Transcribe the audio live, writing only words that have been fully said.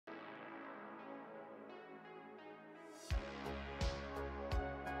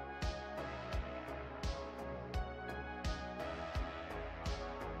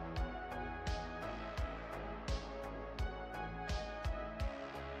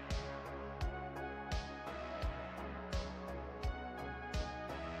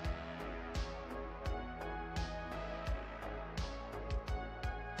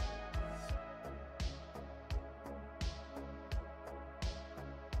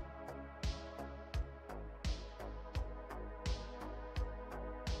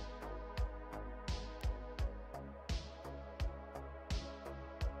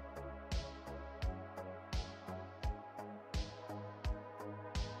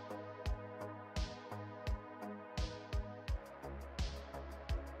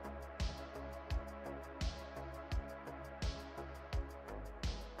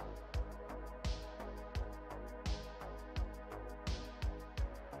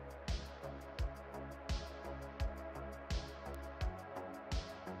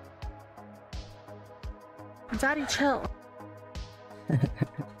Daddy, chill.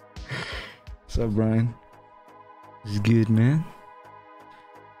 What's up, Brian? It's good, man.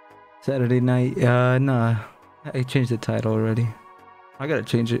 Saturday night. Nah. I changed the title already. I gotta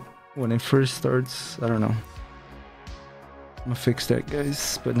change it when it first starts. I don't know. I'm gonna fix that,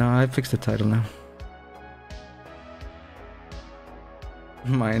 guys. But no, I fixed the title now.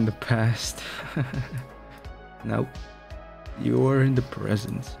 Am I in the past? Nope. You're in the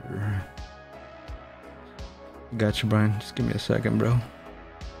present, sir. Gotcha, Brian. Just give me a second, bro.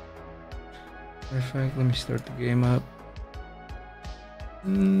 Perfect. Let me start the game up.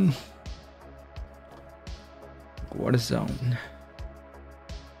 Warzone.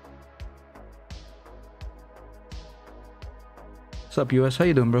 What's up, US? How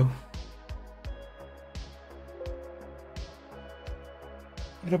you doing, bro?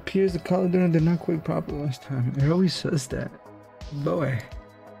 It appears the Caldera did not quite proper last time. It always says that. Boy.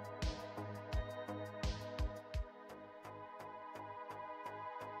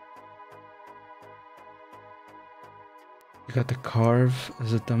 You got the carve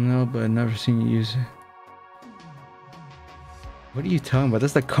as a thumbnail, but I've never seen you use it. What are you talking about?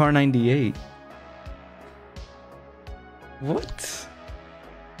 That's the Car 98. What?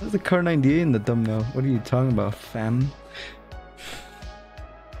 That's the Car 98 in the thumbnail. What are you talking about, fam?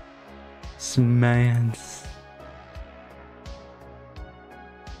 Smans.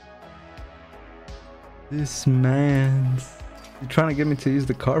 This man's. You trying to get me to use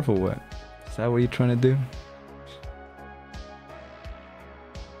the carve or what? Is that what you're trying to do?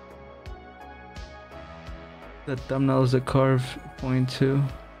 The thumbnail is a carve point two.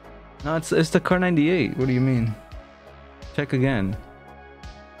 No, it's the Car 98. What do you mean? Check again.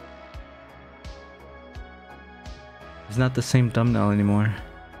 It's not the same thumbnail anymore.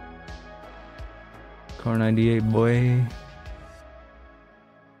 Car 98, boy.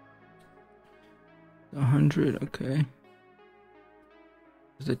 100, okay.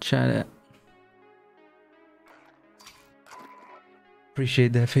 Where's the chat at?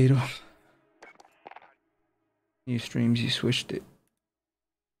 Appreciate that, Fatal. New streams, you switched it.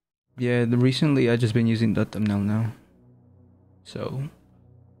 Yeah, recently I just been using that thumbnail now. So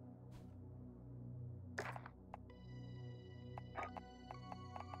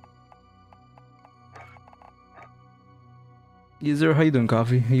User, how you doing,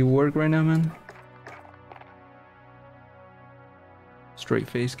 Coffee? You work right now, man? Straight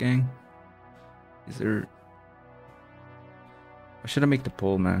face gang. Is there... Or should I make the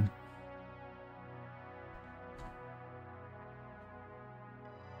poll, man?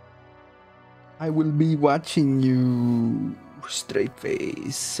 I will be watching you. Straight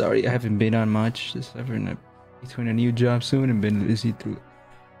face. Sorry, I haven't been on much. Just having between a new job soon and been busy through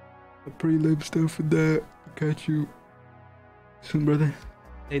the prelim stuff and that. Catch you soon, brother.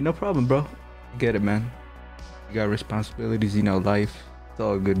 Hey, no problem, bro. I get it, man. You got responsibilities, you know, life. It's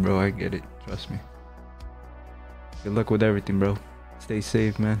all good, bro. I get it. Trust me. Good luck with everything, bro. Stay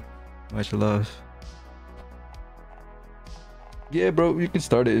safe, man. Much love. Yeah, bro. You can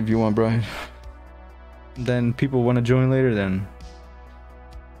start it if you want, Brian. Then people want to join later, then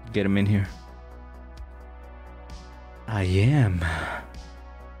get them in here. I am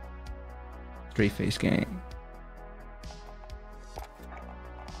straight face gang.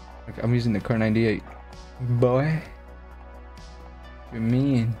 Okay, I'm using the Car 98. Boy, you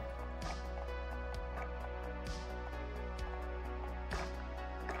mean?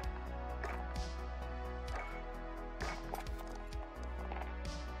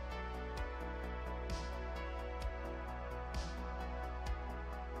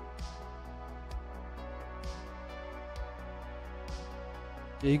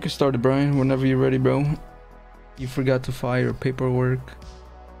 Yeah, you can start it, Brian, whenever you're ready, bro. You forgot to file your paperwork.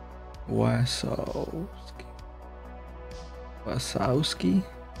 Wasowski?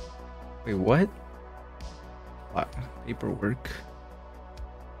 Wait, what? Paperwork.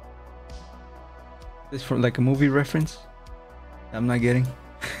 This from like a movie reference? I'm not getting.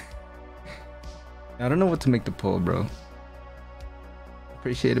 I don't know what to make the poll, bro.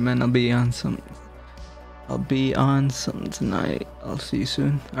 Appreciate it, man. I'll be on something tonight. I'll see you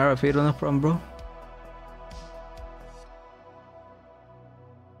soon. Alright, Fatal, no problem, bro.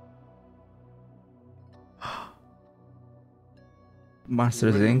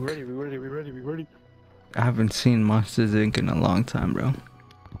 Monsters Inc. We ready. I haven't seen Monsters Inc. in a long time, bro.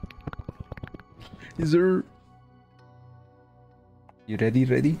 Is there... You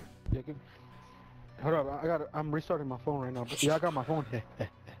ready? Yeah, good. Hold up, I'm restarting my phone right now. Yeah, I got my phone.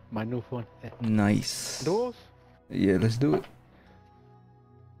 My new phone. Nice. Duels? Yeah, let's do it.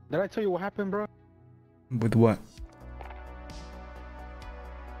 Did I tell you what happened, bro? With what?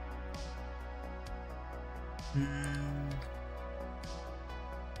 Hello?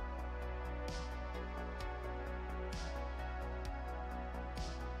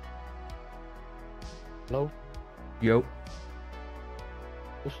 Yo.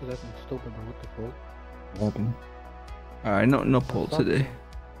 This is acting stupid, bro. What the fuck? What happened? Alright, no poll today.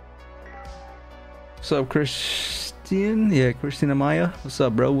 What's up, Christian? Yeah, Christian Amaya. What's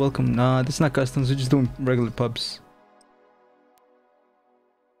up, bro? Welcome. Nah, this is not customs. We're just doing regular pubs.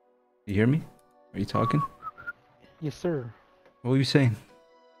 You hear me? Are you talking? Yes, sir. What were you saying?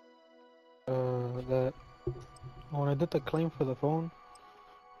 That when I did the claim for the phone,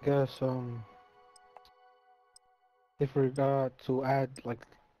 I guess they forgot to add like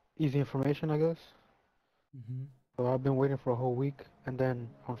easy information, I guess. So I've been waiting for a whole week, and then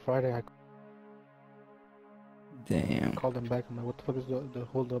on Friday I Damn. called them back. I'm like, what the fuck is the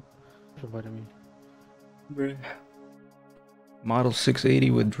hold up? Invited me. Bruh. Model 680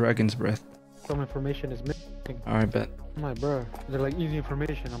 with Dragon's Breath. Some information is missing. Alright, bet. I'm like, bruh. They're like easy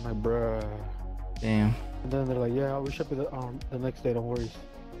information. I'm like, bruh. Damn. And then they're like, yeah, I'll ship it the next day. Don't worry.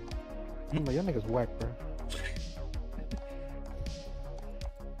 I'm like, y'all niggas whack, bruh.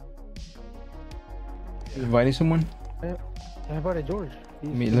 You inviting someone? I invited George.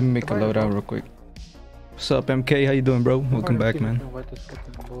 Let me make a loadout real quick. What's up, MK? How you doing, bro? Welcome back, man. Let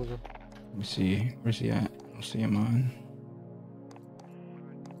me see. Where's he at? I'll see him on.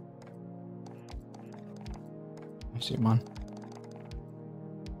 I'll see him on.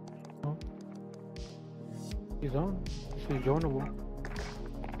 He's on. He's joinable.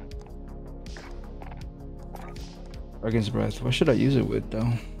 Dragon's Breath. What should I use it with,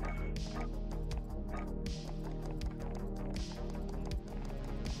 though?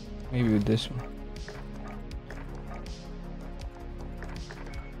 Maybe with this one.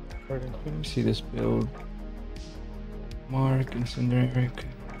 Let me see this build. Mark, Incendiary.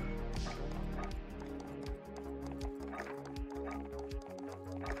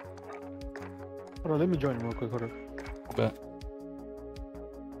 Hold on, let me join him real quick. Hold on. Bet.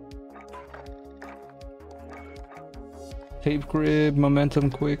 Tape crib, momentum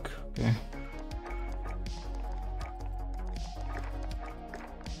quick. Okay.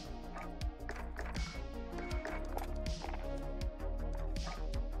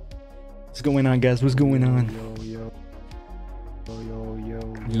 What's going on, guys? What's going on?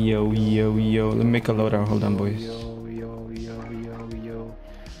 Yo. Let me make a loadout. Hold on, boys. Yo.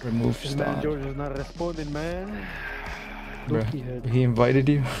 Remove This stop. man George is not responding, man. Bruh, Dookie head. he invited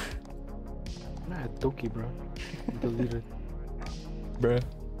you? Nah, Dookie, bro. Deleted. Bruh.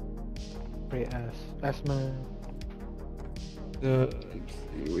 Great ass. Ass man. Let's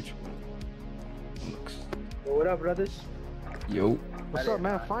see which one looks. What up, brothers? Yo. What's up,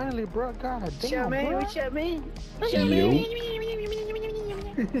 man? Finally, bro. God damn, bro. What's up, man? Yo.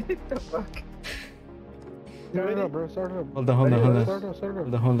 The fuck? Start it up, bro. Start it up. Hold on. Start it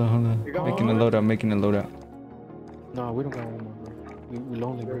up. Hold on. You got Making a loadout. No, we don't got one more, bro. We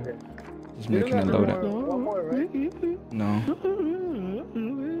lonely, bro. Okay. Just You making a don't got loadout. one more, right? No. I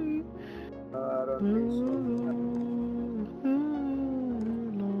don't think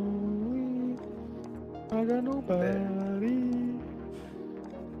so. I got nobody.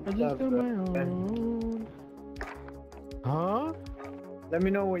 I just got my own. Huh? Let me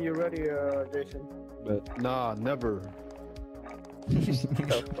know when you're ready, Jason. Nah, never. What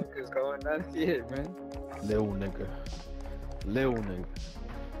the fuck is going on here, man? Little nigga.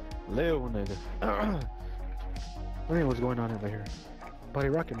 I mean, what's going on over here? Buddy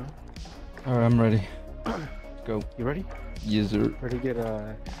Rocket, man. Alright, I'm ready. Let's go. You ready? Yes, sir. Ready to get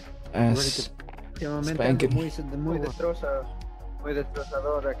Ass. Últimamente Spanking. ando muy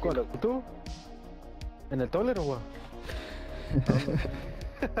destrozador aquí. ¿Cuál? ¿Tú? ¿En el toilet o what?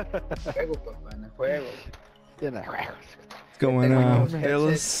 Juego, papá, en el juego. En el juego. What's going on, Nuevos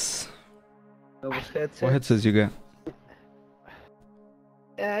fellas? Nuevos headsets. What headsets you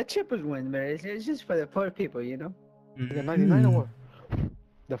got? Cheapest one, man. It's just for the poor people, you know? The 99 or what?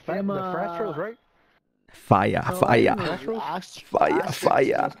 The Frastros, right? Fire. Asterix,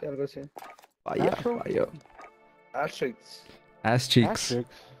 algo así. Fire. Asterix. Ass cheeks.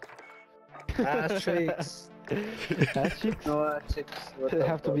 Asterix. Ass cheeks? No, Asterix. What They the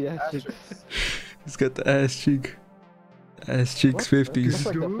have to be fuck? ass cheeks. He's got the ass cheek. Ass cheeks What? 50s. That's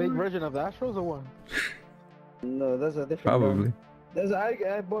like the fake version of the Astros or what? No, that's a different Probably. one. That's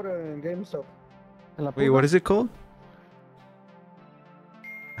I bought it in GameStop. Wait, what is it called?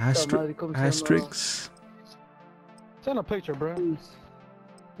 Madre, ¿cómo se llama? Asterix. Send a picture, bro.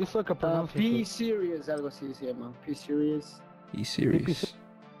 You suck at pronouncing P shit. Series, algo así se llama. P Series. E-series.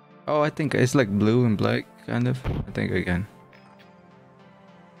 Oh, I think it's like blue and black, kind of. I think again.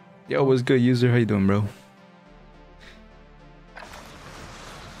 Yo, what's good, user? How you doing, bro?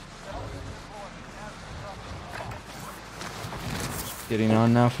 Getting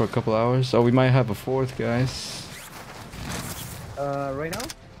on now for a couple hours. Oh, we might have a fourth, guys. Right now?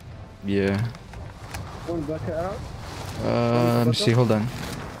 Yeah. One bucket out? Let me see. Hold on.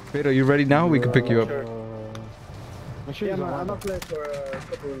 Pedro, you ready now? We can pick you up. Make sure Yeah, he's man, I'm on. gonna play for a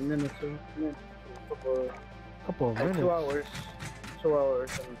couple of minutes. Couple of Like minutes. 2 hours. 2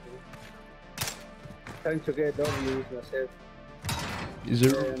 hours. Trying to get W's, that's it. Is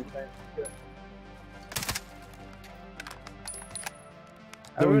there? Yeah, I'm trying to.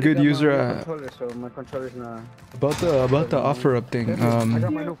 I Doing already good, got user. my controller, so my controller's not. About the offer up thing. I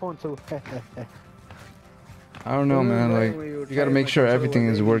got my new phone too. I don't know, man. Like, you gotta make sure everything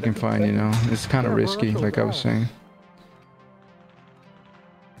is working fine. You know, it's kind of Yeah, bro, risky, that's like I was so saying.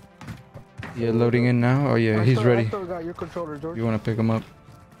 Yeah, loading in now. Oh yeah, I he's still ready. got your controller, George. You wanna pick him up?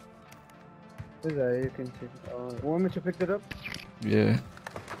 Is that you can take it? Want me to pick it up? Yeah.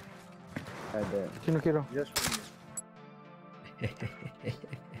 I bet. Chino quiero. Just for me.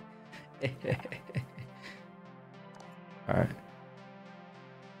 Alright.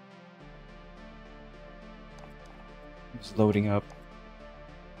 It's loading up.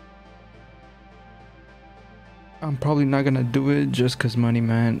 I'm probably not gonna do it just cause money,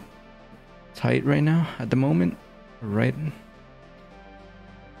 man. Tight right now at the moment. Right.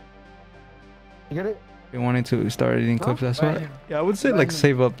 You get it? Been wanting to start editing clips, that's why. Ryan. Yeah, I would say like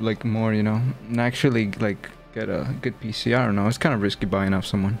save up like more, you know, and actually like get a good PC. I don't know. It's kind of risky buying off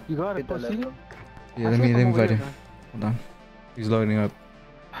someone. You got it, Get the pussy? laptop. Yeah, let me invite him. Hold on. He's loading up.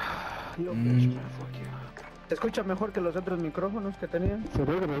 Yo, Mm. bitch, man, fuck you. ¿Se escucha mejor que los otros micrófonos que tenía?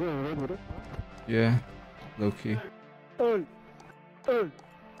 Yeah, low key. Hey! Hey!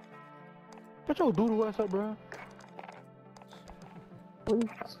 Put your doodle ass up, bro. What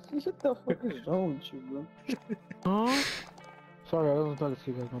the fuck is wrong with you, bro? Huh? Sorry, I wasn't talking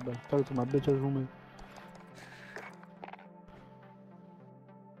to you guys, my bad. Talking to my bitch ass roommate.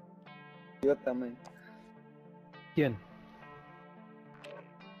 Yo también. ¿Quién?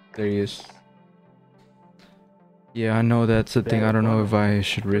 There he is. Yeah, I know that's the thing. I don't know if I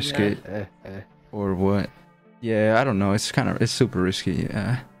should risk it or what. Yeah, I don't know. It's super risky.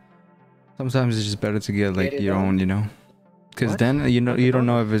 Yeah. Sometimes it's just better to get like your own, you know, because then you don't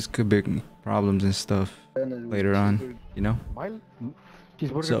know if it's could be problems and stuff later on, you know.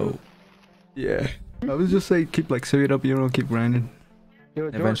 So yeah, I was just saying keep like save it up, you know, keep grinding. Yo,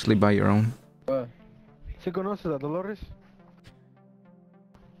 George, Eventually buy your own. ¿sí conoces a Dolores?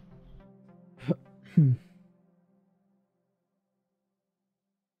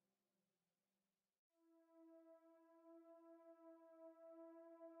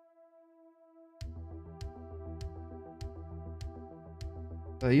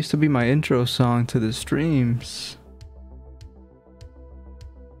 That used to be my intro song to the streams.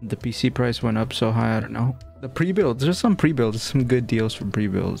 The PC price went up so high, I don't know. The pre-builds, there's some pre-builds, some good deals for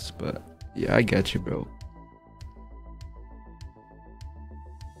pre-builds, but yeah, I get you, bro.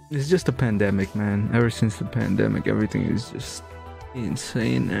 It's just a pandemic, man. Ever since the pandemic, everything is just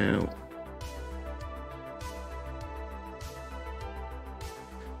insane now.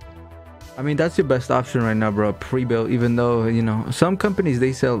 I mean, that's your best option right now, bro. Pre-built, even though, you know, some companies,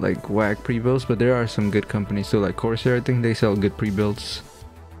 they sell like whack pre-builds, but there are some good companies. So like Corsair, I think they sell good pre-builds.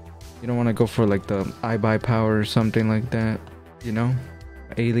 You don't want to go for like the iBuyPower or something like that, you know?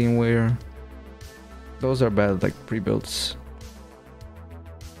 Alienware. Those are bad, like pre-builds.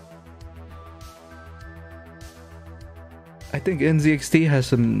 I think NZXT has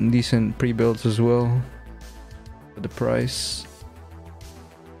some decent pre-builds as well for the price.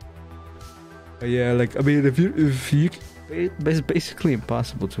 But yeah, like I mean, if you, it's basically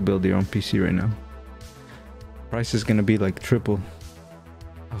impossible to build your own PC right now. Price is gonna be like triple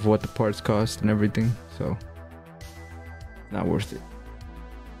of what the parts cost and everything, so not worth it.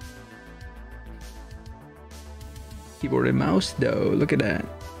 Keyboard and mouse though, look at that.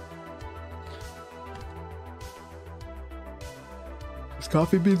 There's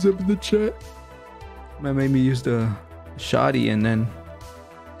coffee beans up in the chat. Man made me use the shoddy and then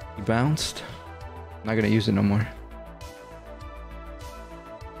he bounced. Not gonna use it no more.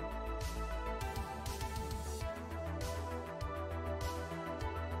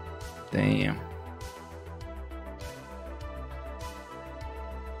 Damn.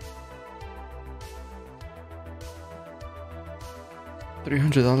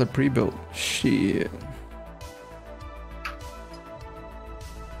 $300 pre-built. Shit.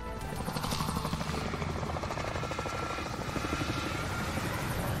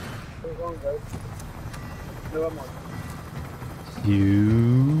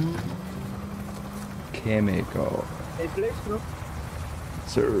 You chemical. Hey, place, ¿no?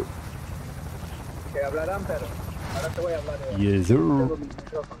 Sir. Que hablarán, pero. Ahora te voy a hablar de Yes, sir. tengo mi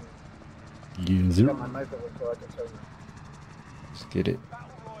micrófono. Yes, sir. Got my microphone so I can tell you. Let's get it.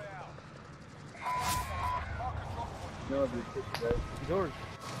 No, dude, right? George.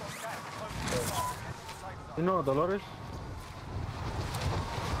 You know Dolores?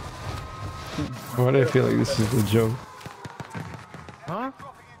 Why do I feel like this is a joke? Huh?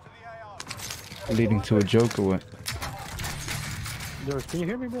 Leading to a joke or what? George, can you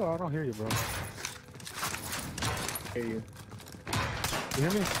hear me, bro? I don't hear you, bro. Hear you. You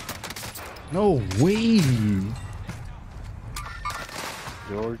hear me? No way!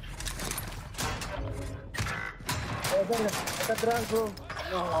 George. Dale, acá atrás, bro.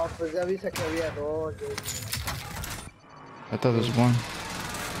 No, pues ya avisa que había dos. I thought there was one.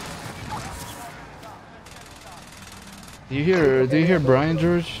 Do you hear Brian,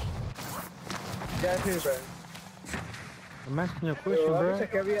 George? Ya sí, bro. I'm asking you a question, Pero bro. avisa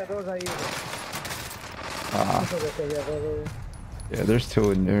que había dos ahí, bro. Ah, Avisa que había dos. yeah, there's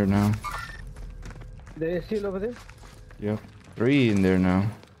two in there now. Did you see it over there? Yep, 3 in there now.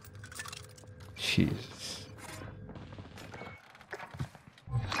 Jesus.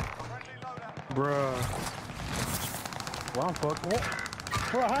 Bruh. Well, I'm fucked. What?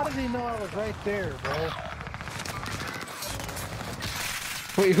 Bro, how did he know I was right there, bro?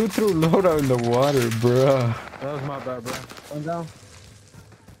 Wait, who threw loadout in the water, bruh? That was my bad, bro. One down.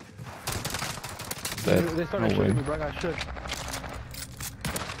 That, They started no shooting way. me, bro. I got shook.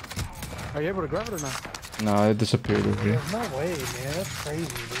 Are you able to grab it or not? No, it disappeared over here. There's no way, man. That's crazy,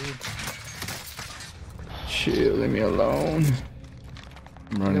 dude. Chill, leave me alone.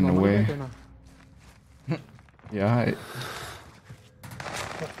 I'm running away. Yeah,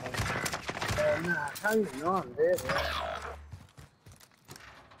 Nah, how you know I'm dead, bro?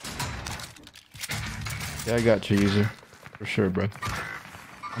 yeah, I got you, user. For sure, bro.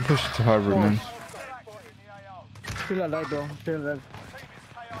 I'm pushing to Harvard, man. Still alive, bro. Still alive.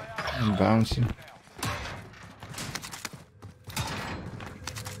 I'm bouncing.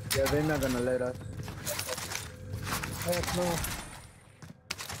 Yeah, they're not gonna let us. Heck no.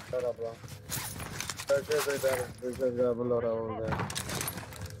 Shut up, bro. There's just a lot over there.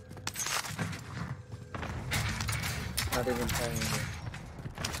 Not even trying.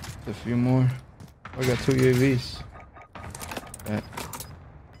 A few more. I got 2 UAVs. That.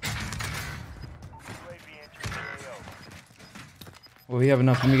 Well, we have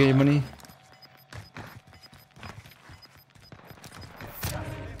enough. Let me get your money.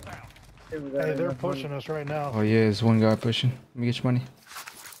 Hey, they're pushing us right now. Oh yeah, there's one guy pushing. Let me get your money.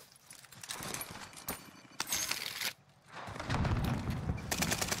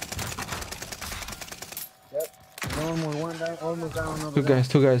 Yep. One down, almost down over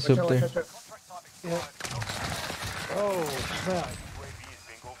Two guys up there. Watch out. Yeah. Oh, snap.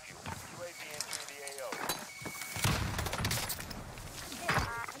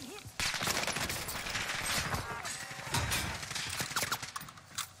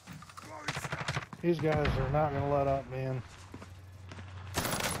 These guys are not gonna let up, man.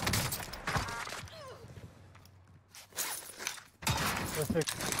 They're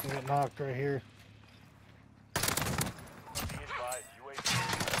fixing to get knocked right here.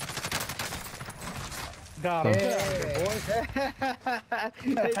 Got him. Hey, boys.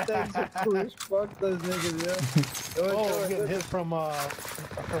 They think so cool as fuck, those niggas, yo. Oh, getting hit from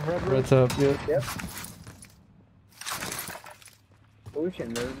Rebirth. Red's up, yep. Yep.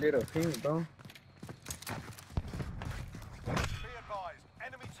 Pushing those little things, bro. Be advised,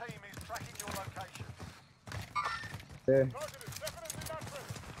 enemy team is tracking your location. There. Positive, definitely not true.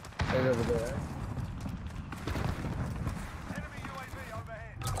 Right over there. Enemy UAV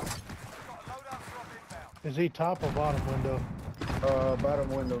overhead. We've got a loadout drop inbound. Is he top or bottom window? Bottom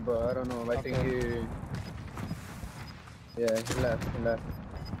window, bro. I don't know. I think he. Yeah, he left.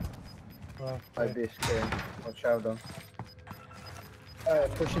 Might be scared. Watch out, though.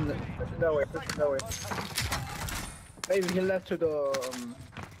 Pushing that way. Maybe he left to the.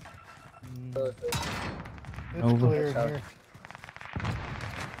 It's Over. clear in here.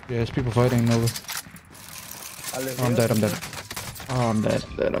 Yeah, there's people fighting over. Oh, I'm dead. Oh, I'm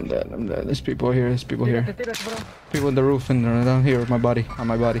dead. There's people here. Tírate, bro. People on the roof and down here on my body.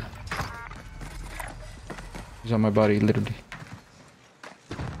 He's on my body, literally.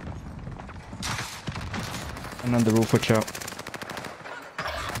 And on the roof, watch out.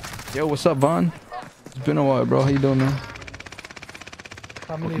 Yo, what's up, Vaughn? It's been a while, bro. How you doing, man?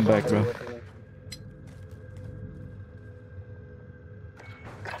 How many Welcome back, bro.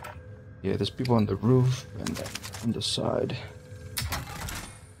 Yeah, there's people on the roof and on the side.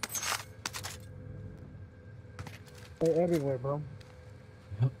 They're everywhere, bro.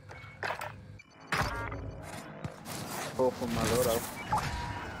 go for my loadout.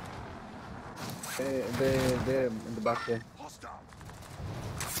 They're in the back there.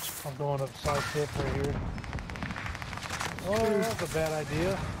 I'm going up side tip right here. Oh, that's a bad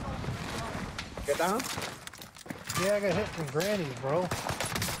idea. Get down. Yeah, I got hit from grannies, bro.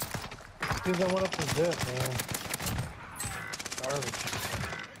 As soon as I went up the zip, man. Garbage.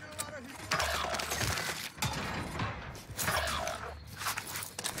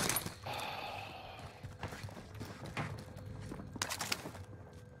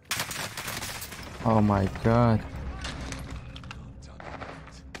 Oh my god.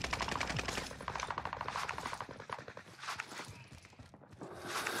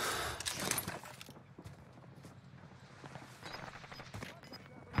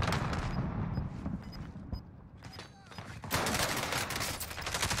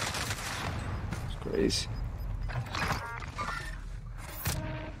 It's crazy.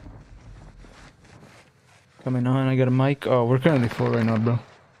 Coming on, I got a mic. Oh, we're currently full right now, bro.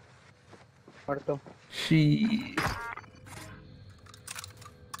 Muerto. She.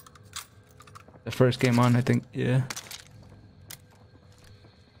 The first game on, I think. Yeah.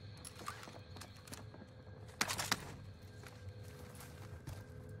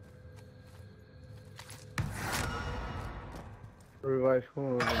 Revive who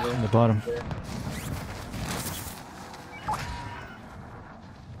over there? On the bottom.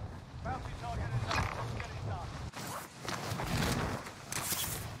 Bounty target is up. Let's get it done.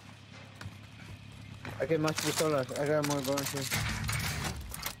 I get más pistolas. I got more guns here.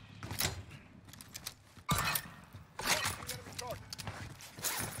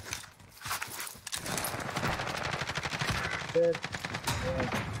 Dead.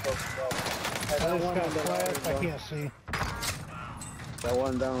 I I got just one got on the flashed. I ladder. can't see. Got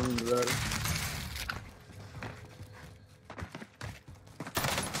one down on the ladder.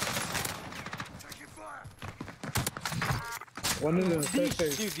 One in the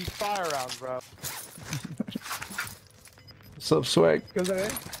staircase. Dude, these fire rounds, bro. What's up, swag? Kills that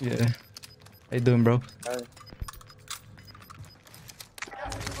guy? Yeah. How you doing, bro? Alright.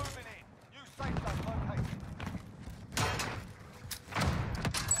 Gas is moving in. New safe zone located.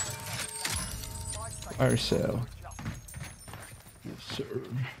 Fire sale. Yes, sir.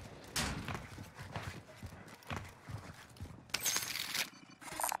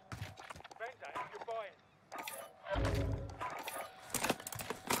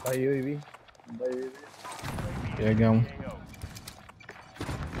 By UAV. By UAV. Yeah, I got one.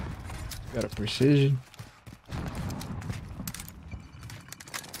 Got a precision.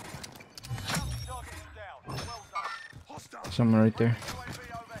 Bounty target is down. Well done. Somewhere right there. UAV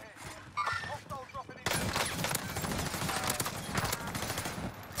overhead. Hostile dropping in.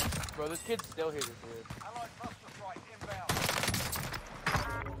 Bro, this kid's still here, this dude. Allied cluster strike inbound.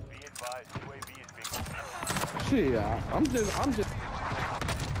 Be advised, UAV is being Shit, I'm just.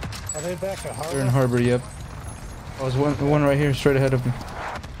 Are they back at They're in Harbor? harbor, yep. Oh, there's one right here, straight ahead of me.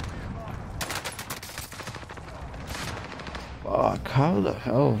 Fuck, how the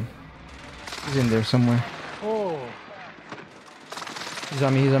hell? He's in there somewhere. Oh, He's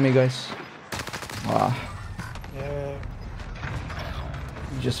on me, guys. Ah, yeah.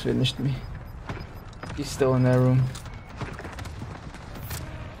 he just finished me. He's still in that room.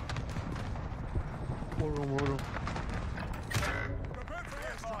 More room, more room.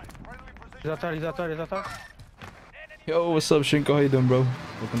 friendly He's outside, he's outside, he's outside. Yo, what's up, Shinko? How you doing, bro?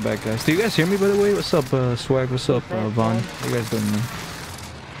 Welcome back, guys. Do you guys hear me, by the way? What's up, Swag? What's up, Vaughn? How you guys doing, man?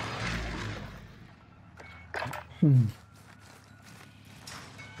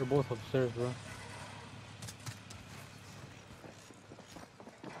 They're both upstairs, bro.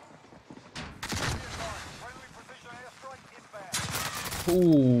 precision airstrike inbound.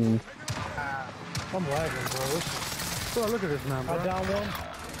 Ooh. I'm lagging, bro. Bro, look at this man, bro. I down one.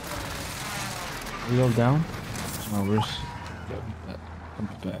 We go down? Oh, where's... Come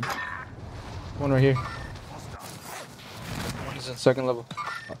back. One right here. One is in second level.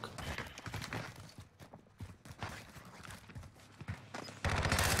 Fuck.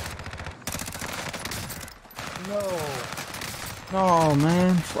 No. No,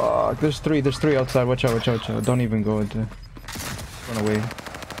 man. Fuck. There's three outside. Watch out, watch out, watch out. Don't even go into... Run away.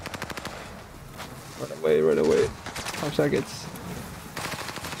 Run away, run away. 5 seconds.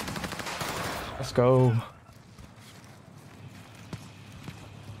 Let's go.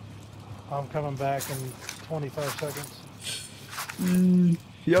 I'm coming back in 25 seconds.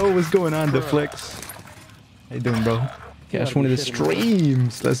 Yo, what's going on, Deflex? How you doing, bro? Cash one of the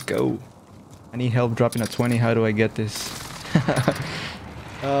streams. Let's go. I need help dropping a 20. How do I get this?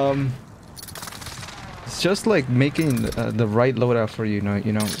 It's just like making the right loadout for you.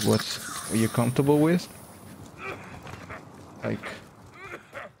 You know what you're comfortable with. Like,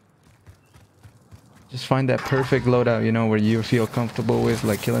 just find that perfect loadout, you know, where you feel comfortable with,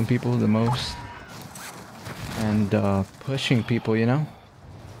 like killing people the most. And pushing people, you know?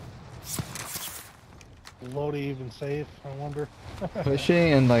 Lodi even safe, I wonder.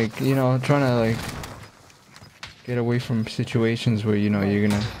 Pushing and like, you know, trying to like get away from situations where, you know, you're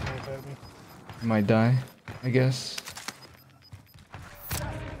gonna, you might die, I guess.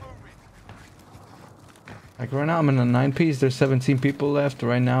 Like right now I'm in a 9-piece, there's 17 people left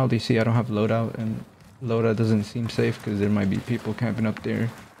right now. You see I don't have loadout, and loadout doesn't seem safe because there might be people camping up there.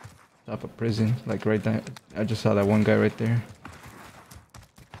 Top of prison, like right there. I just saw that one guy right there.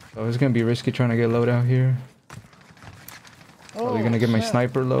 So it's gonna be risky trying to get loadout here. Probably gonna get my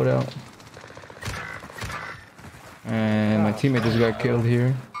sniper loadout. And my teammate just got killed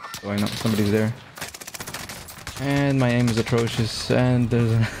here. So I know somebody's there. And my aim is atrocious. And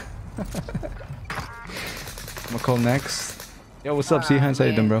there's a... I'm gonna call next. Yo, what's up, C-Hans? How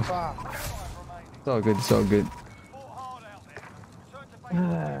you doing, bro? It's all good, it's all good.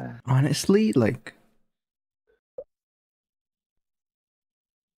 Honestly, like...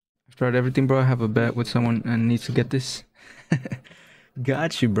 I've tried everything, bro. I have a bet with someone and needs to get this.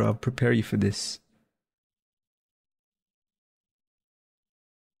 Got you, bro. Prepare you for this.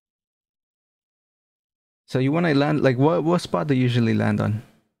 So you want to land, like, what spot do you usually land on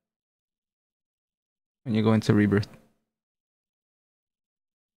when you go into Rebirth?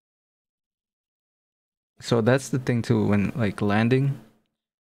 So that's the thing too, when like landing,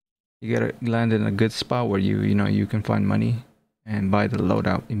 you gotta land in a good spot where you know you can find money and buy the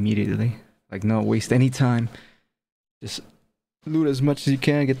loadout immediately. Like, no waste any time. Just loot as much as you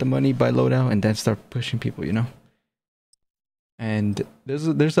can, get the money, buy loadout, and then start pushing people, you know? And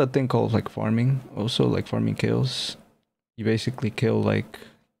there's a thing called like farming, also like farming kills. You basically kill, like,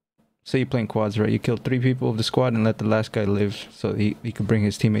 say you're playing quads, right? You kill 3 people of the squad and let the last guy live so he could bring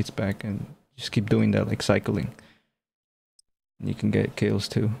his teammates back, and just keep doing that, like cycling. And you can get kills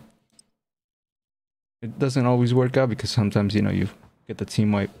too. It doesn't always work out because sometimes, you know, you get the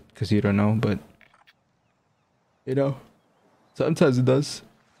team wipe because you don't know, but you know, sometimes it does.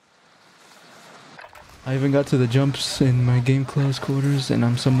 I even got to the jumps in my game close quarters and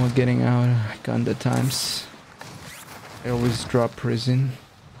I'm somewhat getting out kinda times. I always drop prison.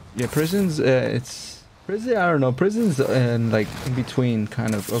 Yeah, prison's it's prison, I don't know, prison's like in between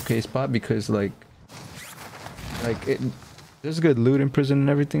kind of okay spot because like there's good loot in prison and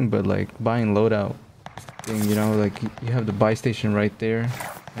everything, but like buying loadout thing, you know, like you have the buy station right there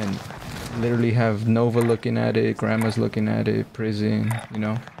and literally have Nova looking at it, Grandma's looking at it, prison, you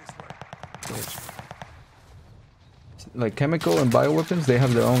know. Like chemical and bioweapons, they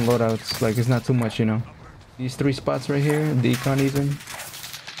have their own loadouts. Like it's not too much, you know. These 3 spots right here, decon even.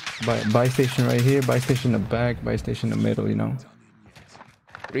 Buy station right here, buy station in the back, buy station in the middle, you know.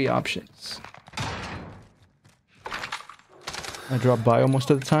 3 options. I drop bio most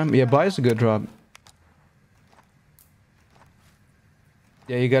of the time. Yeah, bio is a good drop.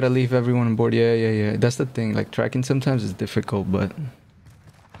 Yeah, you gotta leave everyone on board. Yeah. That's the thing. Like tracking sometimes is difficult, but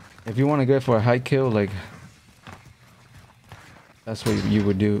if you want to go for a high kill, like that's what you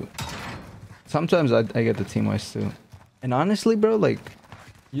would do. Sometimes I get the team wise too. And honestly, bro, like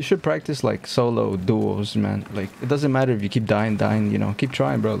you should practice like solo duos, man. Like it doesn't matter if you keep dying, you know. Keep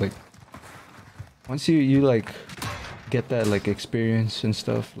trying, bro. Like once you like get that like experience and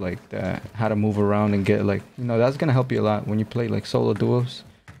stuff like that, how to move around and get like, you know, that's gonna help you a lot when you play like solo duos.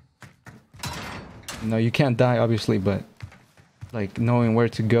 You know, you can't die obviously, but like knowing where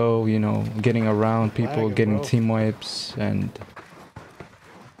to go, you know, getting around people, getting team wipes, and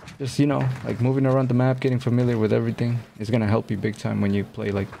just, you know, like moving around the map, getting familiar with everything is gonna help you big time when you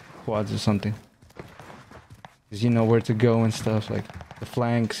play like quads or something. Because you know where to go and stuff, like the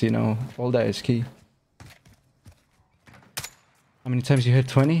flanks, you know, all that is key. How many times you hit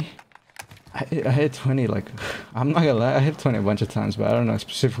 20? I hit 20, like, I'm not gonna lie, I hit 20 a bunch of times, but I don't know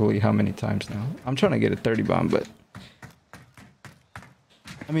specifically how many times now. I'm trying to get a 30 bomb, but...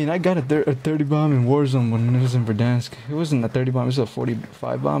 I mean, I got a 30 bomb in Warzone when it was in Verdansk. It wasn't a 30 bomb, it was a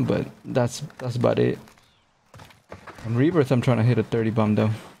 45 bomb, but that's about it. On Rebirth, I'm trying to hit a 30 bomb,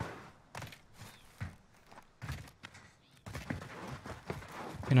 though.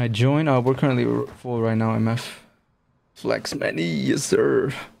 Can I join? We're currently full right now, MF. Flex money, yes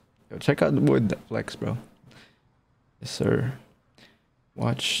sir. Yo, check out the boy that flex, bro. Yes sir.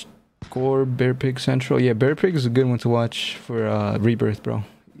 Watch Core Bear Pig Central. Yeah, Bear Pig is a good one to watch for Rebirth, bro.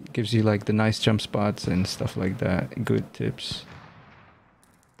 It gives you like the nice jump spots and stuff like that. Good tips.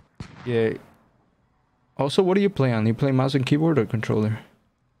 Yeah. Also, what do you play on? You play mouse and keyboard or controller?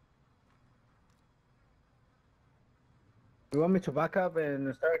 You want me to back up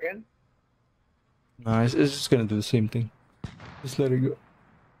and start again? Nah, it's just gonna do the same thing. Just let it go.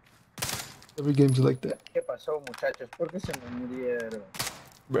 Every game's like that. ¿Qué pasó, muchachos? ¿Por qué se me murieron?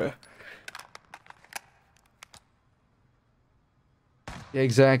 Bruh. Yeah,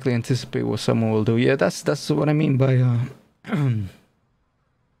 exactly. Anticipate what someone will do. Yeah, that's what I mean by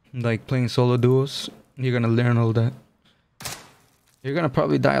like playing solo duos. You're gonna learn all that. You're gonna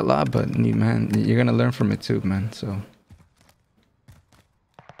probably die a lot, but man, you're gonna learn from it too, man. So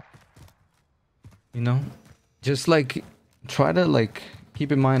you know, just like try to like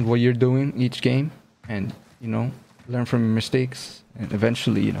keep in mind what you're doing each game, and you know, learn from your mistakes, and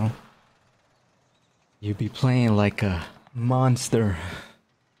eventually, you know, you'll be playing like a monster.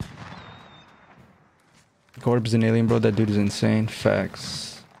 Corb's an alien, bro. That dude is insane.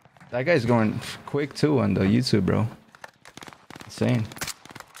 Facts. That guy's going quick too on the YouTube, bro. Insane.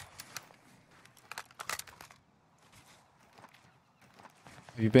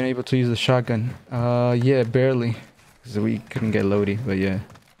 Have you been able to use the shotgun? Yeah, barely. Because we couldn't get loady, but yeah.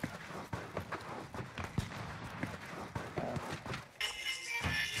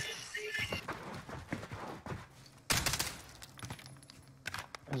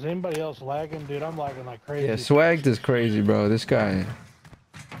 Is anybody else lagging? Dude, I'm lagging like crazy. Yeah, Swagged is crazy, bro. This guy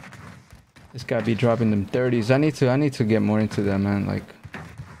be dropping them 30s. I need to get more into that, man. Like,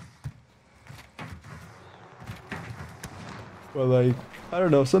 well, like, I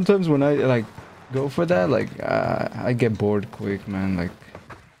don't know. Sometimes when I like go for that, like, I get bored quick, man. Like,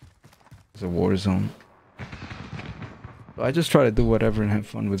 it's a Warzone. So I just try to do whatever and have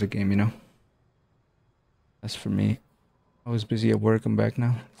fun with the game, you know. That's for me. I was busy at work. I'm back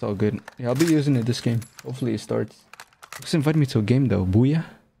now. It's all good. Yeah, I'll be using it this game. Hopefully it starts. Just invite me to a game though. Booyah.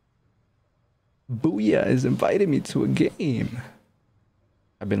 Booyah is inviting me to a game.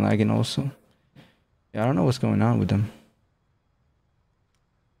 I've been lagging also. Yeah, I don't know what's going on with them.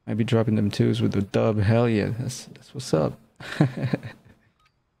 Might be dropping them twos with the dub. Hell yeah, that's what's up.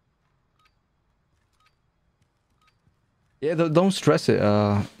 Yeah, don't stress it.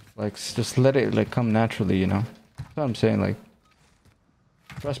 Like just let it like come naturally, you know. That's what I'm saying. Like,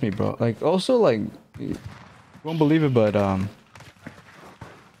 trust me, bro. Like, also like, you won't believe it, but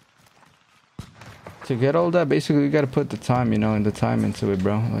to get all that, basically you gotta put the time, you know, and the time into it,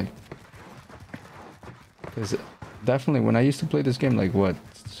 bro. Like, because definitely when I used to play this game, like what,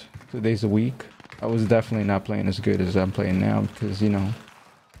 2 days a week, I was definitely not playing as good as I'm playing now, because, you know,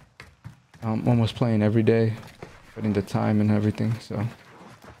 I'm almost playing every day, putting the time and everything. So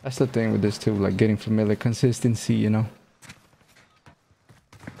that's the thing with this too, like getting familiar, consistency, you know.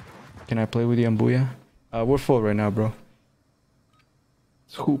 Can I play with you on Booyah? We're full right now, bro.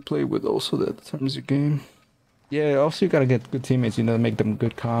 So who play with also, that determines your game. Yeah, also you gotta get good teammates, you know, make them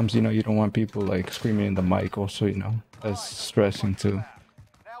good comms, you know. You don't want people like screaming in the mic also, you know. That's stressing too.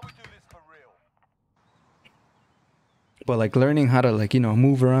 Now we do this for real. But like learning how to, like, you know,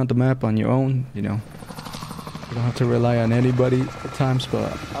 move around the map on your own, you know. You don't have to rely on anybody at times,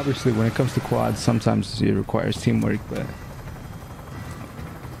 but obviously when it comes to quads, sometimes it requires teamwork, but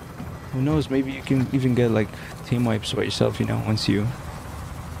who knows, maybe you can even get like team wipes by yourself, you know, once you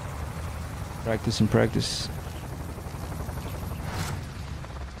practice and practice.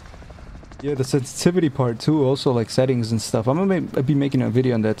 Yeah, the sensitivity part too, also like settings and stuff. I'll be making a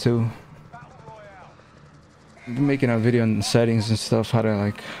video on that too. I'll be making a video on settings and stuff, how to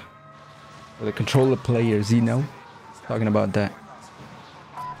like, for the controller players, you know, talking about that.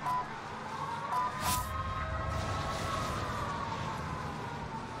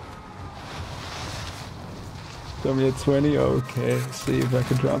 Tell me at 20. Okay, let's see if I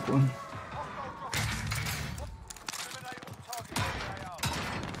can drop one.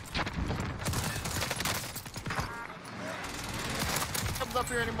 Comes up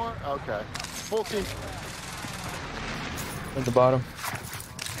here anymore? Okay. Full team. At the bottom.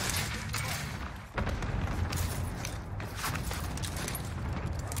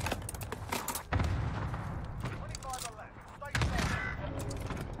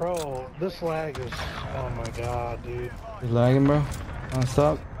 Bro, this lag is, oh my god, dude. You lagging, bro?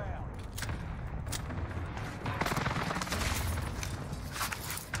 Non-stop?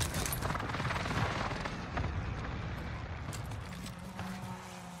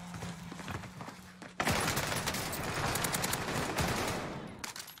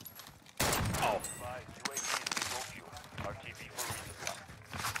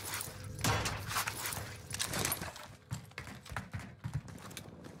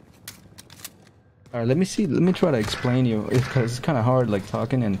 Alright, let me see, let me try to explain you, because it's kind of hard like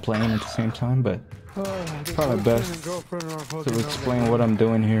talking and playing at the same time, but try my best to explain what I'm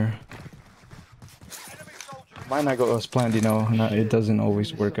doing here. Might not go as planned, you know. It doesn't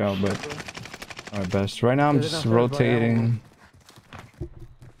always work out, but our best. Right now, I'm just rotating.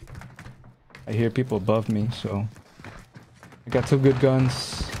 I hear people above me, so I got 2 good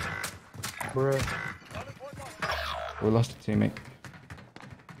guns. Bruh. We lost a teammate.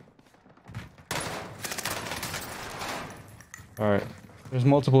 Alright. There's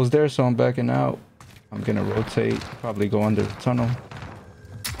multiples there, so I'm backing out. I'm gonna rotate. Probably go under the tunnel.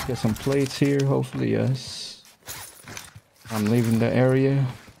 Get some plates here, hopefully, yes. I'm leaving the area.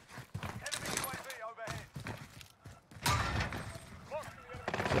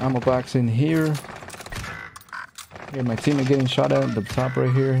 The ammo box in here. Here, my teammate getting shot at the top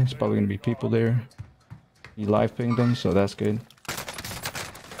right here. There's probably gonna be people there. He live pinged them, so that's good.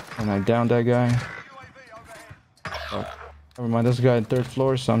 And I downed that guy. Oh, never mind, this guy on 3rd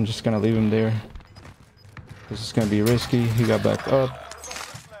floor, so I'm just gonna leave him there. This is gonna be risky. He got back up.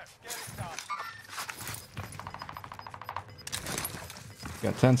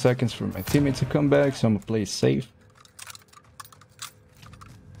 Got 10 seconds for my teammate to come back, so I'm gonna play it safe.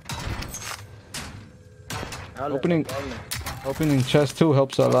 Opening chest too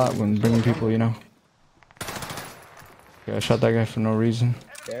helps a lot when bringing people, you know. Okay, I shot that guy for no reason.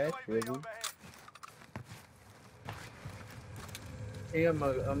 Yeah, really. Yeah, I'm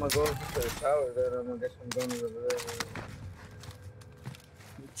gonna go to the tower there. I'm gonna get some guns over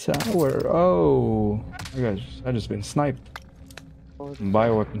there. Tower. Oh, I just been sniped.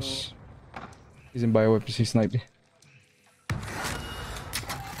 Bioweapons. He's in bioweapons. He sniped me.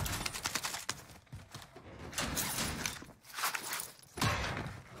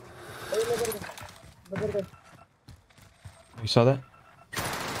 You saw that?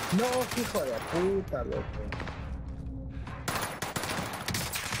 No, hijo de puta, loco.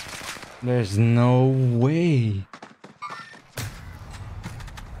 There's no way.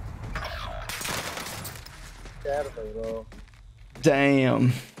 Bro.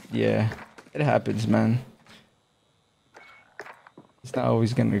 Damn. Yeah, it happens, man. It's not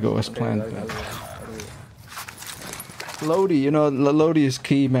always gonna go as planned. Loady, you know, Loady is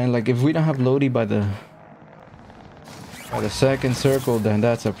key, man. Like, if we don't have Loady by the 2nd circle, then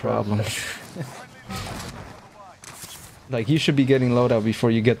that's a problem. Like, you should be getting loadout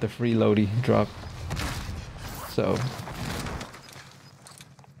before you get the free Loady drop. So.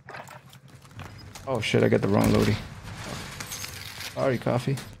 Oh shit, I got the wrong Loady. Sorry,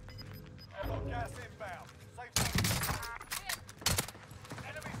 coffee.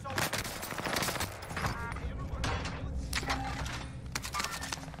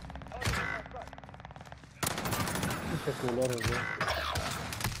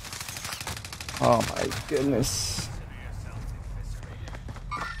 Oh my goodness.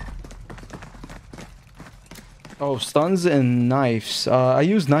 Oh, stuns and knives. I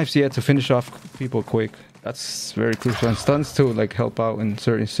use knives, yeah, to finish off people quick. That's very crucial. And stuns to, like, help out in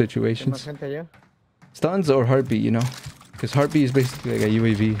certain situations. Stuns or heartbeat, you know? Because heartbeat is basically like a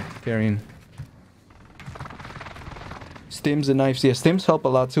UAV carrying. Stims and knives. Yeah, stims help a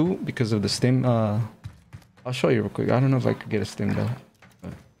lot too because of the stim. I'll show you real quick. I don't know if I could get a stim though.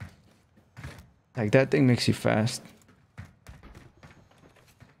 But, like, that thing makes you fast.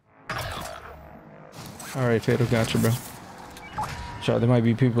 Alright, Fatal, gotcha, bro. Shot, there might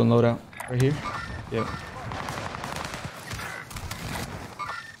be people in loadout. Right here? Yeah.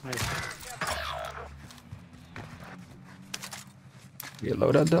 Nice. Get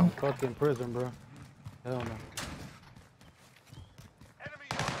loadout though? Fucking prison, bro. Hell no.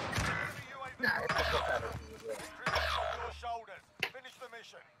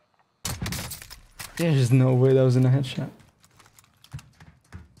 There's no way that was in a headshot.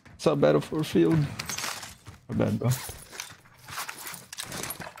 What's up, Battlefield Field? My bad, bro.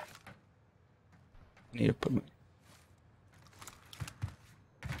 I need to put my...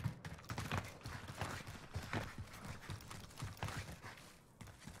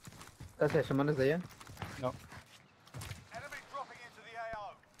 ¿Estás de semanas de allá? No.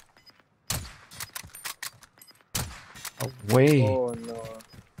 Oh, way. Oh no.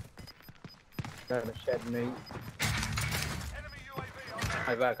 Got a shed mate.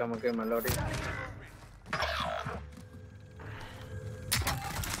 My back, I'm gonna get my loading.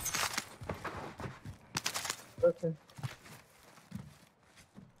 Okay.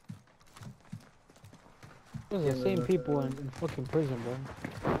 Those are the same people in fucking prison, bro.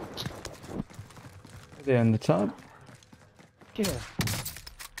 Are they on the top? Yeah.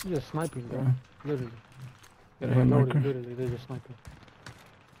 They're just sniping, bro. Yeah. Literally. Got a hit marker. Literally, they're just sniping.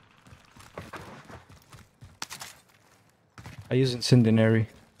 I use incendiary.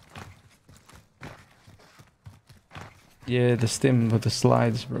 Yeah, the stim with the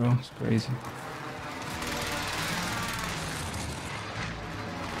slides, bro. It's crazy.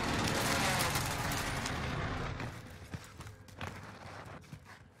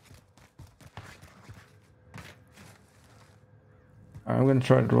 Alright, I'm gonna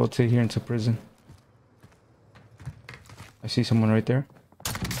try to rotate here into prison. I see someone right there.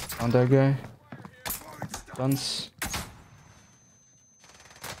 Found that guy. Guns.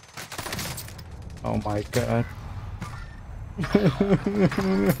 Oh my god.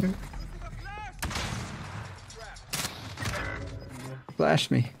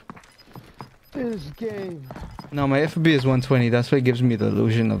 Flashed me. This game. No, my FB is 120. That's why it gives me the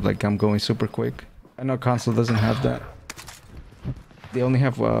illusion of like I'm going super quick. I know console doesn't have that. They only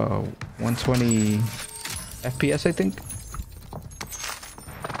have 120 FPS, I think.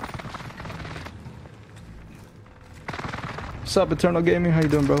 What's up, Eternal Gaming? How you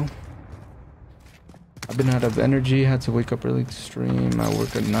doing, bro? I've been out of energy. Had to wake up early to stream. I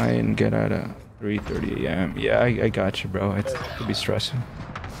work at night and get out at 3:30 a.m. Yeah, I got you, bro. It could be stressing.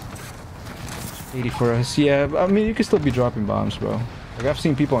 80 for us. Yeah, I mean, you can still be dropping bombs, bro. Like, I've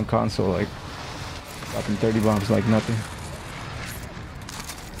seen people on console, like, dropping 30 bombs like nothing.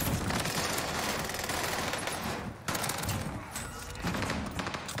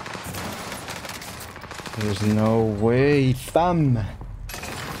 There's no way, fam.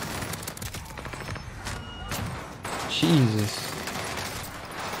 Jesus.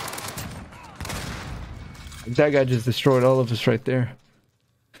 That guy just destroyed all of us right there.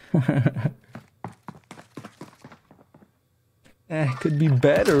 Could be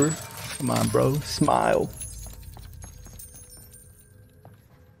better. Come on, bro. Smile.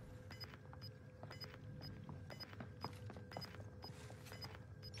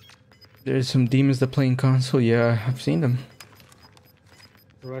 There's some demons that play in console. Yeah, I've seen them.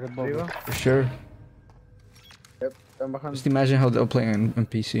 Right above you. For sure. Yep, están bajando. Just imagine how they'll play on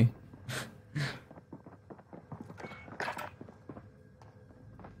PC.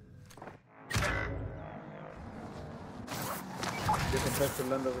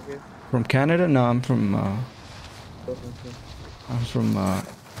 From Canada? No, I'm from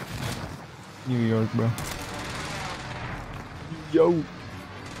New York, bro. Yo.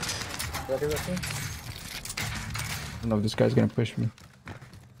 I don't know if this guy's gonna push me.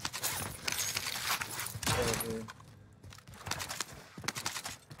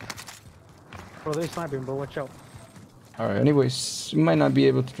 Bro, they sniping, bro. Watch out. Alright, anyways, you might not be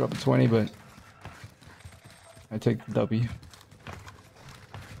able to drop a 20, but I take the W.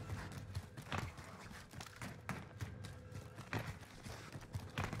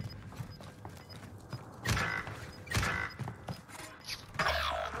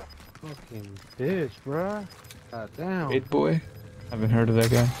 Fucking bitch, bruh. God damn. Great boy. Haven't heard of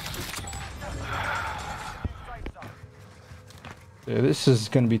that guy. Yeah, this is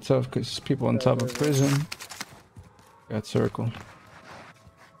gonna be tough because people on top of prison. Got circle.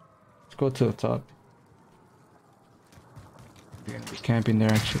 Let's go to the top. We're gonna be camping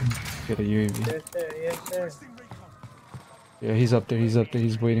there actually. Get a UAV. Yes, sir, yes, sir. Yeah, he's up there, he's up there,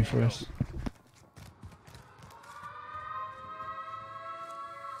 he's waiting for us.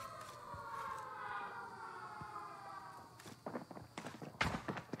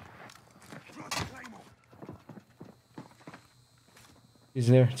 He's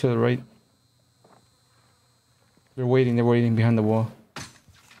there, to the right. They're waiting behind the wall.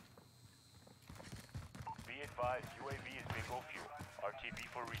 Be advised, UAV is bingo fuel. RTB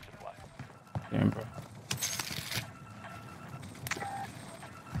for resupply. Damn, bro.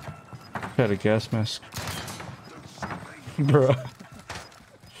 Had a gas mask. Bro.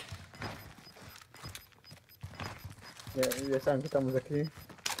 Ya saben que estamos aquí.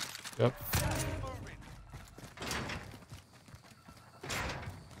 Yep.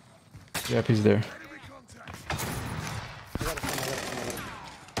 Yep, he's there.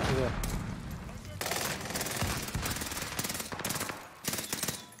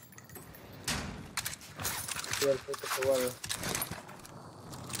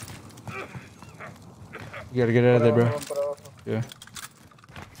 You gotta get out of there, bro. Yeah.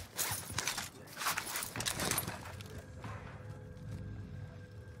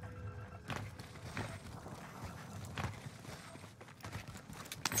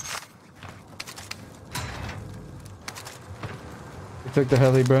 We took the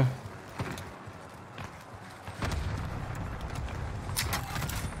heli, bro.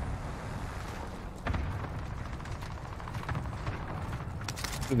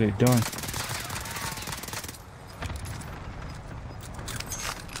 What are they doing?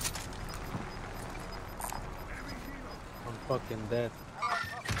 I'm fucking dead.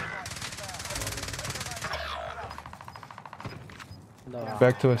 Nah.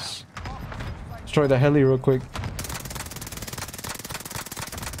 Back to us. Destroy the heli real quick.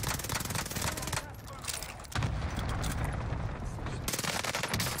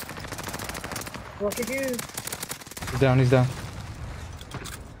 He's down, he's down.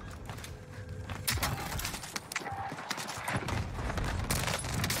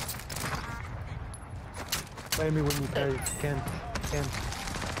 Blame me when you carry Ken.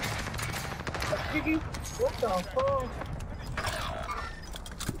 What the fuck?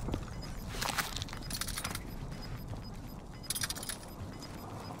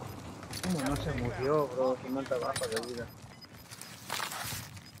 ¿Cómo no se murió, bro? 50 bajas de vida.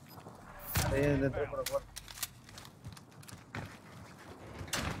 Ahí dentro por afuera.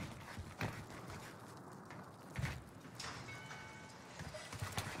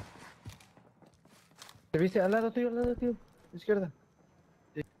 ¿Te viste? Al lado tuyo. Izquierda.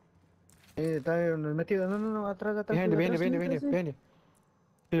 Está metido. No, atrás. Behind you.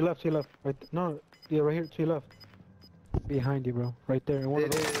 To your left. Right. No, yeah, right here. To your left. Behind you, bro. Right there. In one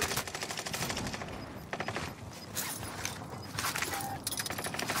of those.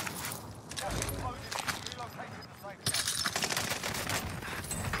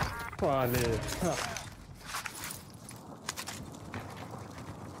 Vale.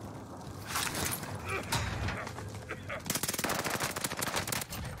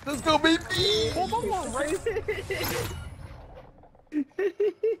 Let's go, baby!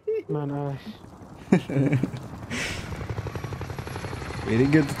 Man, We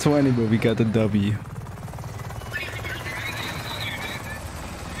didn't get the 20, but we got the W.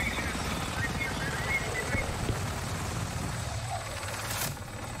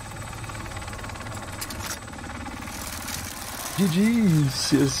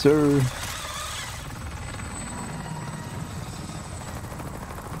 GG's, yes sir.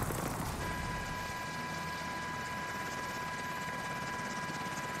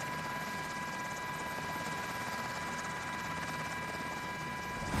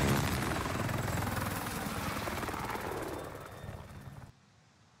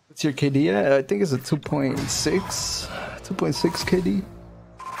 What's your KD at? I think it's a 2.6 KD.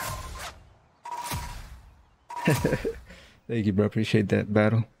 Thank you, bro. Appreciate that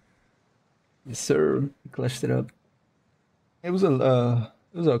battle. Yes, sir. You clutched it up. It was an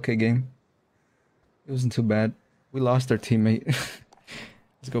okay game. It wasn't too bad. We lost our teammate.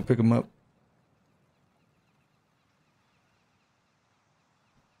 Let's go pick him up.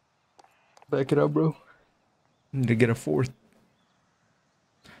 Back it up, bro. Need to get a fourth.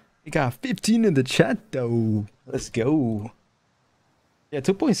 We got 15 in the chat though. Let's go. Yeah,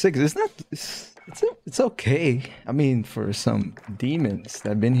 2.6. It's not. It's okay. I mean, for some demons that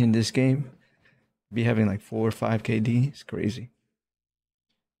have been in this game, be having like 4 or 5 KD. It's crazy.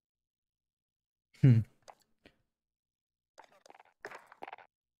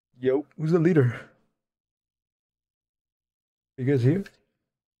 Yo, who's the leader? You guys here?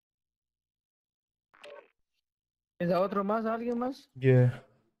 ¿Es a otro más? ¿Alguien más? Yeah.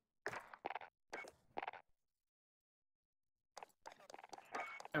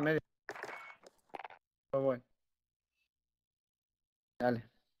 En medio. Voy. Dale.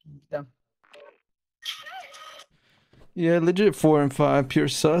 Ya. Yeah, legit 4 and 5 pure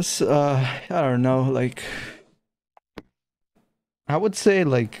sus. I don't know, like I would say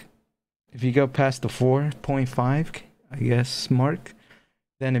like if you go past the 4.5, I guess mark,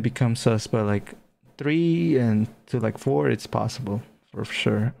 then it becomes sus, but like 3 and to like 4 it's possible for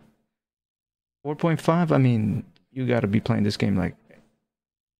sure. 4.5, I mean, you gotta be playing this game like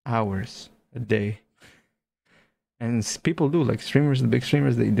hours a day. And people do, like streamers, the big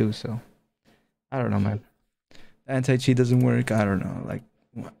streamers, they do, so I don't know, man. Anti-cheat doesn't work. I don't know. Like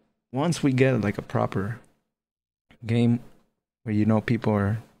once we get like a proper game where you know people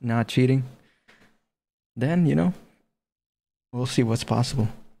are not cheating, then you know we'll see what's possible.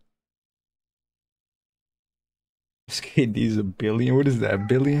 This KD is a billion. What is that?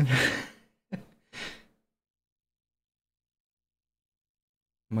 Billion?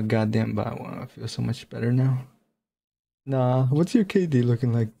 I'm a goddamn bot. Wow, I feel so much better now. Nah, what's your KD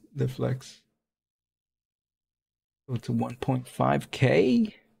looking like, the flex? Go to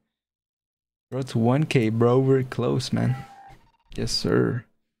 1.5k? Bro, to 1k, bro. We're close, man. Yes, sir.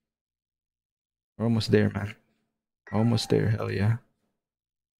 We're almost there, man. Almost there, hell yeah.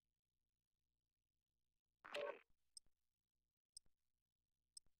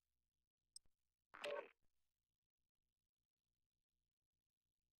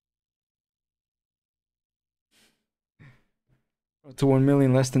 To 1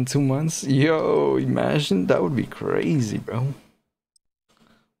 million less than 2 months? Yo, imagine, that would be crazy, bro.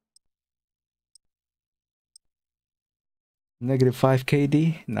 Negative 5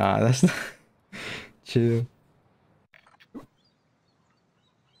 KD? Nah, that's not chill.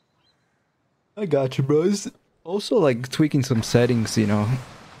 I got you, bro. It's also like tweaking some settings, you know.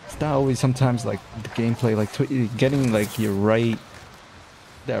 It's not always sometimes like the gameplay, like getting like your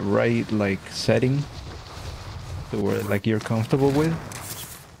that right like setting to where like you're comfortable with.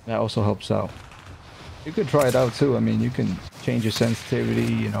 That also helps out. You could try it out too. I mean, you can change your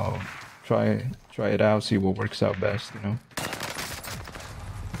sensitivity, you know, try it out, see what works out best, you know.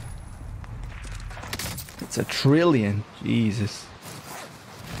 It's a trillion. Jesus.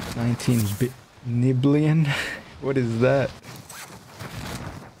 19 niblion? What is that?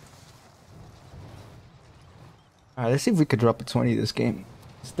 Alright, let's see if we could drop a 20 this game.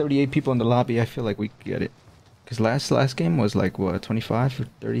 It's 38 people in the lobby. I feel like we could get it. Because last game was like, what, 25 or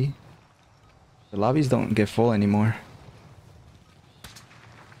 30? The lobbies don't get full anymore.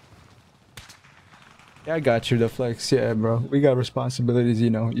 Yeah, I got you, the flex. Yeah, bro. We got responsibilities, you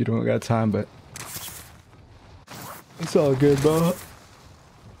know. You don't got time, but... It's all good, bro.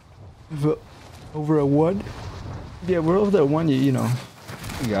 Over a 1? Yeah, we're over at 1, you know.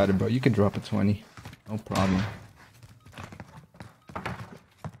 You got it, bro. You can drop a 20. No problem.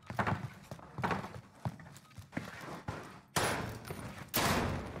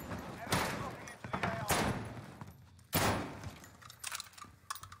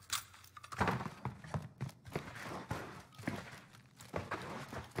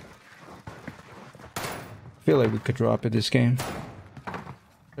 I feel like we could drop it this game.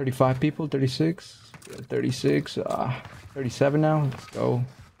 35 people, 36, 36, 37 now. Let's go.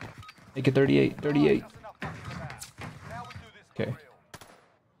 Make it 38, 38. Okay.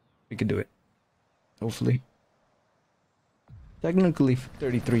 We can do it. Hopefully. Technically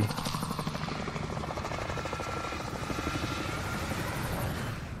 33.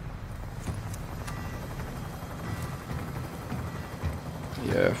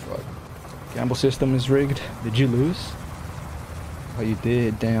 Yeah, fuck. Gamble system is rigged. Did you lose? Oh, you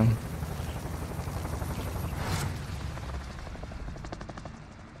did. Damn.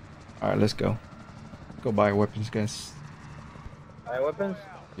 Alright, let's go. Go buy weapons, guys. Buy weapons?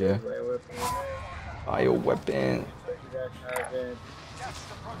 Yeah. Buy weapons. Buy a weapon.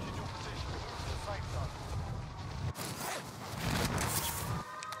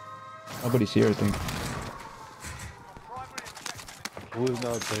 Nobody's here, I think. Who is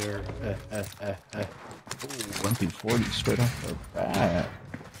not there? Ooh, MP40 straight off the bat.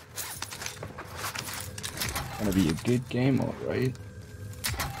 Gonna be a good game, alright.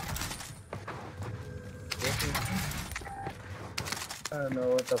 I don't know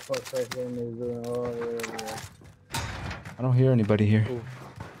what the fuck that game is doing. Oh, yeah. I don't hear anybody here.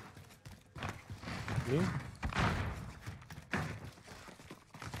 Me?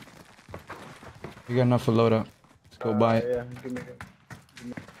 You got enough for load up. Let's go buy it. Yeah, give me that.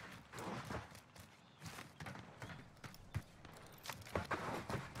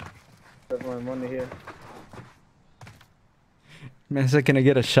 That's my money here. Man, is I gonna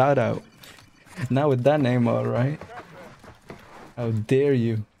get a shout out? Not with that name, alright. How dare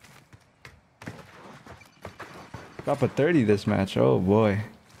you? Drop a 30 this match. Oh boy.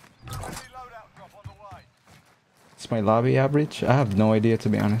 It's my lobby average? I have no idea, to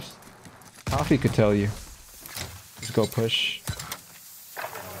be honest. Coffee could tell you. Let's go push.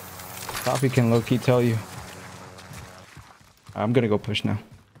 Coffee can low-key tell you. I'm gonna go push now.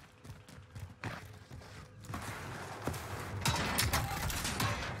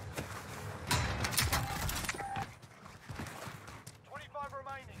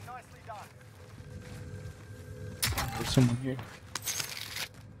 There's someone here.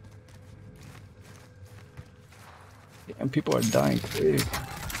 Damn, people are dying quick.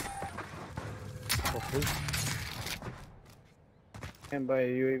 Okay. And buy a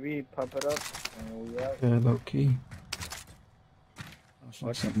UAV, pop it up, and we out. Yeah, low key.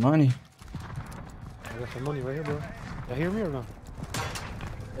 I'll some money. I got some money right here, bro. You hear me or not?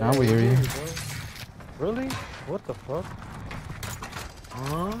 Now we hear you. Really? What the fuck?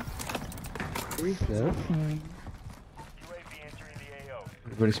 Huh? Reset. UAV entering the AO.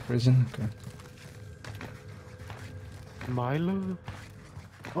 Everybody's prison? Okay. Milo?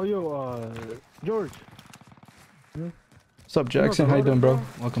 Oh, yo, George. What's up, Jackson? How you doing, bro?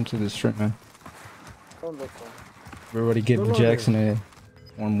 Welcome to the stream, man. Don't look for Everybody give Hello Jackson a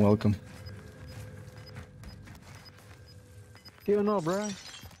warm welcome. You know, bro.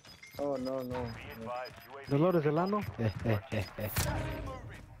 Oh, no. Be advised, UAV Dolores Delano?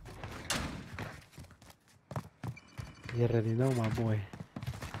 You already know, my boy.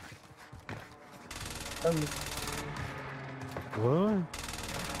 What?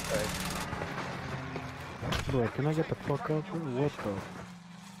 Bro, can I get the fuck up? What the?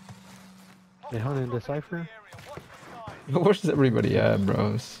 They hunting Desiipher? Where's everybody at,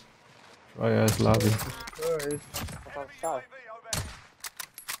 bros? Try ass lobby.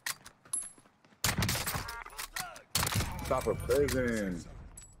 Stop a prison.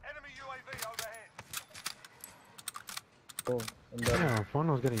 Enemy UAV overhead. Oh, and Yeah,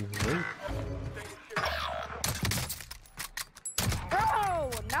 Fono's getting raped.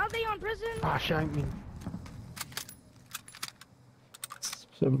 Now they on prison? Ah, shank me.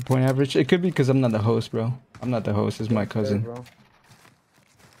 7-point average. It could be because I'm not the host, bro. I'm not the host. It's my cousin. Bro.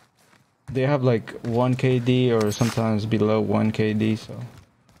 They have like 1 KD or sometimes below 1 KD, so.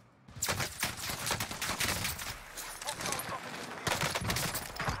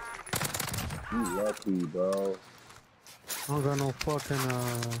 You lucky, bro. I don't got no fucking, I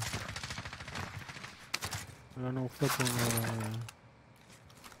got no fucking,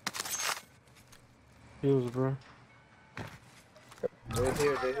 heals, bro. They're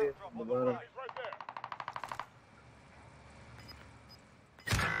here, they're here. The bottom.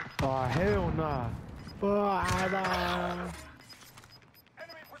 Oh, hell nah.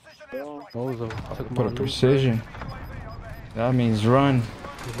 Bozo. Took my Put a loot, precision. That means run. bro.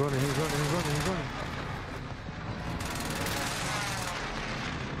 He's running, he's running, he's running, he's running.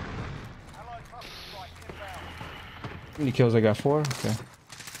 How many kills I got? 4? Okay.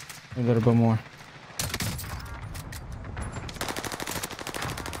 A little bit more.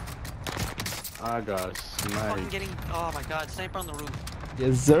 I got Fucking sniped. getting. Oh my god, sniper on the roof.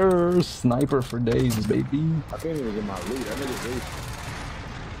 Yes, sir. Sniper for days, baby. I can't even get my loot. I nigga's loot.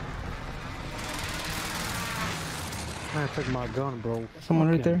 Man, took my gun, bro. Someone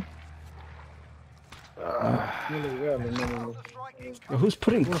right Fucking- there. No. Yo, who's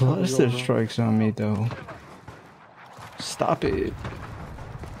putting cluster strikes on me, though? Stop it.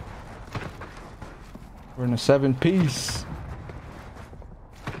 We're in a 7-piece.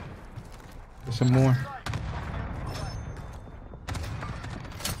 Get some more.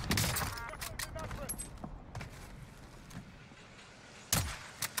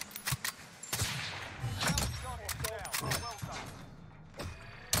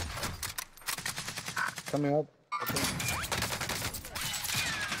 Coming up.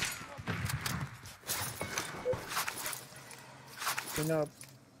 Coming up.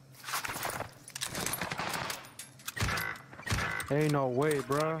 Ain't no way,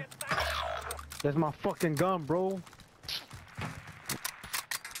 bruh. That's my fucking gun, bro.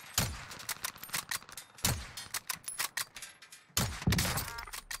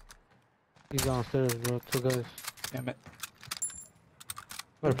 He's downstairs, bro. 2 guys. Damn it.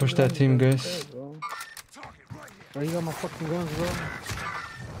 Better push that team, guys. Bro. Bro, you got my fucking guns, bro.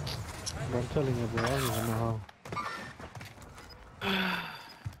 Bro, I'm telling you, bro. I don't even know how.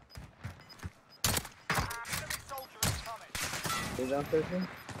 They downstairs here?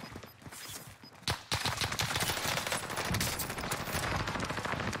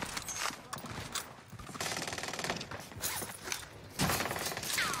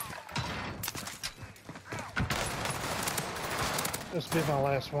 This will be my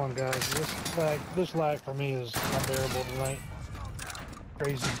last one, guys. This lag for me is unbearable tonight.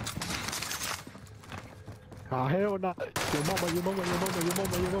 Crazy. Oh, hell nah. Your mama, your mama, your mama, your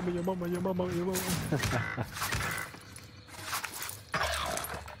mama, your mama, your mama, your mama, your mama.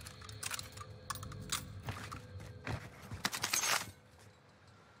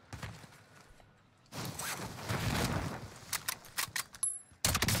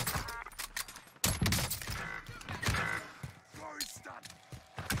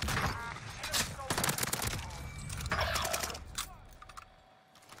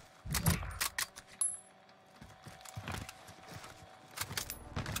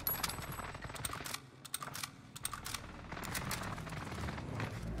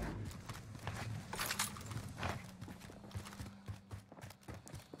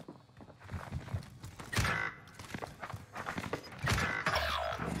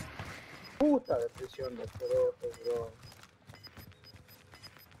 Puta depresión de cerotes, bro.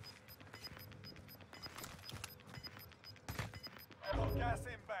 Gas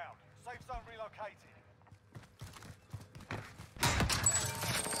inbound. Safe zone relocated.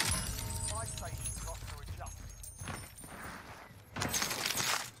 Flight station costs are adjusted.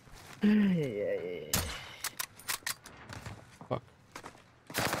 Fuck.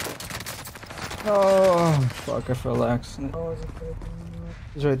 Oh, fuck. I fell accident.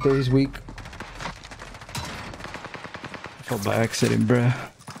 He's right there. He's weak. I fell by accident, bruh.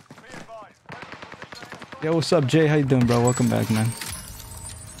 Yo, what's up, Jay? How you doing, bro? Welcome back, man.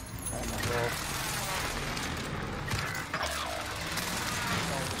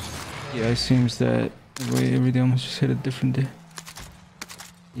 Yeah, it seems that every day almost just hit a different day.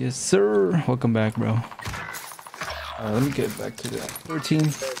 Yes, sir. Welcome back, bro. Let me get back to that. 13,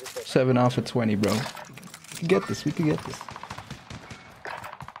 7 off of 20, bro. We can get this. We can get this.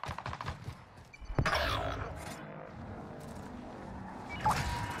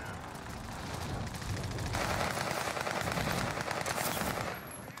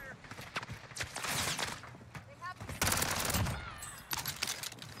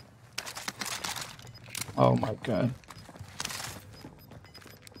 Oh my god.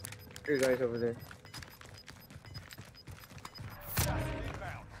 3 guys over there.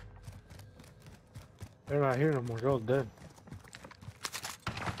 They're not here no more. They're all dead.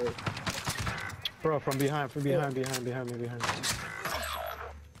 Bro, from behind me.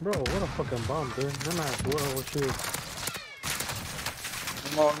 Bro, what a fucking bomb, dude. They're not. Whoa, shoot.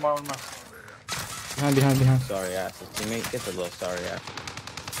 One more. Behind. Sorry asses. Teammate, get the little sorry ass.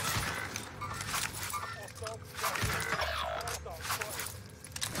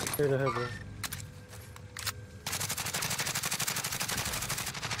 Straight ahead, bro.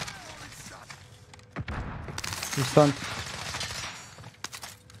 He's stunned.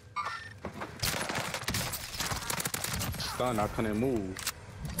 Stunned, I couldn't move.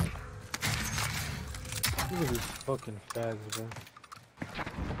 Look at these fucking fags, bro.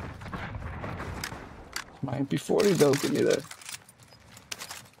 My MP40 though, give me that.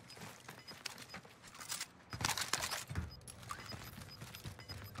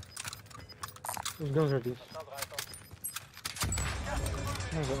 Whose guns are these?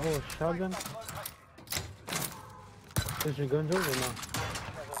 Oh, shotgun? Is your gun yours or not?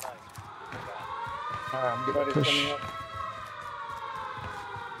 I'm getting Push. coming up.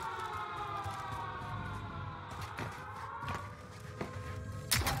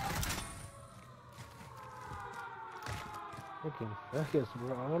 Fucking faggots,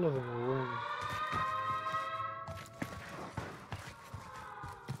 bro. All of them are wearing.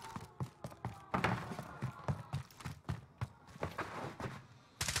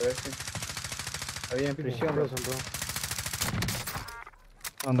 Había en prisión, bro. Prison, bro.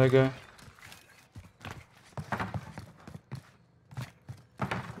 On that guy.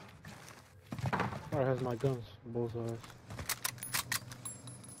 Fire has my guns, both of us.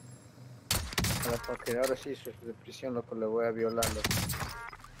 Porque ahora sí, su de prisión, loco, le voy a violarlo.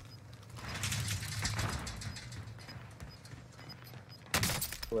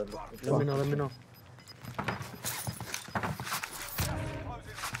 Let me know.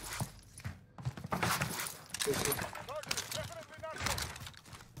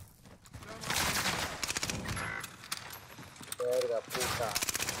 Verga, puta.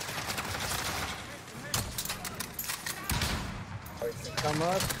 Come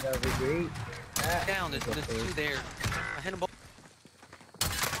up, that'd be great. Down, there's 2 there. I hit them both.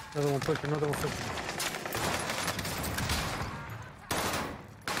 Another one pushing. Go.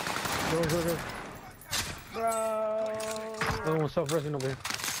 Bro! Another one self-resing over here.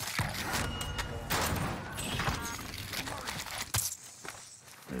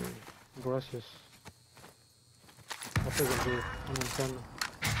 Gracias. I'll take him, dude. I'm gonna send him.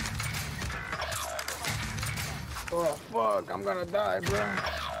 Oh fuck, I'm gonna die, bro.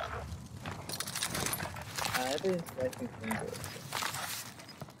 I think good.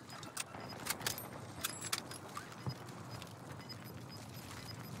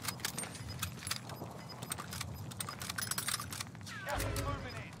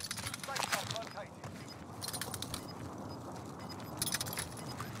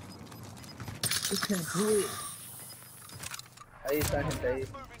 You can do it. Ahí está gente ahí.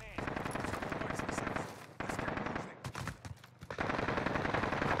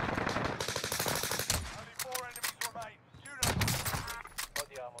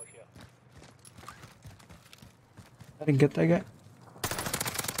 I didn't get that guy.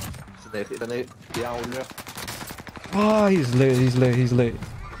 Yeah. Oh, he's late.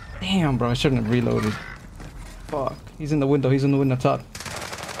 Damn, bro, I shouldn't have reloaded. Fuck. He's in the window top.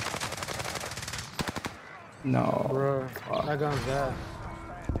 No. Bro, that gun's ass.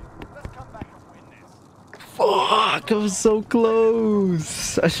 Fuck, I was so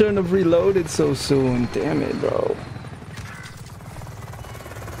close. I shouldn't have reloaded so soon. Damn it, bro.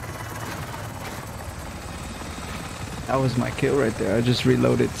 That was my kill right there. I just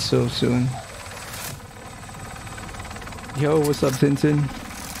reloaded so soon. Yo, what's up, Tintin?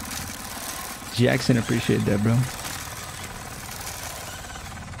 Jackson, appreciate that, bro.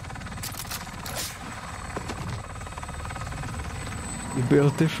 You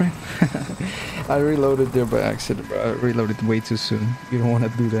built different? I reloaded there by accident, bro. I reloaded way too soon. You don't want to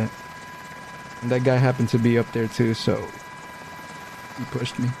do that. And that guy happened to be up there too, so he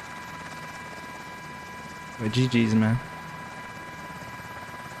pushed me. But GG's, man.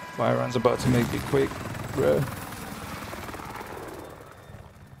 Byron's about to make it quick, bruh.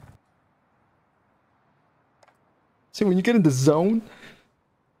 See, when you get in the zone,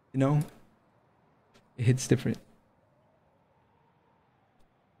 you know, it hits different.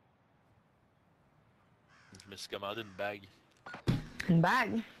 Je me suis commandé une bague. Une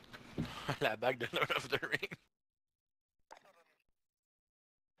bague? La bague de Lord of the Rings.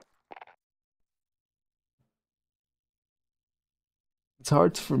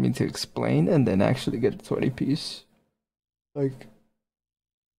 hard for me to explain and then actually get a 20 piece. Like,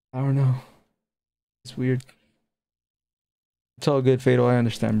 I don't know. It's weird. It's all good, Fatal. I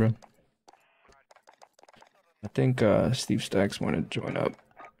understand, bro. I think Steve Stacks wanted to join up.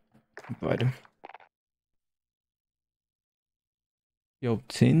 Invite him. Yo,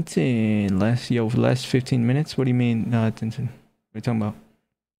 Tintin. Last 15 minutes? What do you mean, Tintin? What are you talking about?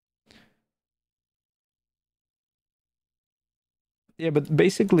 Yeah, but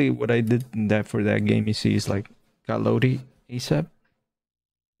basically what I did in that for that game, you see, is like got Lodi ASAP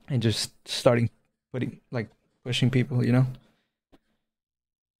and just starting pushing people, you know?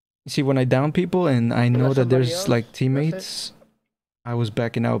 You see, when I down people and I know that there's like teammates, I was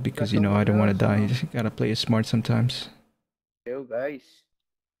backing out because, you know, I don't want to die. You just gotta play it smart sometimes. Yo, guys.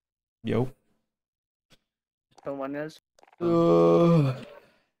 Yo. Someone else? Yeah,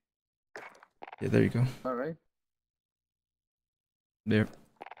 there you go. Alright. There.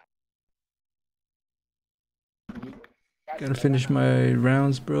 Gotta finish my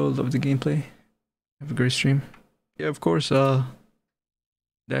rounds, bro. Love the gameplay. Have a great stream. Yeah, of course,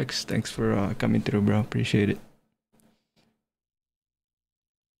 Dex, thanks for coming through, bro. Appreciate it.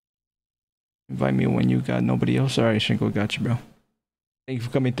 Invite me when you got nobody else. Alright, Shinko, got you, bro. Thank you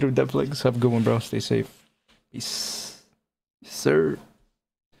for coming through, Devlex. Have a good one, bro. Stay safe. Peace. Yes, sir.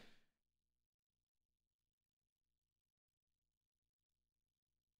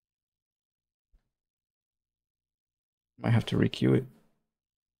 Might have to requeue it.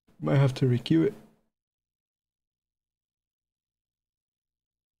 Might have to requeue it.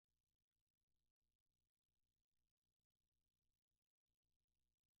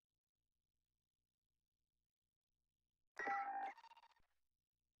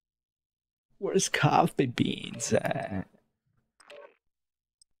 Where's coffee beans at?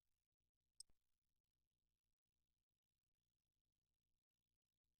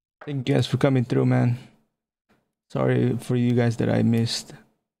 Thank you guys for coming through, man. Sorry for you guys that I missed.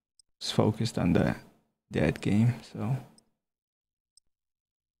 Just focused on the dead game, so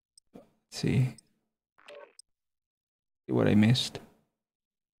let's see what I missed.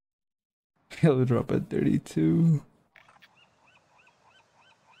 He'll drop at 32.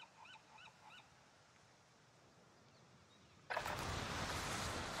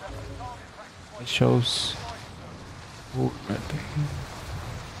 It shows. Oh, right there.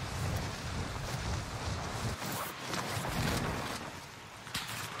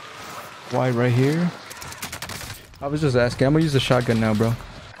 Why right here? I was just asking. I'm gonna use the shotgun now, bro.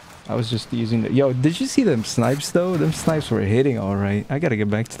 I was just using the... Yo, did you see them snipes, though? Them snipes were hitting alright. I gotta get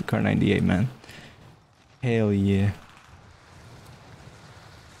back to the car 98, man. Hell yeah.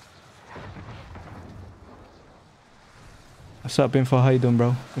 What's up, Info? How you doing,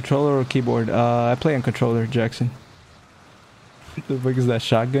 bro? Controller or keyboard? I play on controller, Jackson. The fuck is that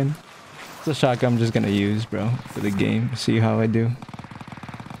shotgun? It's a shotgun I'm just gonna use, bro, for the game. See how I do.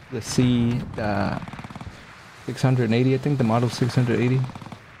 The C 680, I think, the model 680.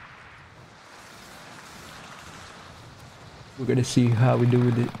 We're gonna see how we do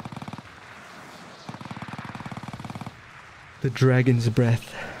with it. The dragon's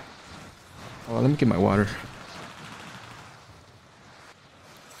breath. Oh, let me get my water.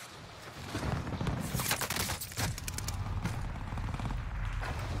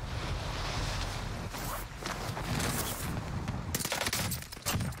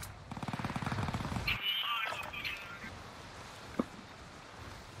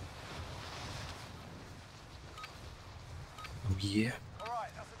 Yeah. Alright,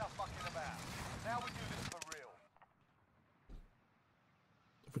 that's enough fucking about. Now we do this for real.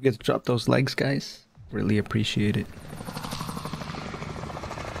 Don't forget to drop those likes, guys. Really appreciate it.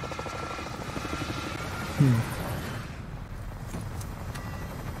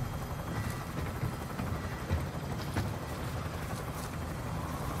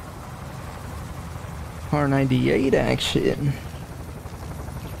 R98 action.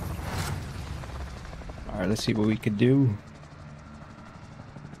 Alright, let's see what we could do.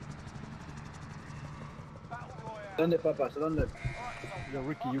 ¿Dónde, papas? ¿Dónde? Yo,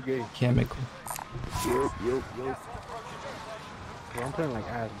 Ricky, you gay. Chemical. Yo. Bro, I'm playing like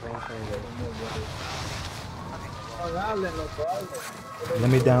ass, bro. I'm playing Let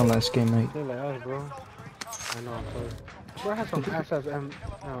me down last game, mate. like ass, bro. I know, I'm sorry. Bro, I had some ass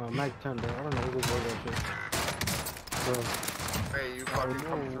Mag 10, bro. I don't know who was that shit. Bro. Hey, you fucking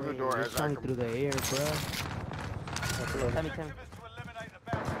come through the door as I come. Through the air, bro. Let me tell.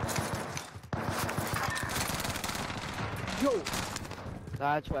 Yo! I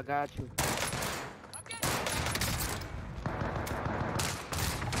got you.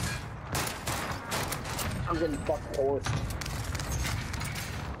 I'm getting fucked forced.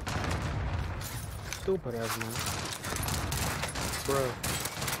 Stupid ass man. Bro.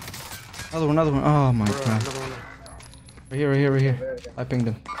 Another one. Oh my Bro, god. another one. Right here. I pinged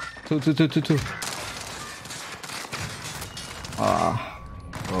him. Two. Ah.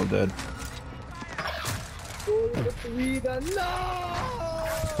 All dead.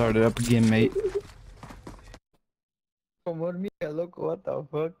 Started up again, mate. Por mí, loco, what the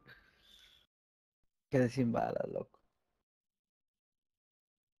fuck? Quedé sin balas, loco.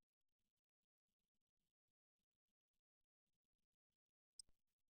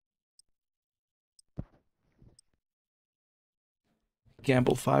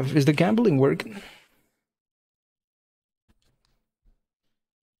 Gamble 5. Is the gambling working?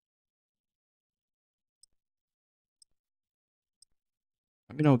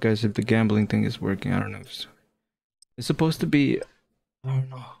 Let me know, guys, if the gambling thing is working. I don't know. It's supposed to be... I don't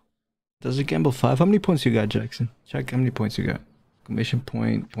know. Does it gamble 5? How many points you got, Jackson? Check how many points you got. Commission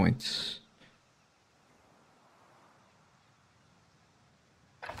points.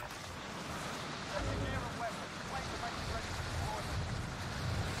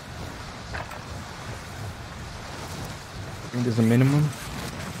 I think there's a minimum.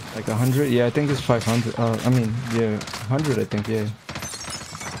 Like 100? Yeah, I think it's 500. I mean, yeah, 100 I think, yeah.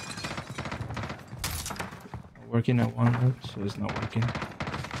 Working at 100, so it's not working.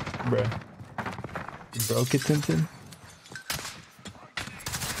 Bruh. You broke it, Tintin?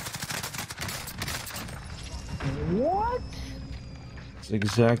 What? That's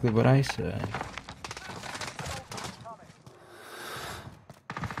exactly what I said.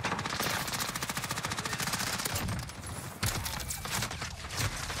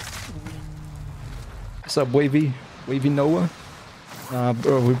 What's up, Wavy? Wavy Noah?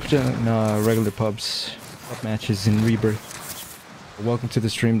 Bro, we're playing regular pub matches in Rebirth. Welcome to the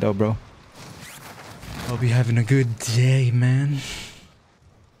stream, though, bro. Hope you're having a good day, man.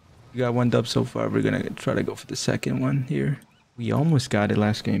 We got 1 dub so far. We're gonna try to go for the second one here. We almost got it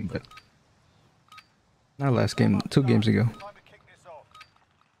last game, but... Not last game, 2 games ago.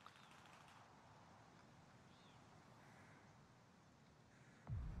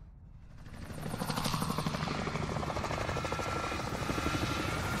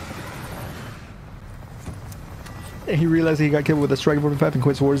 And he realized he got killed with a strike 45 and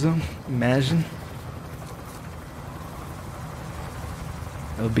quits Warzone. Imagine.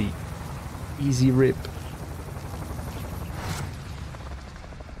 That'll be easy rip.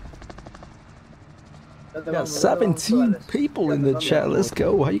 We got 17 people in the chat. Let's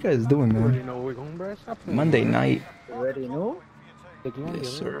go. How you guys doing, man? Monday night. Ready, no? Yes,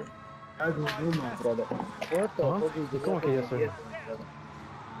 sir. ¿Cómo que yes, sir?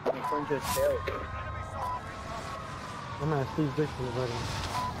 I'm at Steve Dixon already.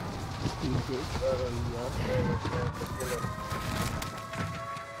 Steve Dixon.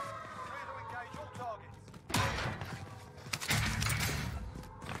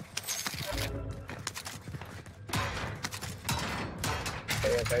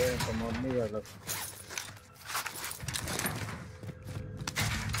 Caen como hormigas, loco.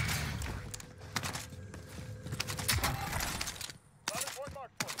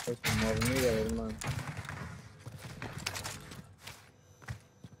 Es como hormigas, hermano.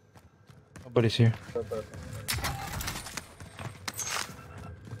 Nobody's here.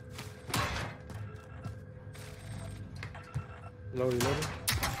 Loading.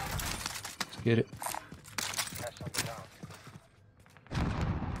 Let's get it.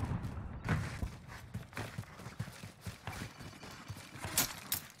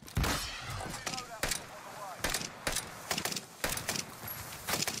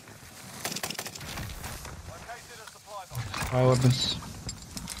 My weapons.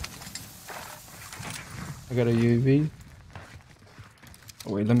 I got a UAV.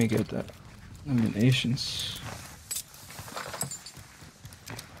 Oh wait, let me get that. Eliminations.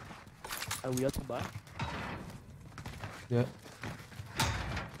 Are we up to buy? Yeah.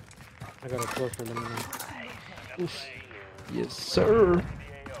 I got a closer than me. Oof. Yes, sir.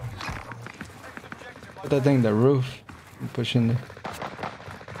 Put that thing in the roof. And push in there.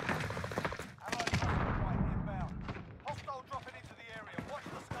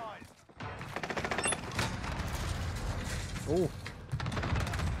 Oh.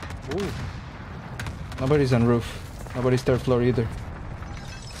 Ooh. Nobody's on roof. Nobody's third floor either.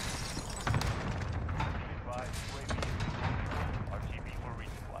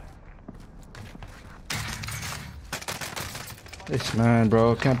 This man,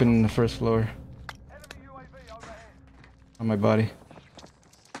 bro, camping in the first floor. On my body.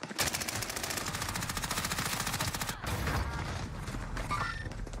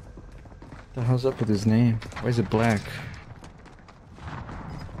 What the hell's up with his name? Why is it black?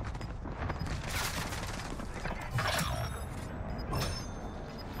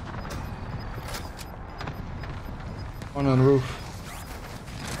 One on the roof.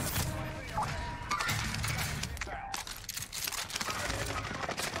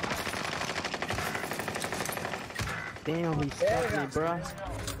 Damn, he stuck me, bro.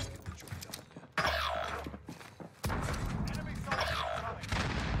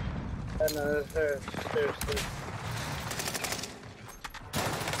 No, there's stairs. There's two.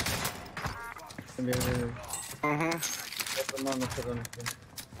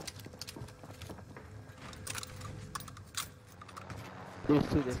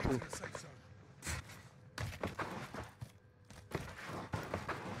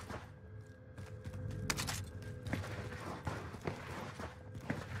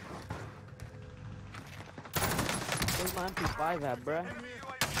 Where's my MP5 at, bruh?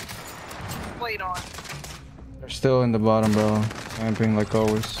 Wait on. They're still in the bottom, bro. Camping like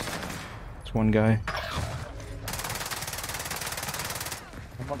always. It's one guy.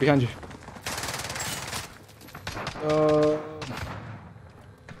 I'm behind you.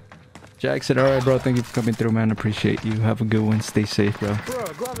 Jack said, alright, bro. Thank you for coming through, man. Appreciate you. Have a good one. Stay safe, bro. Bro,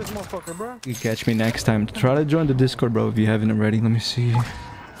 grab this motherfucker, bro. You catch me next time. Try to join the Discord, bro, if you haven't already. Let me see.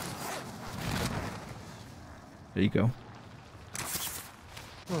 There you go.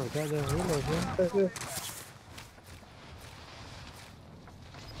 Oh, goddamn reload, bro.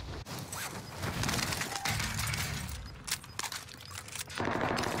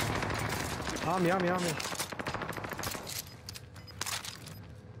 On me.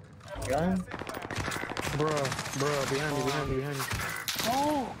 Gun? Bro, behind me.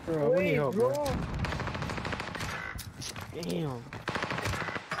 Oh, Bro, we need help, bro. Damn.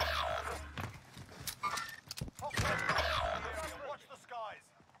 Watch the skies.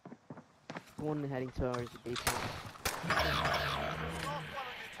 One heading to ours basement. Last one on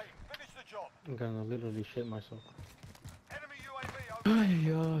your team. Finish the job. I'm gonna literally shit myself. Enemy UAV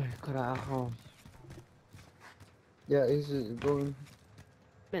over. Ay, carajo. yeah, he's going.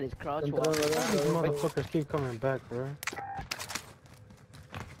 Man, it's crouch Entrando walking. allá. These motherfuckers keep coming back, bro.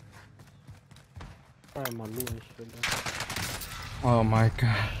 Alright, my loot and shit, bro. Oh my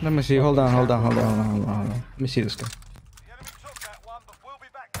god. Let me see. Hold on. Let me see this guy. The enemy took that one, but we'll be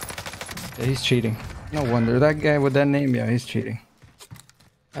back. Yeah, he's cheating. No wonder. That guy with that name, yeah, he's cheating.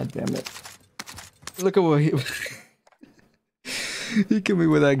 God damn it. Look at what he... he killed me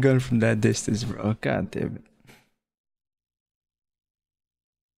with that gun from that distance, bro. God damn it.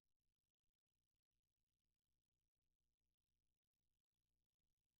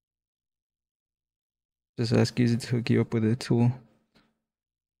 Just ask easy to hook you up with a tool.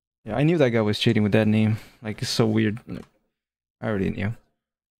 Yeah, I knew that guy was cheating with that name. Like, it's so weird. Like, I already knew.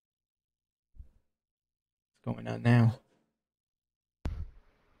 What's going on now?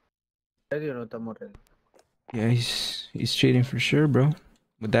 Yeah, he's cheating for sure, bro.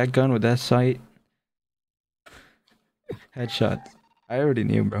 With that gun, with that sight. Headshot. I already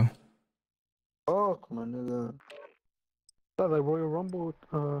knew, bro. Oh, come on, nigga. Thought like Royal Rumble,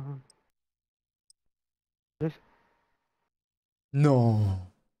 this. No.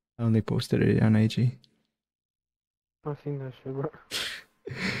 I only posted it on IG. I've seen that shit, bro.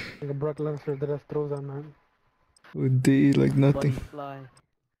 Like a Brock Lesnar that has throws on man. With D, like nothing. Fly.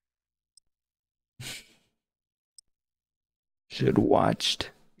 Should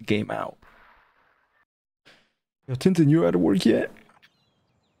watched. Game out. Yo, Tintin, you out of work yet?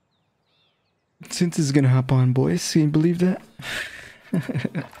 Tintin's gonna hop on, boys. Can you believe that?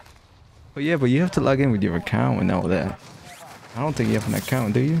 But yeah, but you have to log in with your account and all that. I don't think you have an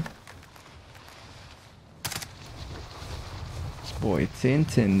account, do you? This boy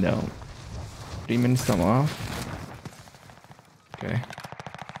Tintin, though. 3 minutes I'm off. Okay.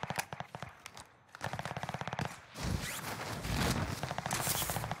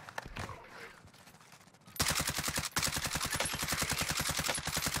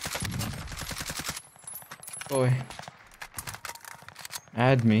 Boy.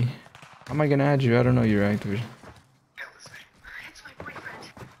 Add me. How am I gonna add you? I don't know your activity.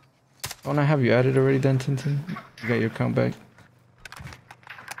 Don't I have you added already then, Tintin? You got your account back?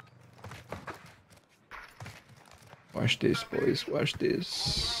 Watch this, boys. Watch this.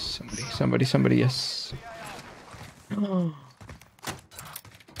 Somebody, yes.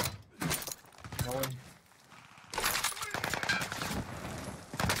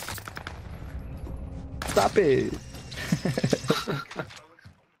 Stop it.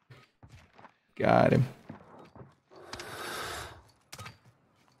 Got him.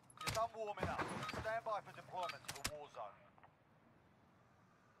 You're done warming up. Stand by for deployment to the Warzone.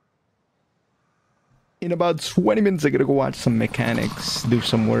 In about 20 minutes, I gotta go watch some mechanics, do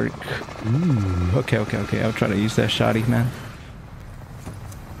some work. Ooh, okay. I'll try to use that shotty, man.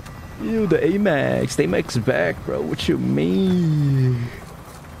 Ew, the AMAX. The AMAX is back, bro. What you mean?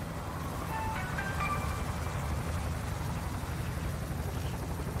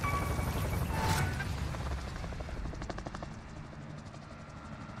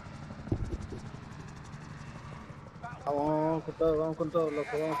 Vamos con todo,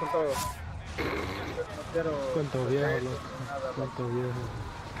 loco, vamos con todo. No quiero... Cuento viejo, loco. Nada, Cuento viejo.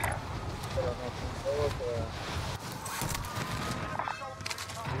 pero no con todo, pero...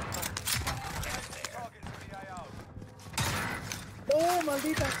 ¡Oh,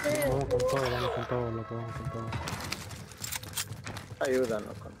 maldita sea! Vamos con todo, loco, vamos con todo.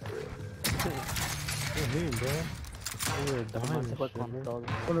 Ayúdanos con todo. What do you mean, bro? We're dying and shit, bro.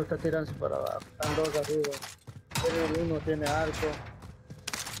 Uno está tirándose para abajo, están dos arriba. Uno tiene arco,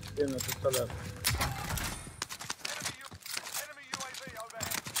 tiene pistola.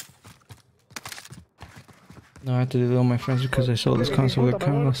 No, I had to delete all my friends because I sold this console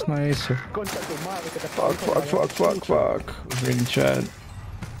account last night, so... Fuck. I was reading chat.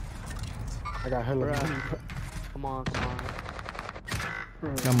 I got hella money. Come on.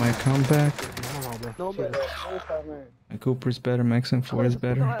 Got my account back. No, but My Cooper's better, my XM4 is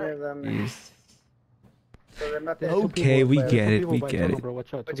better. Jeez. Okay, we get it.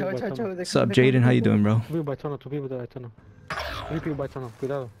 What's up, Jaden? How you doing, bro? 2 people by tunnel, 2 people by tunnel. 3 people by tunnel,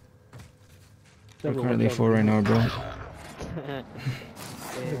 cuidado. We're currently 4 right now, bro. Look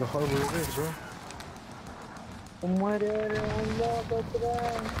how hard it is, bro. Muere un loco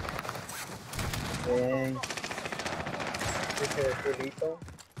atrás. Bien. Ese culito.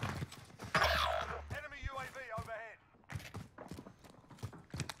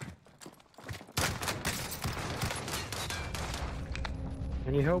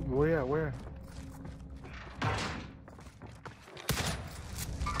 Any help? Where at? Where?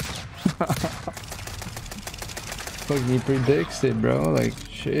 Fuck, he predicts it, bro. Like,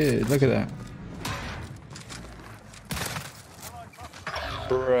 shit. Look at that.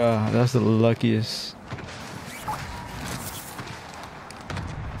 Bruh, that's the luckiest.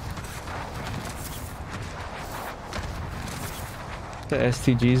 The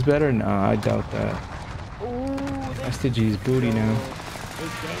STG's better? Nah, I doubt that. STG's booty now. They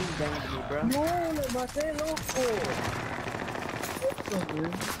gangbanged me, bro. No, le maté, loco.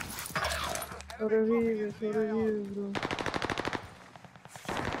 Sobrevive, bro.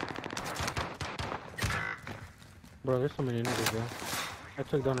 Bro, there's so many niggas, bro. I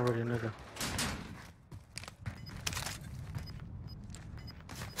took down already, nigga.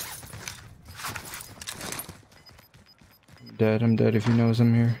 I'm dead if he knows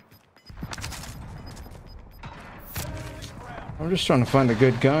I'm here. I'm just trying to find a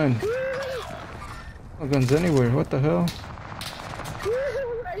good gun. No guns anywhere, what the hell?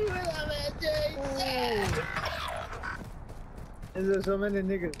 There's so many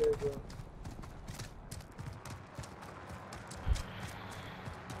niggas there, bro.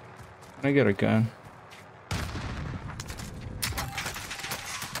 I got a gun.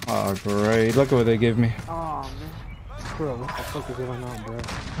 Oh great, look at what they give me. Oh man. Bro, what the fuck is going on, bro?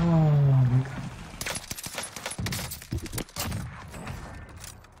 Oh man.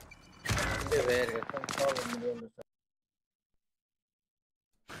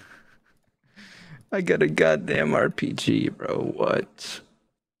 I got a goddamn RPG, bro. What?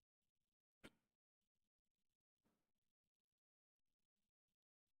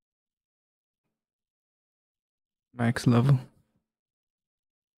 Max level.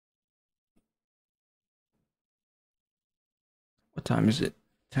 What time is it?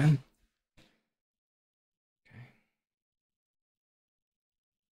 10? Okay.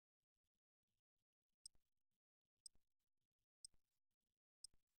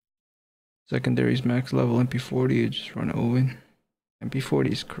 Secondary's max level. MP40, I just run Owen.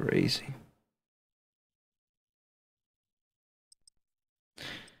 MP40 is crazy.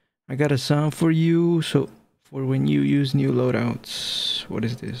 I got a sound for you, so for when you use new loadouts. What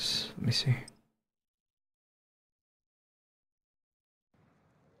is this? Let me see.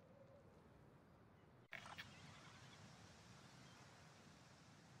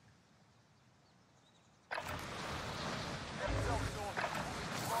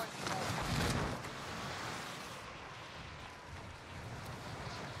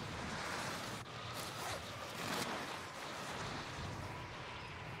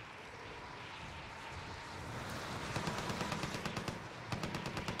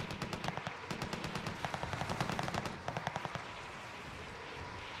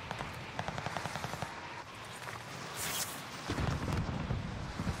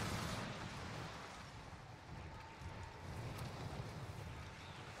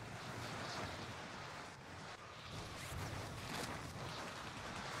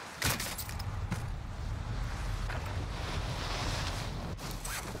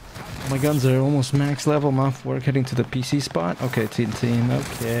 My guns are almost max level. I'm off work, heading to the PC spot. Okay, team.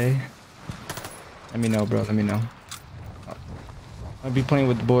 Okay. Let me know, bro. Let me know. I'll be playing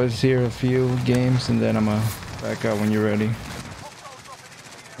with the boys here a few games, and then I'm gonna back out when you're ready.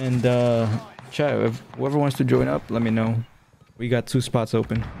 And chat, if whoever wants to join up, let me know. We got 2 spots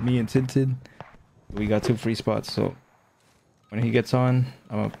open. Me and Tintin. We got 2 free spots, so when he gets on,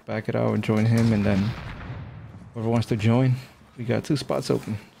 I'm gonna back it out and join him, and then whoever wants to join, we got 2 spots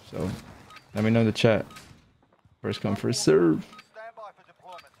open. So let me know in the chat. First come, first serve.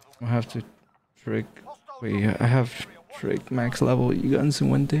 I'll have to trick. Wait, I have trick max level you guns in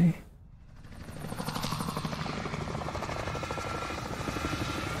one day.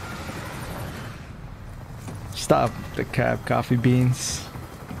 Stop the cap, coffee beans.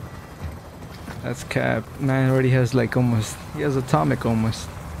 That's cap. Man already has like almost. He has atomic almost.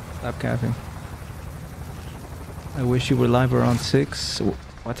 Stop capping. I wish you were live around 6.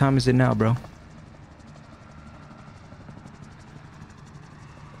 What time is it now, bro?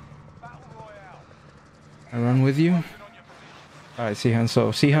 I run with you? Alright, Sihan.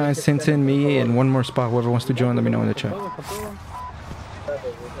 So, Sihan, Tintin, me, and one more spot. Whoever wants to join, let me know in the chat.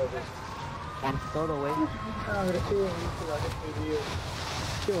 I'm thrown away.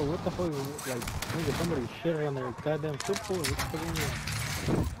 Yo, what the fuck? Like, nigga, somebody shit on their goddamn football. What the fuck is that?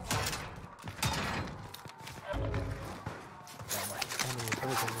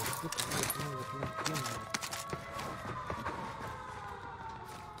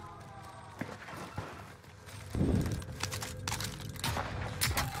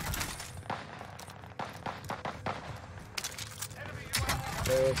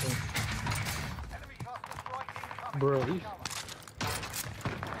 Bro, these...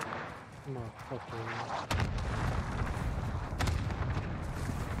 No, fuck you.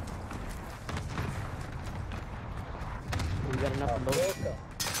 We got enough of those.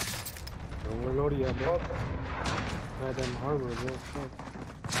 We're loading up, bro. Goddamn harbor, bro. Fuck.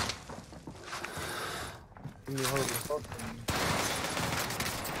 Give me harbor.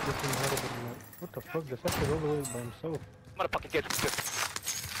 Give me harbor. What the fuck? The fuck is all the way by himself. Motherfucker, get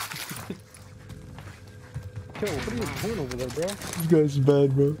Yo, what are you doing over there, bro? This guy's bad,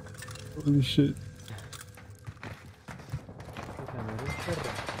 bro. Holy shit.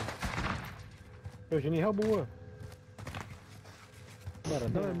 Yo, you need help or what? Better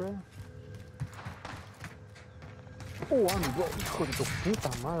die, bro. Oh, I'm bro. Hijo de tu puta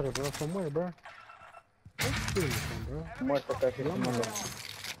madre, bro. From where, bro? Where's you doing this from, bro? Muerto casi como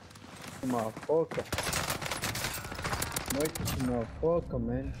motherfucker. Muerto como motherfucker,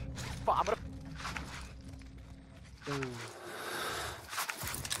 man.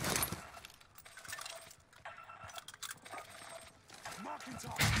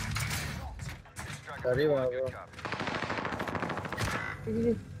 Arriba, bro.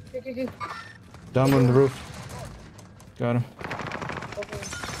 Down on the roof. Got him.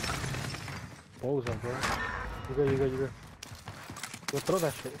 Balls up, bro. You go. Go throw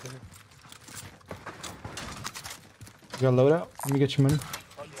that shit. You got loadout? Let me get your money.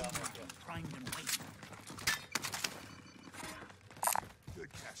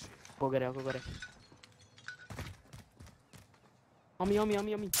 Go get it. On me.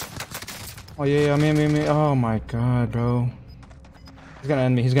 Oh yeah, me. Oh my god, bro. He's gonna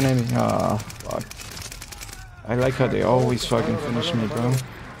end me. Ah, fuck. I like how they always fucking finish me, bro.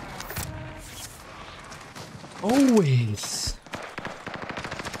 Always.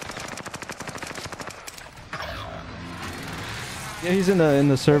 Yeah, he's in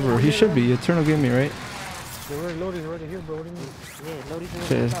the server. He should be. Eternal give me, right? We're loading right here, bro. What do you mean? Yeah, loading.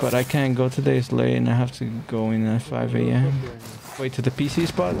 Says, but I can't go today. It's late and I have to go in at 5 a.m. Wait to the PC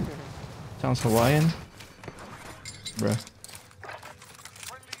spot? Sounds Hawaiian. Bruh.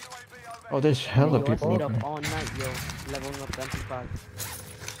 Oh, there's hella Yo, people I up stayed here. up all night, yo. Leveling up to MP5.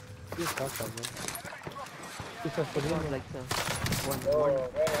 This sucks, bro. This is for It was like one. Oh, right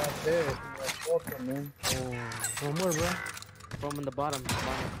out there. Motherfucker, man. Oh, one more, bro. From in the bottom.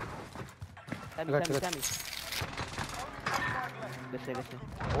 Tammy. Listen.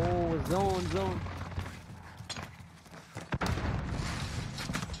 Oh, zone.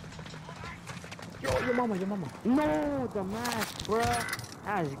 Yo, your mama. No, the mask, bruh.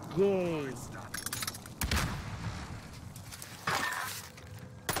 That's gay.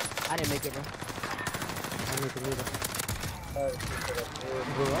 I didn't make it, bro. I make it later.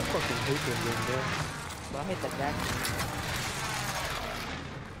 Bro, I fucking hate this game, bro. Bro, I hit the back.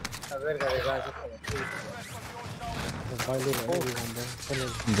 La verga de gas. If I leave everyone,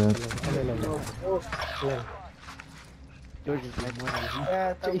 bro. George is like one.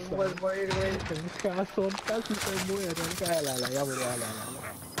 Ya, estamos igual por ir, güey. Casi se muere,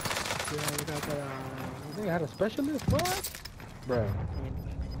 ya, I think I had a specialist, what? Bruh.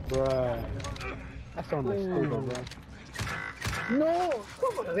 Bruh. That sounds like stupid, bro. No,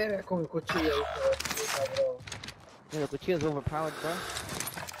 ¿cómo la verga con el cuchillo, hijo de puta, bro? Yeah, the cuchillo's overpowered, bro.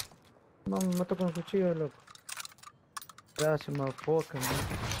 No, me mato con el cuchillo, loco. Gracias, motherfucker, man.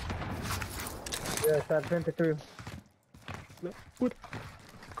 Ya está al frente tuyo. Puta.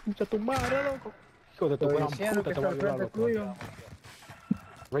 Concha tu madre, loco. Hijo de tu Estoy gran diciendo puta, que te está voy a al violar, frente loco. tuyo.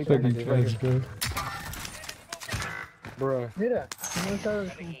 Right Second there, right class, here. bro. Bruh. Mira, no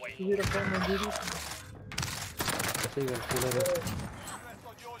sabes si hubiera como un virus. Sigue el culero.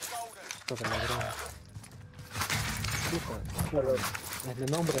 Toca la gran. Puta. En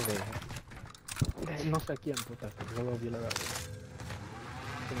el nombre de no sé quién, puta, que lo voy a violar.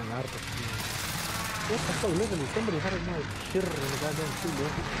 Tienen harto. What the fuck, literally, somebody had my shit in the goddamn shoe, bro.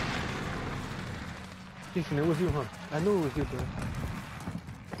 Jason, it was you, huh? I knew it was you, bro.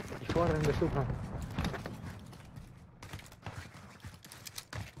 You fought in the soup, huh?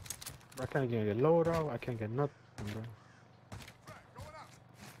 I can't get load out, I can't get nothing, bro.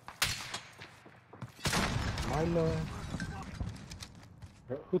 Milo.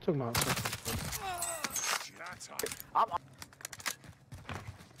 Who took my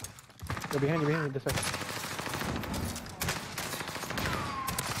Yo, behind you, this side.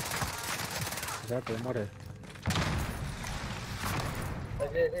 Exactly, muere.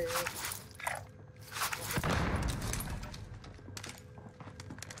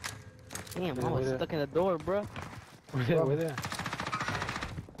 Damn, I was stuck in the door, bro. We're there.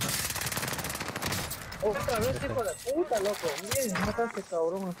 Otra vez, hijo de puta, loco. Bien, mataste,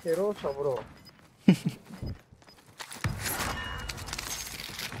 cabrón asqueroso, bro.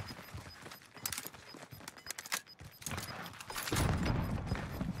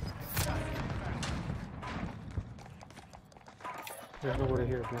 There's nobody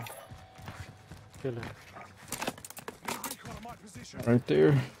here, bro. Kill him. Right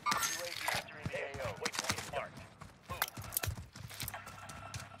there.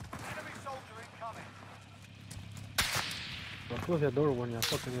 Bro, close that door when you're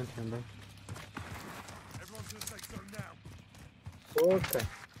fucking entering, bro. Okay.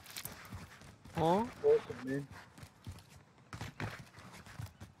 Huh? Fuck, man.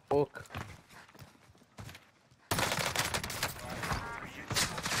 Fuck.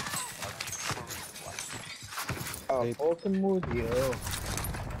 Fucking mood, yo.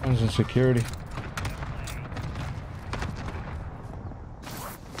 One's in security.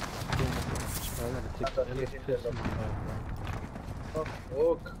 Oh,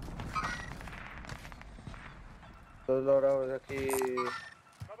 fuck. Dolor de aquí.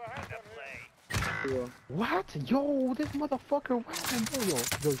 What? Yo, this motherfucker, what? Yo,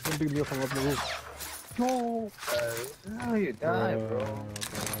 don't beat me up from up the roof. Yo! No, you die, bro.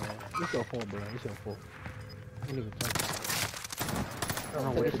 It's your fault, bro. It's your fault. I don't even touch it. I don't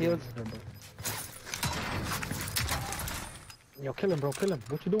know Take what the to shields. do, bro. Yo, kill him, bro. Kill him.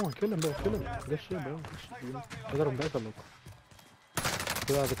 What you doing? Kill him, bro. Kill him. Good shit, bro. Good shit, bro. I got him better, look.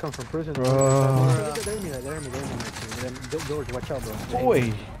 They come from prison. Bro. They're in me. George, watch out, bro.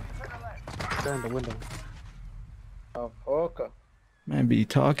 Boy. They're in the window. Oh, fuck. Man, be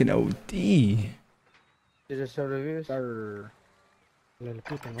talking OD. Did you survive? Sir.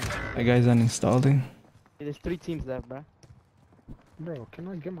 That guy's uninstalling. There's 3 teams left, bro. Bro, can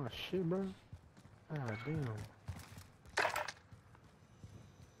I get my shit, bro? Ah, damn.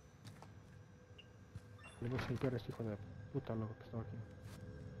 Le voy a limpiar a este hijo de puta loco que estaba aquí.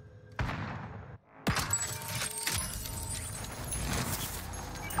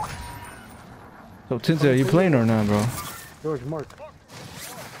 So, Tinta, are you playing or not, bro? George, Mark.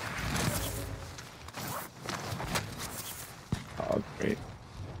 Oh, great.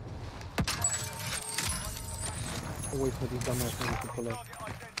 I'll wait for these dumbass niggas to pull up.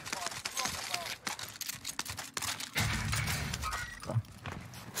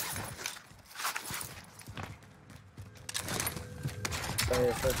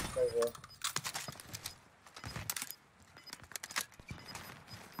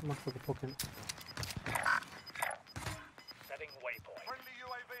 Motherfucker fucking. Setting waypoint. Friendly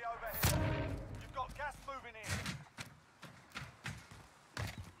UAV overhead. You've got gas moving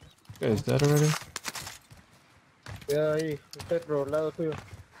in. Is that already? Ya ahí, usted por el lado tuyo.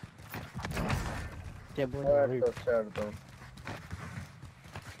 Yeah, boy. Muerto, cerdo.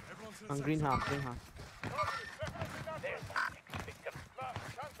 On greenhouse, greenhouse.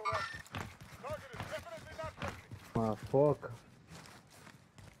 Ah, fuck.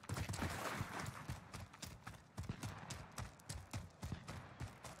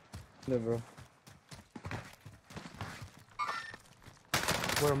 Yeah, bro.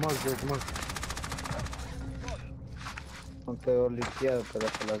 Where Mark, there's Mark. No te veo liqueado, pero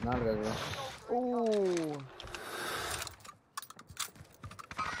hasta las nalgas, bro.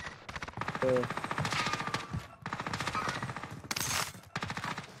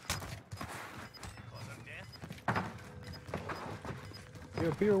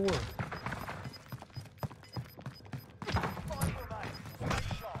 You're up here or what?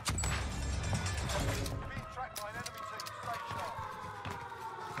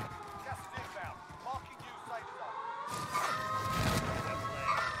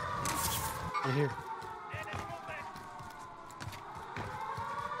 I'm here.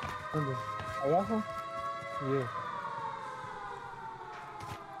 ¿Dónde? ¿Abajo? Yeah.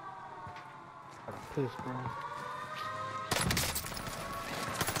 Please, bro.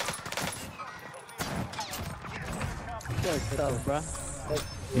 What's up, bro?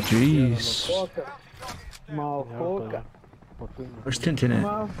 Jeez. Motherfucker. Where's Tintin at?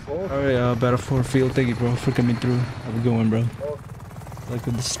 Alright, Battlefield Field, thank you, bro, for coming through. How we going, bro? Like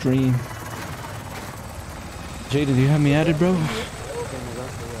with the stream. Jada, do you have me added, bro?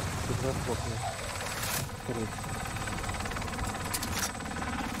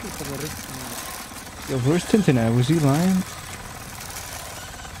 Yo, where's Tintin at? Was he lying?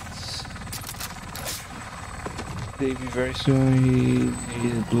 Davey very soon. He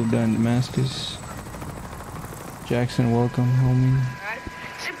blew down Damascus. Jackson, welcome, homie.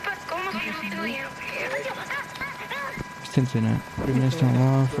 Where's Tintin at? 3 minutes to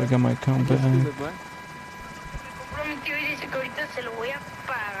off. I got my account back.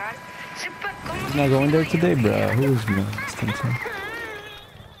 He's not going there today, bro. Who's me? It's Tintin.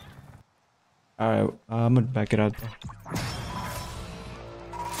 Alright, I'm gonna back it out though.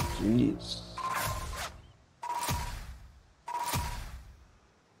 Jeez.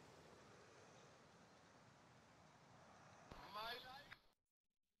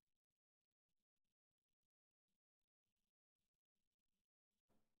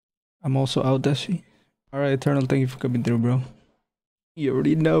 I'm also out, Desi. Alright, Eternal, thank you for coming through, bro. You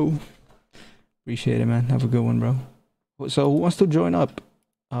already know. Appreciate it, man. Have a good one, bro. So, who wants to join up?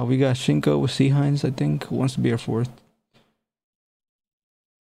 We got Shinko with C. Hines, I think. Who wants to be our fourth?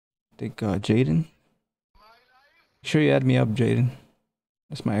 I think Jaden. Make sure you add me up, Jaden.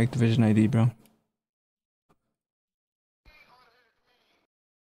 That's my Activision ID, bro.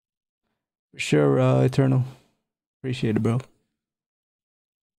 For sure, Eternal. Appreciate it, bro.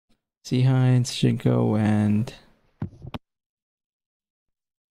 C. Hines, Shinko, and...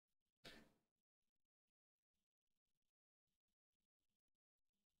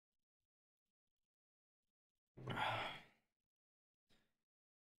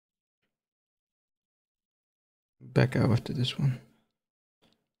 back out after this one.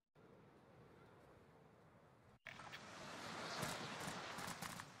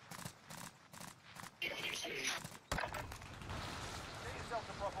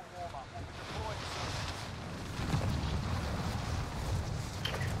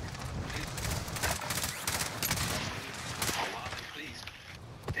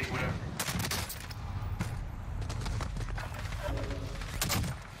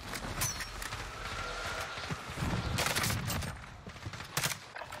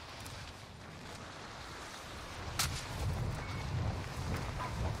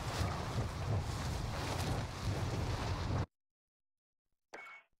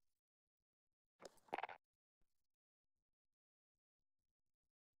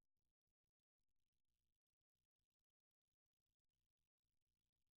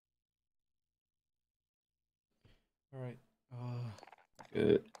 Alright,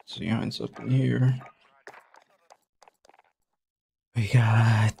 good. See hands up in here. We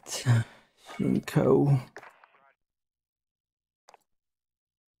got Shinko.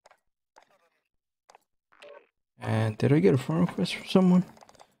 And did I get a phone request from someone?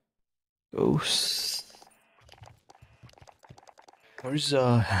 Ghost. Where's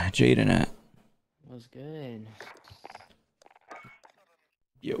Jaden at? What's good?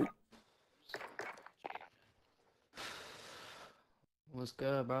 Yo. What's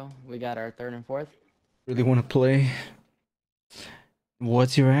good, bro? We got our third and fourth. Really want to play?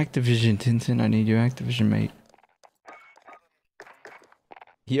 What's your Activision, Tintin? I need your Activision, mate.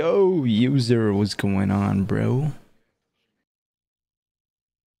 Yo, user, what's going on, bro?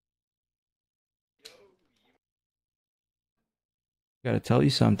 Gotta tell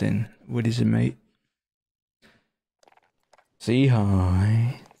you something. What is it, mate? Say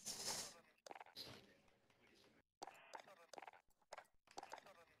hi.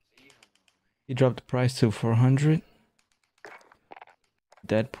 He dropped the price to 400.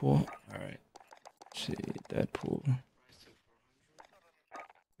 Deadpool. Alright. See, Deadpool.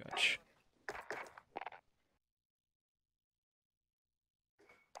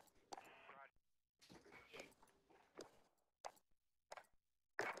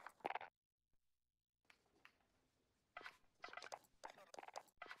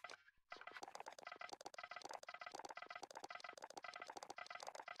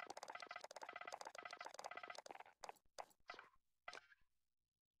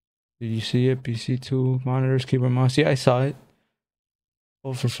 Did you see it? PC2 monitors, keyboard, mouse. Yeah, I saw it.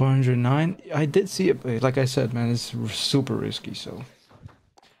 Oh, for 409. I did see it, but like I said, man, it's super risky. So.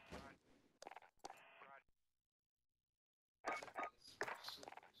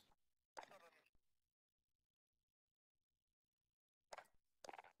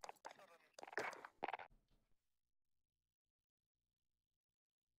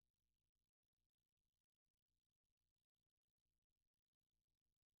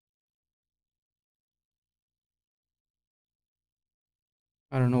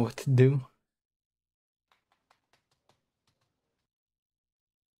 I don't know what to do.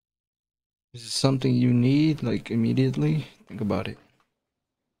 Is it something you need, like, immediately? Think about it.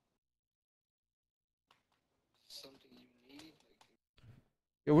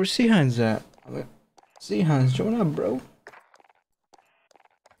 Yo, where's Seahans at? Seahans, join up, bro.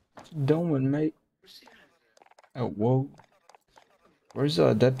 What you doing, mate? Oh, whoa. Where's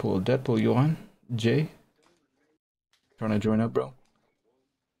Deadpool? Deadpool, you on? Jay? Trying to join up, bro?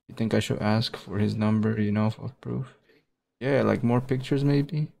 You think I should ask for his number, you know, for proof? Yeah, like more pictures,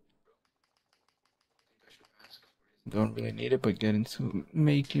 maybe? Don't really need it, but get into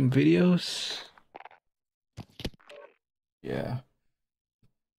making videos. Yeah.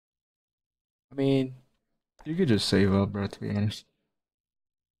 I mean, you could just save up, bro, to be honest.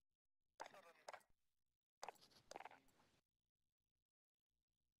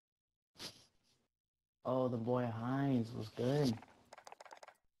 Oh, the boy Hines was good.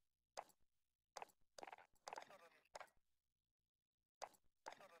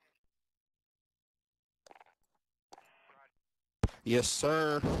 Yes,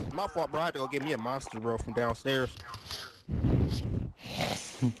 sir. My fault, bro. I had to go get me a monster, bro, from downstairs.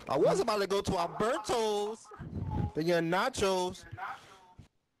 I was about to go to Alberto's. The young nachos.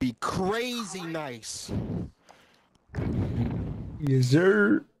 Be crazy nice. Yes,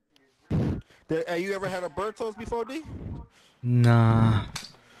 sir. Have you ever had Alberto's before, D? Nah.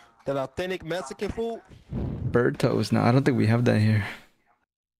 That authentic Mexican food? Bird toast. Nah, I don't think we have that here.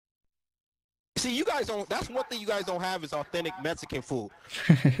 See, you guys don't. That's one thing you guys don't have is authentic Mexican food,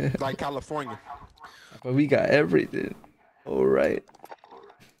 like California. But we got everything. All right.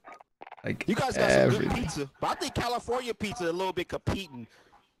 Like you guys got everything. some good pizza, but I think California pizza a little bit competing.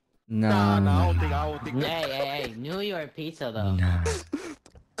 Nah. Nah, I don't think. Hey, New York pizza though. Nah.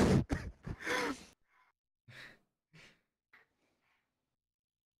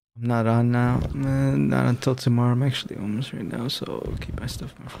 I'm not on now, man. Not until tomorrow. I'm actually almost right now, so I'll keep my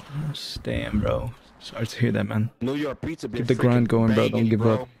stuff in my house. Damn, bro. Sorry to hear that, man. New York pizza. Keep the grind going, bro. Don't give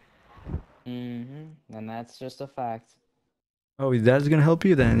up. And that's just a fact. Oh, that's gonna help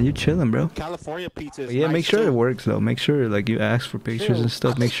you then. You chilling, bro. California pizza is but yeah, nice make sure too. It works though. Make sure like you ask for pictures and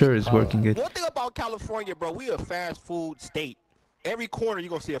stuff. Make sure it's working good. One thing about California, bro, we a fast food state. Every corner you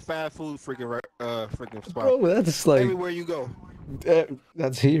gonna see a fast food freaking spot. Bro, that's like everywhere you go.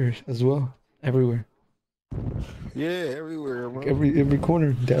 That's here as well. Everywhere. Yeah, everywhere, bro. Like every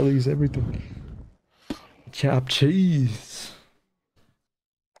corner, delis, everything. Chopped cheese.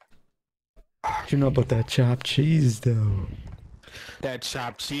 You know about that chopped cheese though. That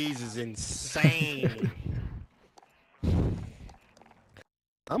chopped cheese is insane.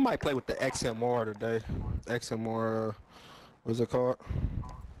 I might play with the XMR today. XMR, what's it called?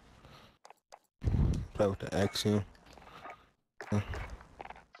 Play with the XM.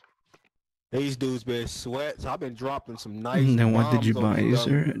 These dudes been sweat, so I've been dropping some nice. And then what did you buy,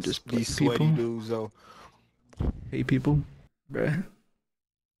 sir? Just play these people? sweaty dudes, though. Hey, people, bruh.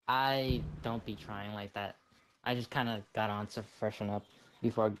 I don't be trying like that. I just kind of got on to freshen up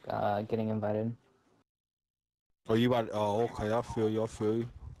before getting invited. Oh, you about? Oh, okay. I feel you.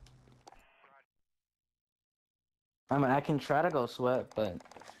 I mean, I can try to go sweat, but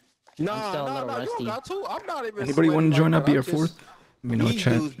I'm still a little rusty. You don't got to. I'm not even. Anybody want to join up here fourth? Let me know, these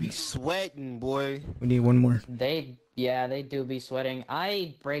chat. dudes be sweating, boy. We need one more. They do be sweating.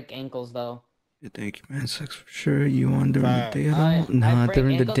 I break ankles though. Yeah, thank you, man. Sucks for sure. You on during the day at all? Nah,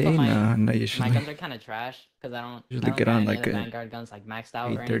 during the day, nah, not usually. My guns are kind of trash because I don't Get on like a Vanguard guns like maxed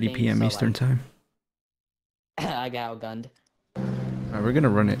out or 8:30 p.m. so Eastern time. I got outgunned. Alright, we're gonna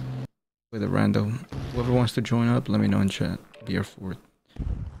run it with a random. Whoever wants to join up, let me know in chat. Be our fourth.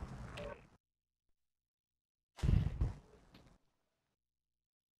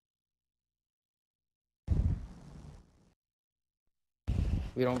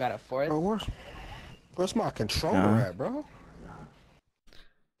 We don't got a fourth. Oh, where's my controller at, bro?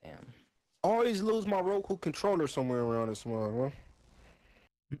 Damn. I always lose my Roku controller somewhere around this one, bro.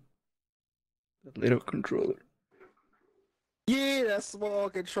 That little controller. Yeah, that small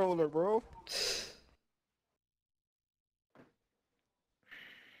controller, bro.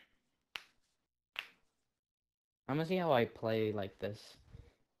 I'm gonna see how I play like this.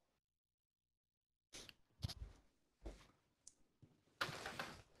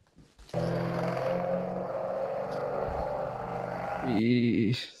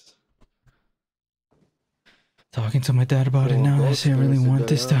 Jeez. Talking to my dad about it now. I Ghost say I really skins want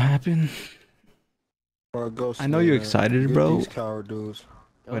today, this to huh? happen. Or a ghost I know skin, you're man. excited, Get bro. these coward dudes.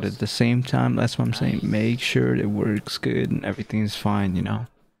 But at the same time, that's what I'm saying. Nice. Make sure it works good and everything's fine, you know?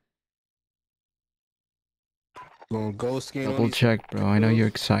 Going ghost skin on Double these check, bro. I know dudes. you're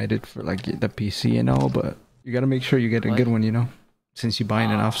excited for like the PC and all, but you gotta make sure you get a What? good one, you know? Since you're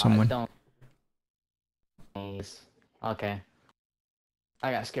buying it off someone. Don't. Okay.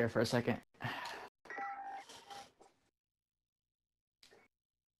 I got scared for a second.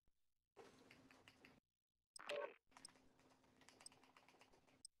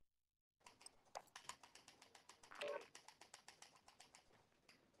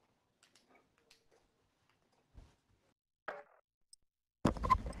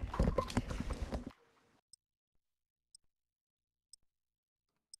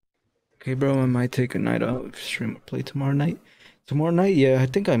 Okay, bro, I might take a night off. Stream or play tomorrow night. Tomorrow night, yeah, I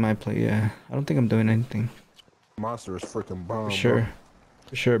think I might play, yeah. I don't think I'm doing anything. Monster is freaking bomb, For sure. bro.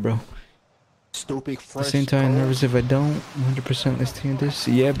 For sure, bro. Stupid, At fresh. the same time, cold. nervous if I don't. 100% listing this.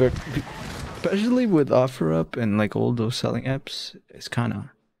 Yeah, but especially with OfferUp and like all those selling apps, it's kind of...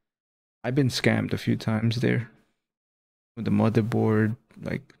 I've been scammed a few times there. With the motherboard,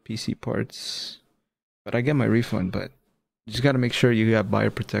 like PC parts. But I get my refund, but you just gotta make sure you got buyer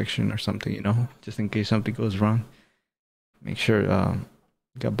protection or something, you know? Just in case something goes wrong. Make sure you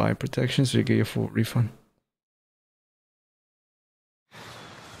got buyer protection so you get your full refund.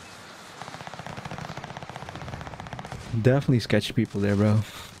 Definitely sketchy people there, bro.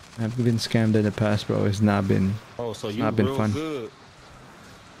 I've been scammed in the past, bro. It's not been... Oh, so you not been real fun. good.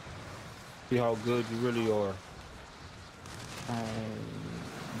 See how good you really are.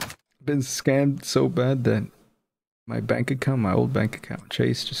 Been scammed so bad that my bank account, my old bank account,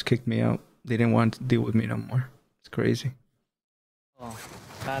 Chase, just kicked me out. They didn't want to deal with me no more. It's crazy. Oh,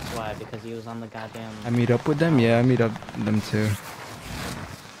 that's why, because he was on the goddamn... I meet up with them? Yeah, I meet up with them too.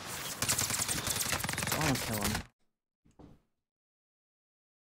 I wanna kill him.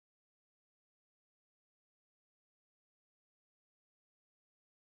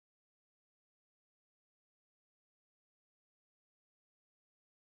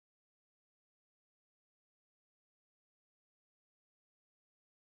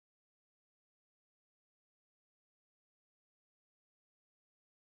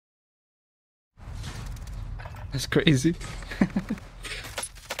 That's crazy.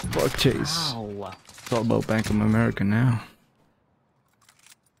 Fuck Chase. Ow. It's all about Bank of America now.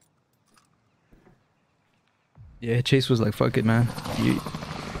 Yeah, Chase was like, fuck it, man.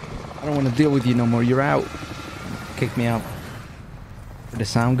 I don't want to deal with you no more. You're out. Kick me out. Where the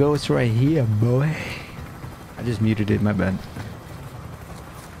sound go? It's right here, boy. I just muted it, my bad.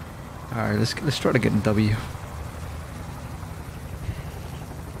 Alright, let's try to get a W.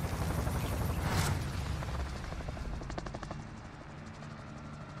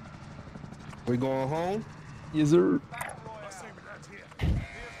 We going home? Yes, sir.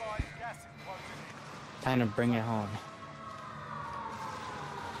 Time to bring it home.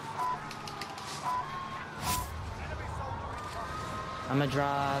 I'm gonna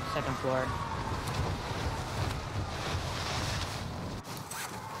drop second floor.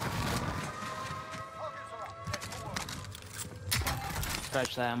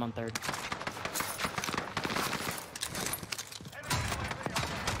 Scratch that, I'm on third.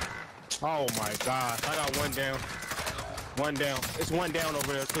 Oh my gosh, I got one down. One down. It's one down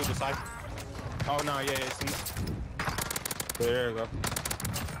over there too, Desiipher. Oh no, yeah, it's... There you go.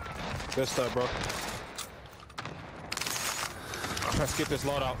 Good stuff, bro. Let's get this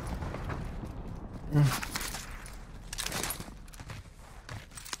load out.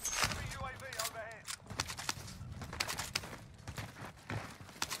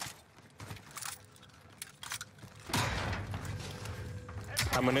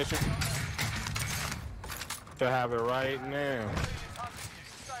 Ammunition. To have it right now.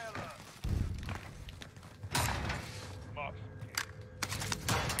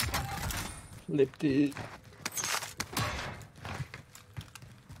 Flipped it.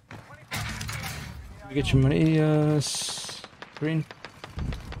 You get your money, Green?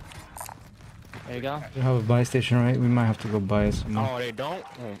 There you go. You have a buy station, right? We might have to go buy it somewhere. Oh, they don't?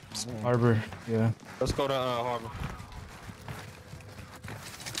 Harbor, yeah. Let's go to Harbor.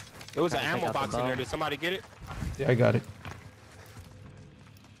 There was an Trying to take ammo out the box in there. bow. Did somebody get it? Yeah, I got it.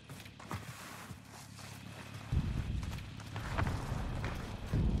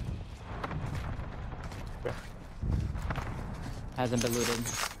 Hasn't been looted.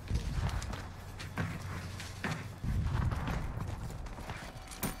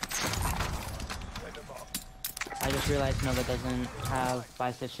 I just realized Nova doesn't have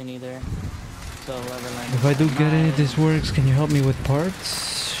buy station either. So whoever lands. If I do get any of this works, can you help me with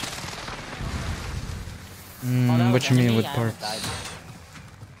parts? What you mean with parts?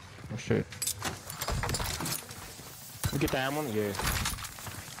 Oh shit. You get that one? Yeah.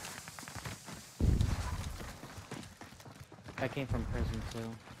 I came from prison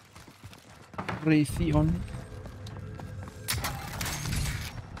too. Raytheon.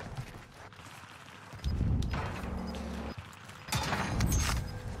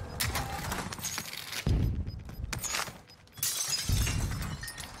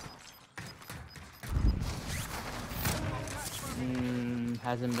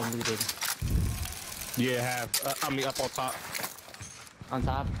 Hasn't been looted. Yeah, I have. I mean, up on top. On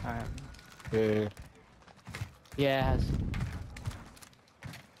top? Alright. Yeah. Yeah, it has.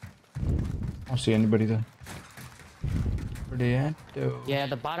 I don't see anybody there. Where they at though? Yeah,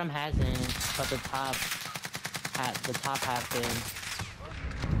 the bottom hasn't, but the top has been.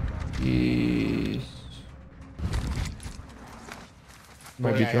 Jeez.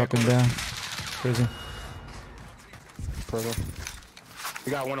 Might be dropping down. Prison. Prison.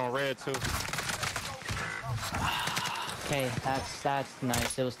 We got one on red too. Okay, that's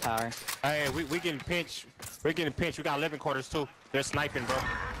nice. It was tower. Hey, we getting pinched. We're getting pinched. We got 11 quarters too. They're sniping, bro.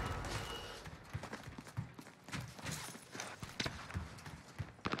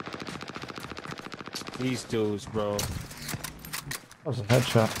 These dudes, bro. That was a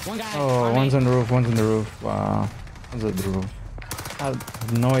headshot. One guy. Oh, one's on the roof. One's on the roof. Wow. One's on the roof. I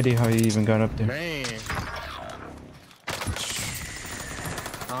have no idea how he even got up there. Man.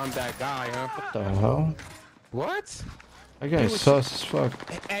 I'm that guy, huh? What the hell? What? That guy's sus as fuck.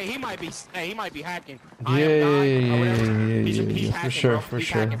 Hey, he might be hacking. Yeah, for sure, for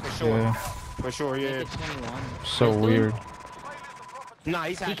sure. Yeah. For sure, yeah. So weird. Nah,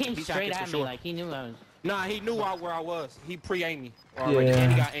 he's hacking. He came he's straight hacking at for me sure. like he knew I was. Nah, he knew where I was. He pre-aimed me already,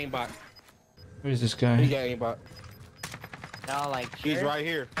 and he got aimbot. Where's this guy? He got aimbot. Y'all like. He's sure? right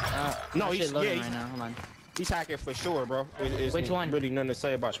here. No, he's loading yeah, right now. Hold on. He's hacking for sure, bro. Which one? Really nothing to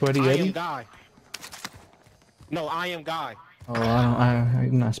say about it. Sweaty I Eddie? am guy. No, I am guy. Oh,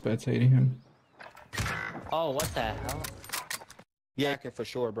 I'm not spectating him. Oh, what the hell? Yeah, hacking for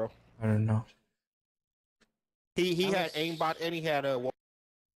sure, bro. I don't know. He had aimbot and he had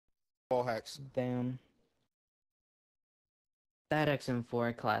wall hacks. Damn. That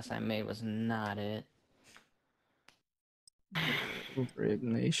XM4 class I made was not it. Brave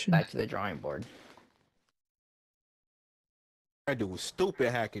Nation. Back to the drawing board. That dude was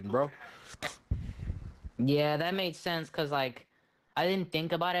stupid hacking, bro. Yeah, that made sense because like I didn't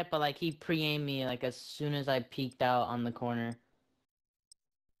think about it, but like he pre-aimed me like as soon as I peeked out on the corner.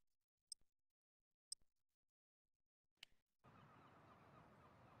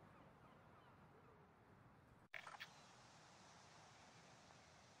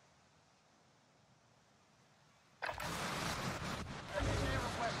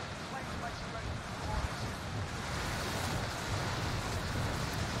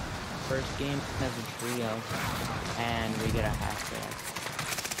 First game as a trio, and we get a half there.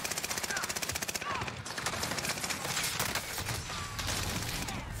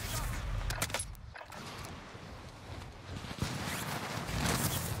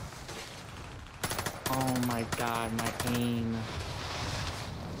 Oh my god, my aim.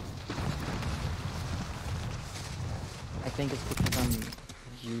 I think it's because I'm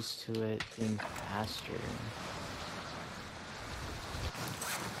used to it being faster.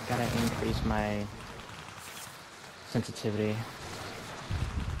 I gotta increase my sensitivity.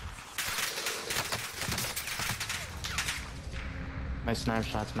 My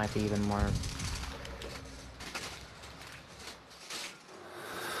snapshots might be even more.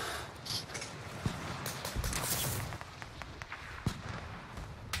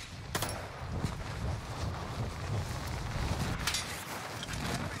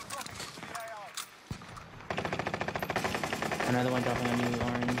 Another one dropping on you,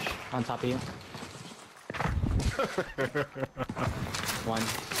 orange, on top of you. One.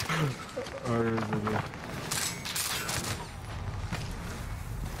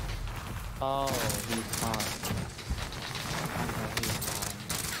 Oh, he's gone.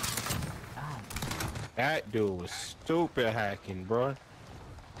 That dude was stupid hacking, bro.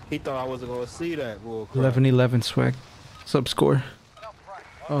 He thought I wasn't gonna see that bull crap. 11-11 swag. Sub score.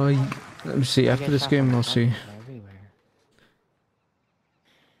 Let me see. After this game, we'll see.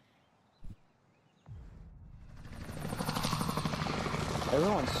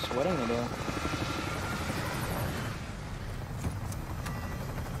 Everyone's sweating to do.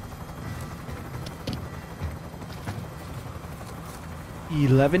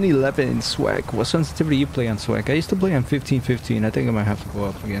 11-11 swag. What sensitivity you play on swag? I used to play on 15-15. I think I might have to go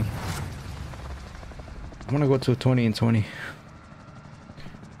up again. I'm gonna go to 20 and 20.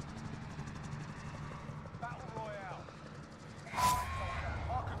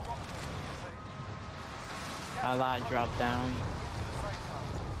 A lot dropped down.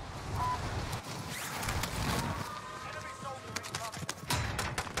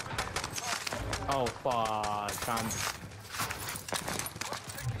 Oh fuck!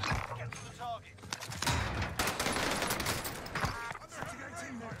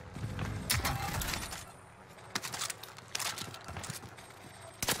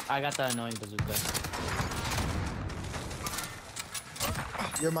 I got the annoying bazooka.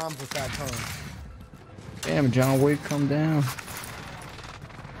 Your mom's a fat tongue. Damn, John Wick, come down.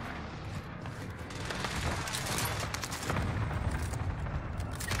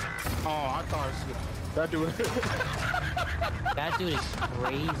 Oh, I thought that dude. That dude is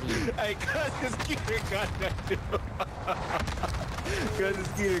crazy. Hey, Cousin Skeeter got that dude. Cousin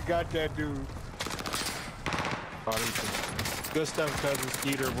Skeeter got that dude. Oh, good stuff, Cousin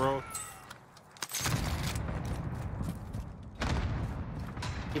Skeeter, bro.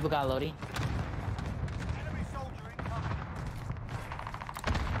 People got Lodi.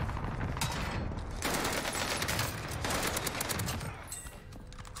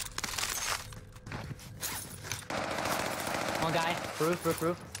 One guy. Roof.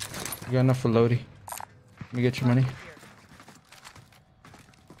 You got enough for Lodi. Let me get your money.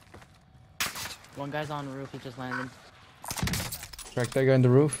 One guy's on the roof. He just landed. Track that guy in the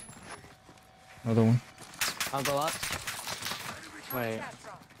roof. Another one. I'll go up. Wait.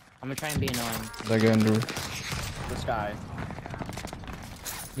 I'm gonna try and be annoying. That guy in the roof. This guy.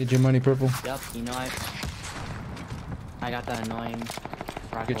 Get your money, purple. Yup, you know I got that annoying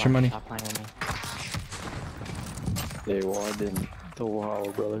rocket Get your money. Stop playing with me. They wanted the wow,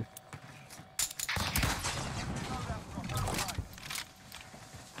 brother.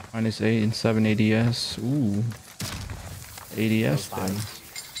 -8 and 7 ADS. Ooh. ADS then.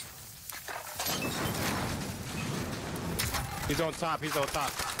 He's on top. He's on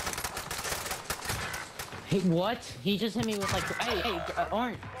top. Hey, what? He just hit me with like, hey,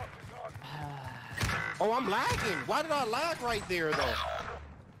 orange. Oh, I'm lagging. Why did I lag right there though?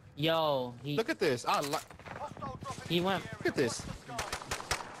 Yo, Look at this. He went. Look at this.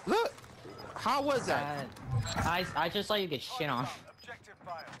 Look. How was that? I just saw you get shit on.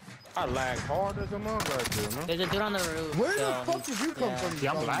 I lag hard as a mug right there, man. There's a dude on the roof. Where the fuck did you come from?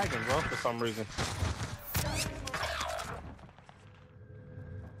 Yeah, I'm lagging, bro, for some reason.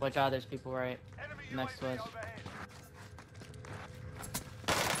 Watch out, there's people right next to us.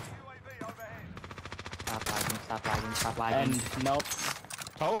 Stop lagging. And nope.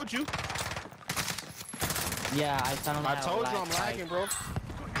 Told you. Yeah, I suddenly I told you I'm lagging, bro.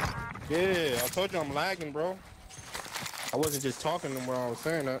 Yeah, I told you I'm lagging, bro. I wasn't just talking to him when I was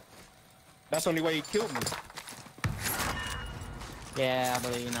saying that. That's the only way he killed me. Yeah, I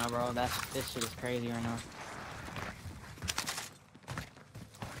believe you now, bro. This shit is crazy right now.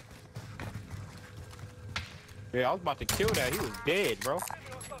 Yeah, I was about to kill that. He was dead, bro.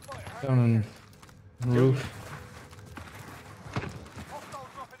 Down on the roof.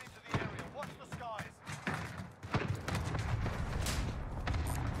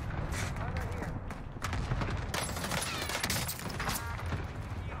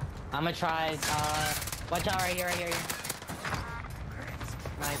 I'm gonna try, watch out right here.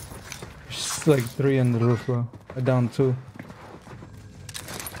 Nice. Just like 3 on the roof, bro. Down 2.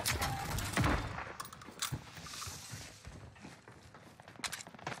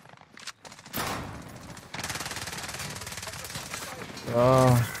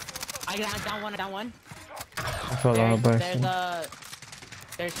 Oh. I got down one. I fell out by accident.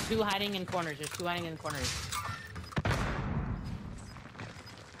 There's 2 hiding in corners.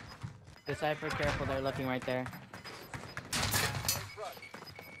 Desiipher, careful, they're looking right there.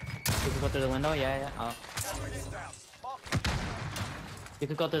 You can go through the window? Yeah. Oh. You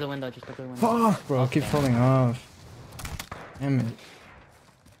could go through the window, just go through the window. Fuck, bro, I keep falling off. Damn it.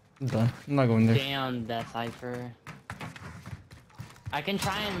 I'm done. I'm not going there. Damn, Desiipher. I can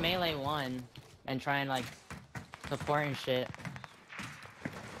try and melee one and try and like support and shit.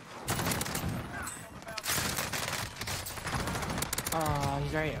 Oh,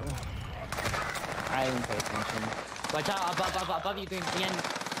 he's right. I didn't pay attention. Watch out, above you, green, the end.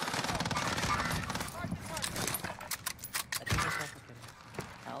 I think this fucking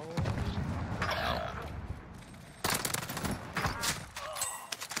hell.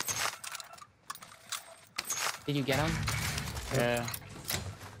 Did you get him? Yeah.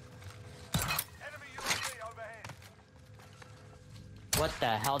 What the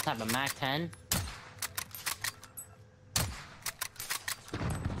hell type of Mac 10?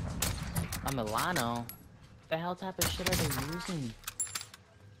 A Milano? What the hell type of shit are they using?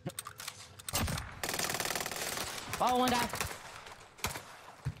 Oh, one guy!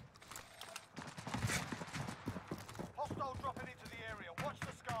 Hostile dropping into the area. Watch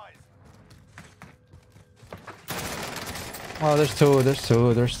the skies. Oh,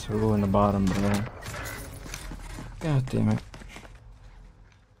 there's two in the bottom, bro. God damn it.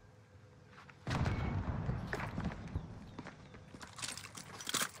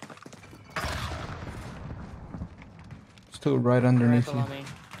 Still right underneath you. Me.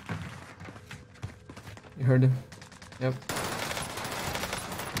 You heard him? Yep.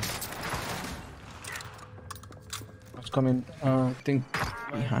 I was coming, I think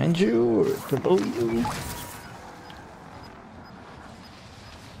behind you or below you.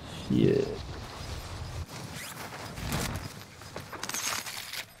 Yeah.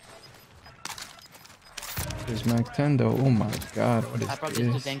 There's Mac 10 though. Oh my god, what is I broke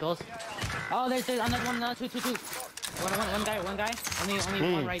this? his ankles. Oh, there's another one, two. One guy. Only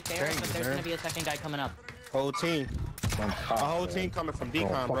one right there, but there's gonna be a second guy coming up. Whole team. A whole team coming from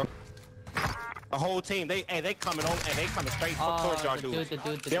decon, bro. A whole team. They coming on and they coming straight towards y'all dudes.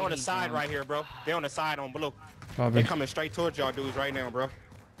 They're on the side right here, bro. They're on the side on blue. They coming straight towards y'all dudes right now, bro.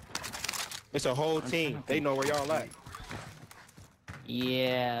 It's a whole team. They know where y'all at.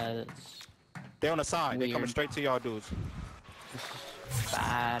 Yeah. They're on the side. Weird. They coming straight to y'all dudes.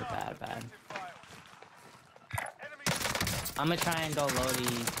 Bad. I'm gonna try and go low.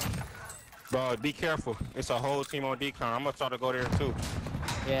 Bro, be careful. It's a whole team on decon. I'm gonna try to go there too.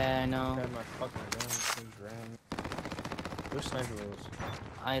 Yeah, I know. Where's sniper rolls?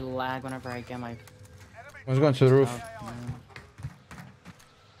 I lag whenever I get my. I was going to the roof.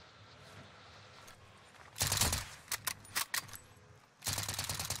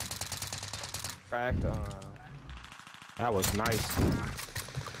 Cracked. That was nice.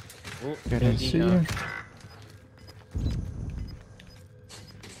 Ooh, Didn't see you.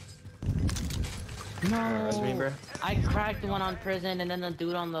 No, that's me, bro. I cracked the one on prison and then the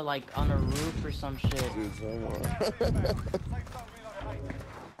dude on the on the roof or some shit.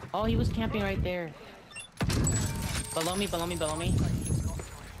 Oh, he was camping right there. Below me.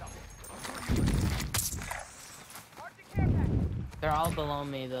 They're all below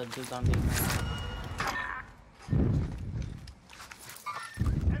me, the dudes on me.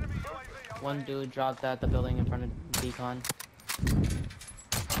 One dude dropped at the building in front of Decon.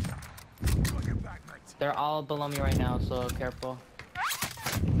 They're all below me right now, so careful.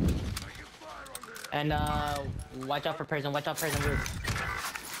 And watch out for prison roof.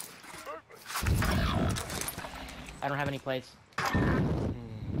 I don't have any plates.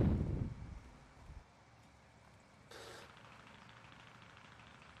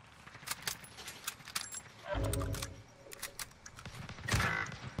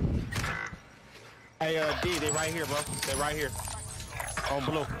 Hey, D, they right here, bro. They right here. On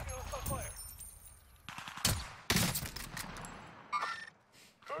blue.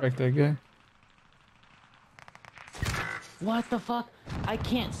 Crack that guy. What the fuck? I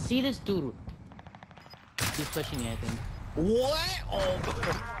can't see this dude. He's pushing me, I think. What? Oh,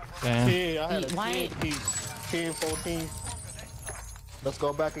 Damn. yeah, I had a 10 piece. 10, 14. Let's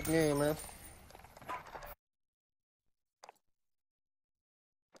go back again, man.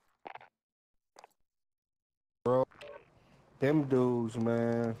 Bro, them dudes,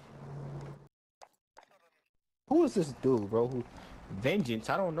 man. Who is this dude, bro? Vengeance?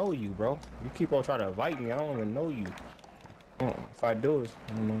 I don't know you, bro. You keep on trying to invite me. I don't even know you. If I do,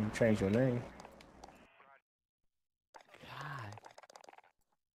 I'm gonna change your name. God.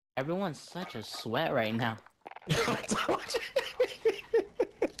 Everyone's such a sweat right now.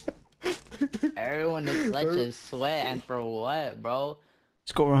 Everyone is such a sweat, and for what, bro?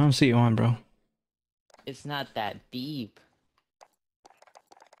 Let's go around, see you on, bro. It's not that deep.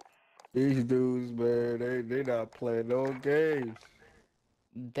 These dudes, man, they not playing no games.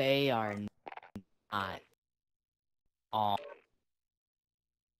 They are not. Oh.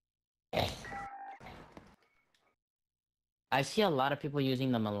 I see a lot of people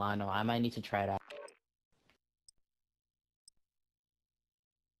using the Milano. I might need to try it out.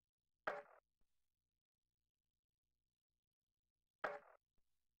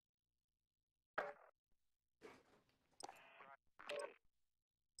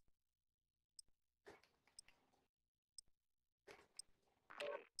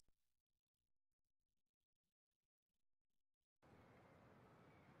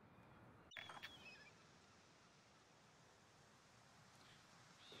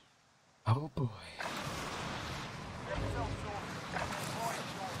 Oh boy.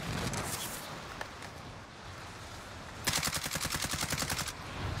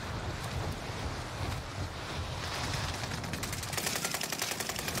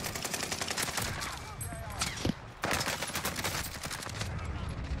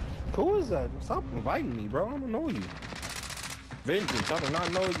 that? Stop inviting me, bro. I don't know you. Vengeance, I do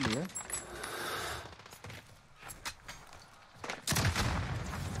not know you, man.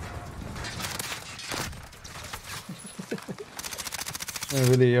 I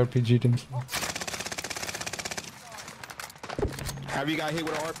really RPG'd him. Have you got hit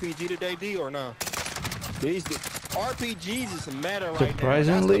with an RPG today, D, or no? These RPGs is a matter right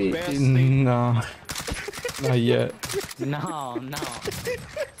Surprisingly, now. That's the best thing. no. Not yet. No.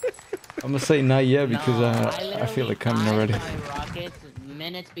 I'm gonna say not yet because I feel it coming already. I tried rockets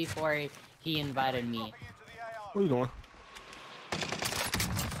minutes before he invited me. Where you going?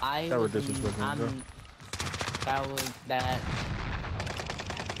 That was that.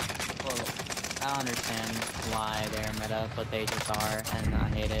 Well, I don't understand why they're meta, but they just are, and I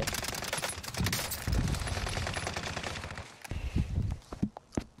hate it.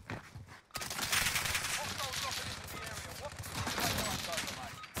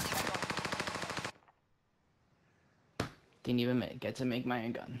 Didn't even get to make my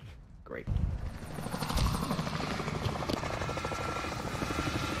own gun. Great.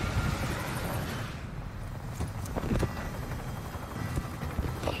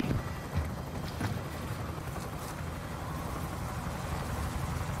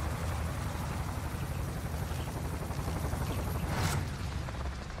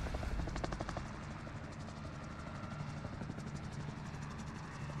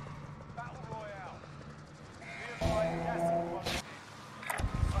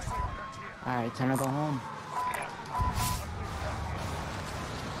 Alright, time to go home.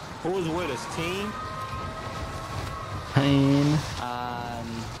 Who was with us? Team? Pain.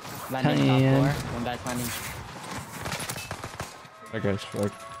 Landing top floor. One guy's landing. That guy's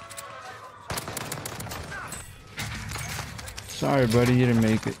fucked. Sorry, buddy, you didn't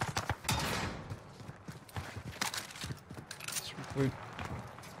make it.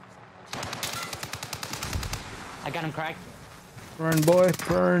 I got him cracked. Burn, boy,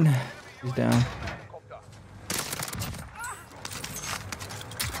 burn. He's down.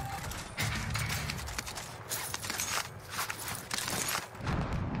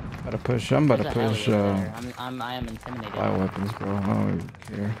 About to push. I'm about to push. I am intimidated. Bioweapons, bro. I don't even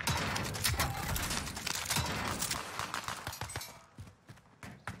care.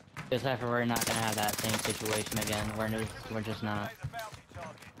 Desiipher, we're not gonna have that same situation again. We're just not.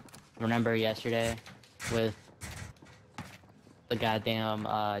 Remember yesterday with the goddamn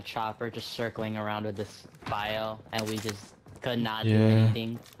chopper just circling around with this bio, and we just could not do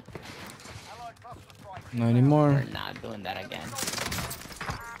anything. Not anymore. We're not doing that again.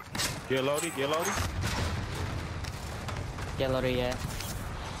 Get loaded, get loaded. Get loaded, yeah.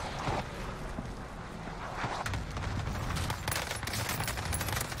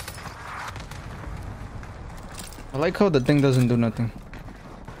 I like how the thing doesn't do nothing.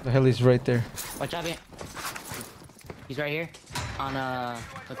 The hell is right there. Watch out, he's right here on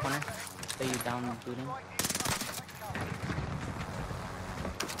the corner. So you down booting.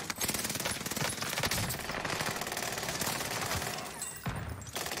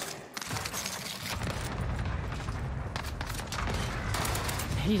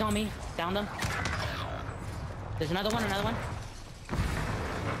 He's on me. Downed him. There's another one, another one.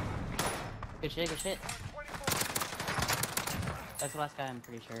 Good shit, good shit. That's the last guy, I'm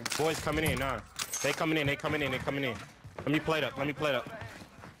pretty sure. Boys coming in, nah. They coming in, they coming in, they coming in. Let me play it up, let me play it up.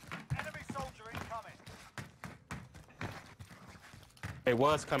 Enemy soldier incoming. They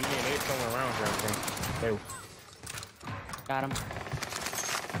was coming in, they was coming around here, I think. Got him.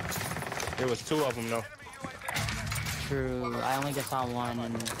 There was two of them, though. True, I only just saw one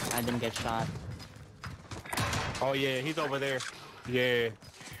and I didn't get shot. Oh yeah, he's over there. Yeah.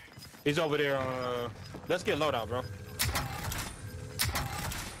 He's over there, let's get loadout, bro.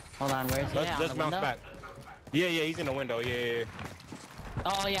 Hold on, where is he? Let's bounce back. Yeah, he's in the window, yeah.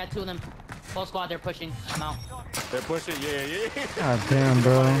 Oh yeah, two of them. Full squad, they're pushing. I'm out. They're pushing, yeah. God damn,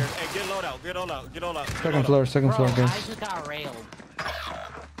 bro. Hey, get loadout, get loadout, get loadout. Second floor, second floor, guys. I just got railed.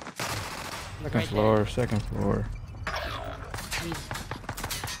 Second floor, second floor.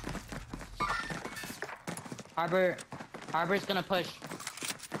 Harbor's gonna push.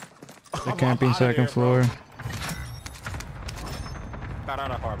 They're camping second floor. Got out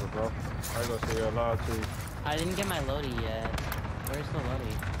of harbor, bro. I go see a lot too. I didn't get my loadie yet. Where's the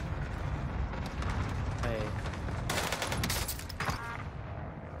loadie? Wait.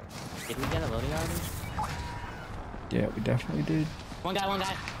 Did we get a loadie already? Yeah, we definitely did. One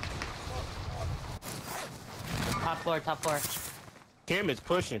guy. Top floor. Cam is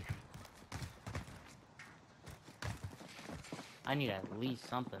pushing. I need at least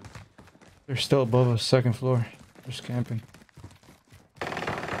something. They're still above us, second floor. Just camping.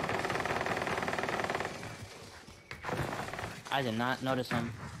 I did not notice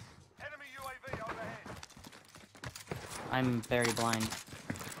him. Enemy UAV overhead. I'm very blind.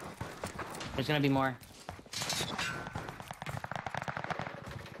 There's gonna be more.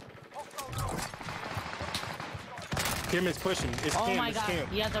 Kim is pushing. It's Oh Kim. my It's god, Kim.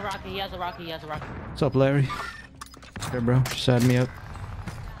 he has a rocket, he has a rocket, he has a rocket. What's up, Larry? There, bro. Just add me up.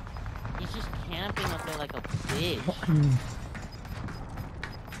 He's just camping up there like a bitch.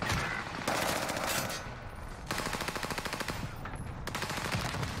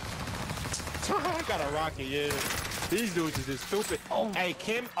 I got a rocket, yeah. These dudes is just stupid. Oh, hey,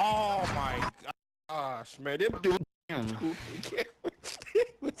 Kim. Oh my gosh, man. Them dudes.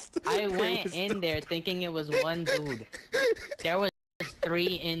 I went in there thinking it was one dude. There was 3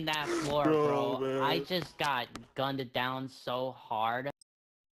 in that floor, bro. Man. I just got gunned down so hard.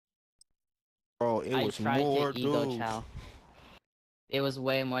 Bro, it was I tried more to ego dudes. chow. It was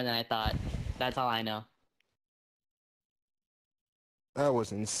way more than I thought. That's all I know. That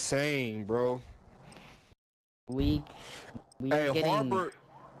was insane, bro. We Hey, getting... Harbor.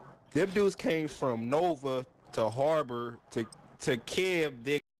 Them dudes came from Nova to Harbor to Kiev.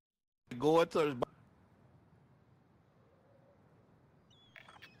 They go into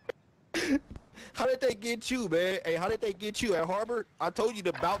the... How did they get you, man? Hey, how did they get you at Harbor? I told you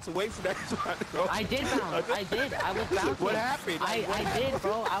to bounce away from that spot, bro. I did bounce. I did. I was bouncing. What happened? I did,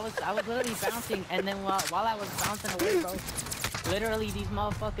 bro. I was literally bouncing, and then while I was bouncing away, bro, literally these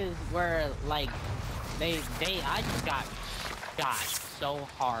motherfuckers were like, I just got so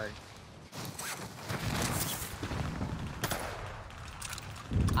hard.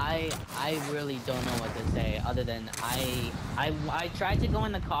 I really don't know what to say other than I tried to go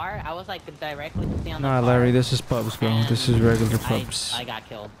in the car. I was like directly on the Nah, car. Larry, this is pubs, bro. This is regular pubs. I got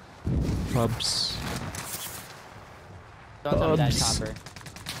killed. Pubs. Don't tell me that Pubs. chopper.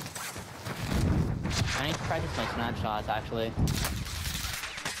 I need to practice my snapshots actually.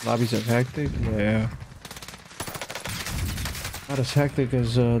 Lobbies are hectic? Yeah. Not as hectic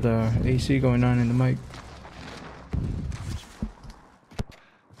as the AC going on in the mic.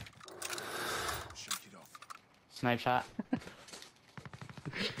 Snipe shot.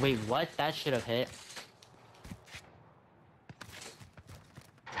 Wait, what? That should have hit.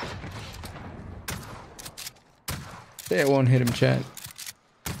 Say it won't hit him, chat.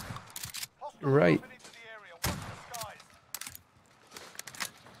 You're right.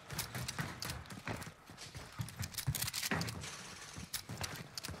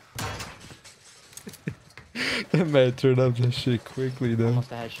 That man turned up that shit quickly though.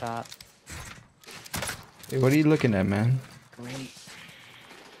 Almost a headshot. Hey, what are you looking at, man? Great.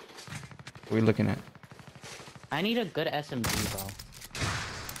 What are we looking at? I need a good SMG, bro.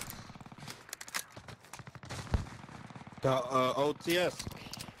 The OTS.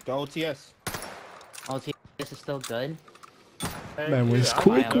 The OTS. OTS is still good. Man was I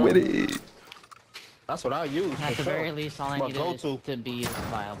quick viable. with it. That's what I use. At for the very sure. least, all I My need is go-to. to be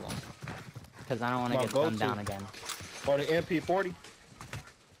viable. Because I don't want to My get gunned go-to. down again. Or the MP40.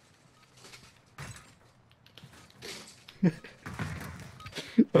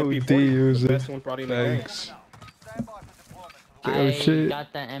 Oh, MP40, D use the it. best one probably in the game. Thanks. I shit.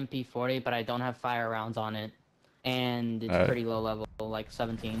 got the MP40, but I don't have fire rounds on it. And it's Alright. pretty low level, like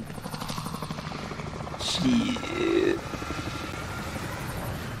 17. Shit.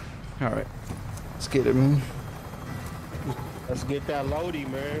 Alright. Let's get it, man. Let's get that loady,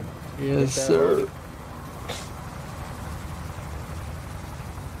 man. Yes, Get that sir. loady.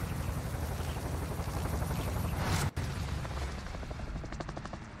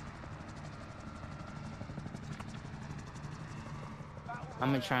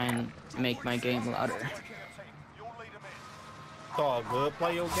 I'm gonna try and make my game louder. It's all good.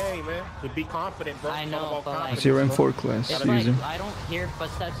 Play your game, man. Just be confident, bro. I It's all know, about but, like, confidence, What's your bro. M4 class It's like, using? I don't hear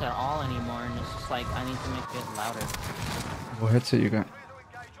footsteps at all anymore, and it's just like, I need to make it louder. What headset you got?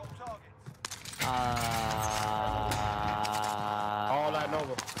 All I know.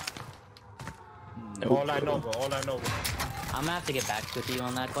 Nope. All I know. All I know. I'm gonna have to get back with you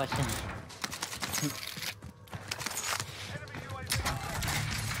on that question.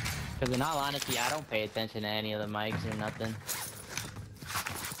 Because in all honesty, I don't pay attention to any of the mics or nothing.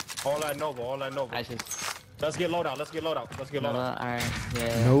 All I know. All I know. I just... Let's get loadout. Let's get loadout. Let's get loadout. Alright,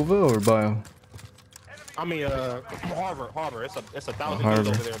 yeah. Nova or Bio? I mean, Harbor. It's a 1,000 Harbor.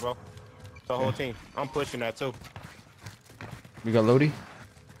 dudes over there, bro. The whole team. I'm pushing that too. We got Lodi?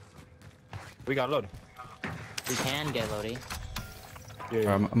 We got loaded. We can get Lodi.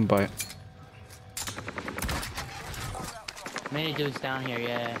 Yeah. I'm by it. Many dudes down here,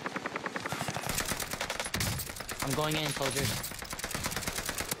 yeah. I'm going in, soldiers.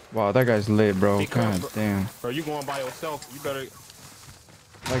 Wow, that guy's lit, bro. Be God careful. damn. Bro, you going by yourself? You better.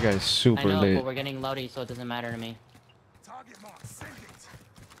 That guy's I super know, lit. but we're getting loady, so it doesn't matter to me.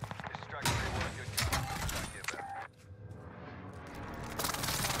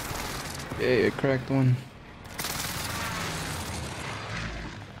 Yeah, cracked one.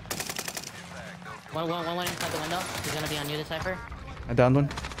 One inside the window. He's gonna be on you, Desiipher. I downed one.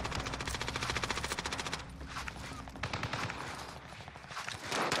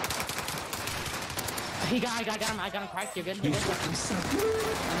 I got him cracked. You're good. You're good.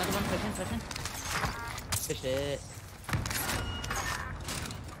 Another one, pushing. Good shit.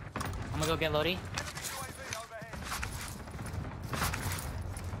 I'm gonna go get Lodi.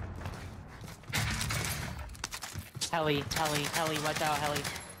 Heli, watch out, Heli.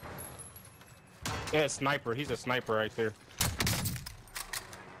 Yeah, sniper. He's a sniper right there.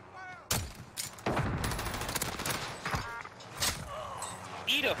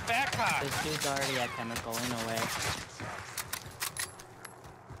 Eat a fat cock. This dude's already at chemical, ain't no way.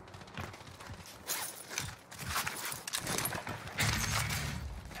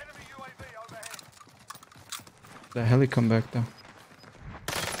 The heli come back though.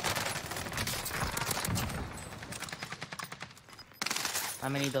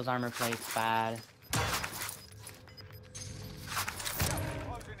 I'm gonna need those armor plates bad.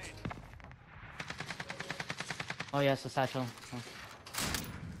 Oh yes, the satchel. Oh.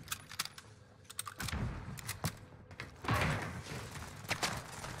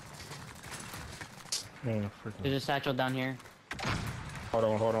 There's a satchel down here. Hold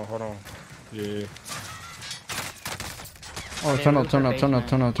on. Yeah. Oh, tunnel.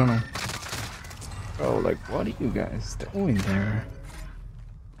 Bro, like, what are you guys doing there?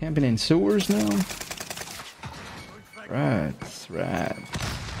 Camping in sewers now? Rats.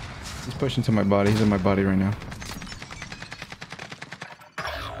 He's pushing to my body. He's in my body right now.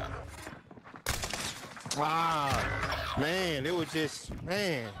 Ah, man, it was just,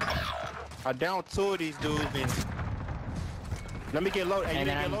 man. I downed two of these dudes and... Let me get loaded. Hey, you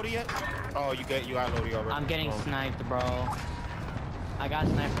didn't get loaded yet? Oh, you got loaded already. I'm getting sniped, bro. I got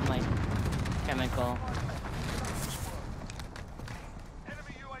sniped from like chemical.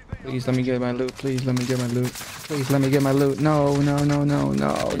 Please let me get my loot. Please let me get my loot. Please let me get my loot. No.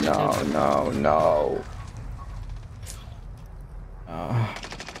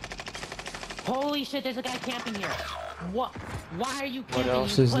 Holy shit, there's a guy camping here. What? Why are you camping? What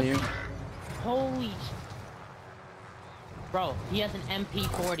else is new? Holy shit. Bro, he has an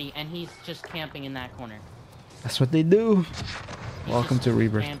MP40 and he's just camping in that corner. That's what they do. He's Welcome to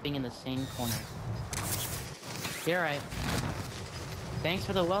Rebirth. Camping in the same corner. You're right. Thanks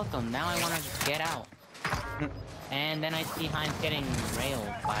for the welcome. Now I want to get out. And then I see Heinz getting railed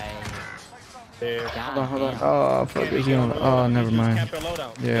by... Hold on. Oh, fuck. Oh, never mind.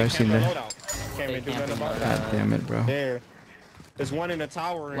 Yeah, I seen that. God damn it, bro. There. There's one in the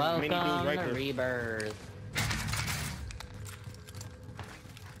tower and many dudes Welcome right to there. Rebirth.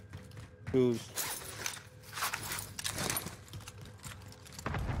 Dudes.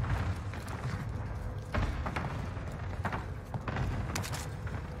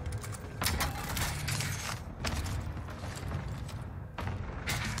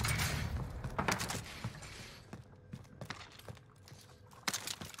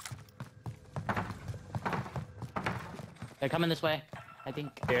 They're coming this way, I think.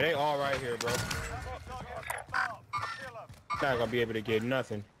 Yeah, they all right here, bro. Not gonna be able to get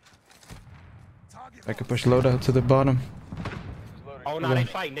nothing. I can push load out to the bottom. Oh no, they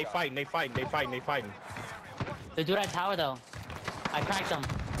fighting. The dude at tower though. I cracked him.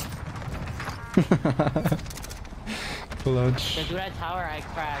 Clutch. The dude at tower I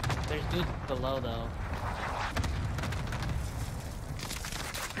cracked. There's dudes below though.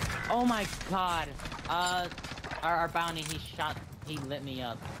 Oh my god. Our bounty, he lit me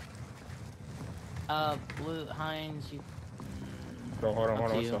up. Blue Heinz, you. Bro, hold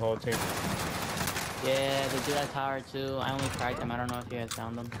on, it's the whole team. Yeah, the dude at tower too. I only cracked him. I don't know if you guys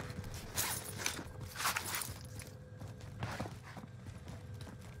found him.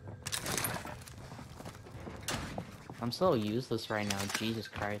 I'm so useless right now. Jesus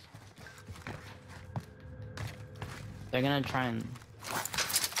Christ. They're gonna try and.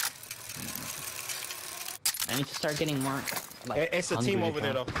 I need to start getting more. Like, it's a team over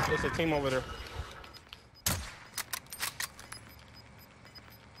there though. It's a team over there.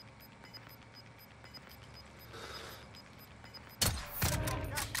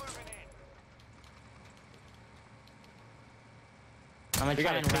 I'm gonna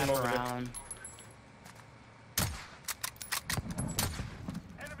try and wrap around.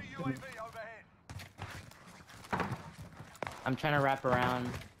 I'm trying to wrap around.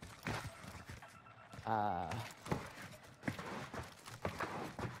 You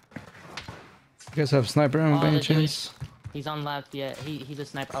guys have sniper ammo by any the dude, chance? he's on left. Yeah, he's a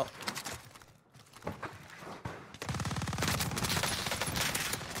sniper. Oh.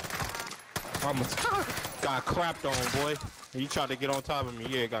 Almost got crapped on, boy. You tried to get on top of me.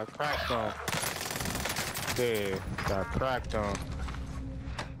 Yeah, got cracked on. Yeah, got cracked on.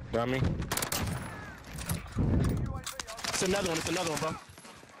 Dummy. It's another one. It's another one, bro.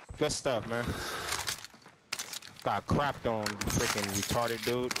 Good stuff, man. Got crapped on, freaking retarded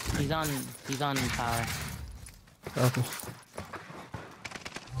dude. He's on power. Careful.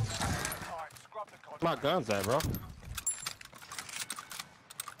 My guns at, bro.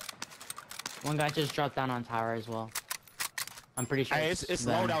 One guy just dropped down on tower as well. I'm pretty sure. Hey, it's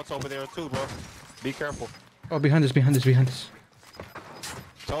them. loadouts over there too, bro. Be careful. Oh, behind us, behind us, behind us.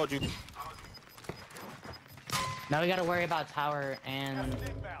 Told you. Now we gotta worry about tower and.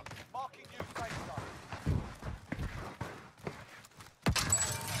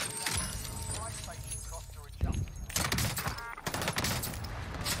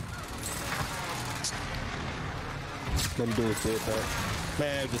 Them dudes did that.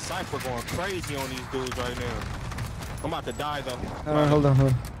 Man, Desiipher going crazy on these dudes right now. I'm about to die though. Hold on, hold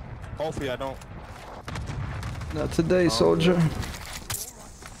on. Hopefully I don't. Not today, soldier.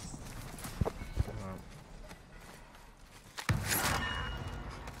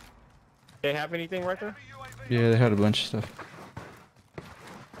 They have anything right there? Yeah, they had a bunch of stuff.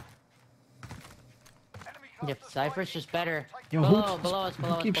 Yep, Cypher's just better. Yo, below us,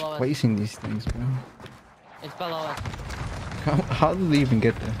 who keeps placing these things, bro? It's below us. How did they even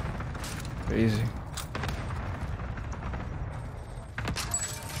get there? Crazy.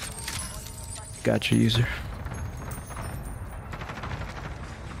 Gotcha, user.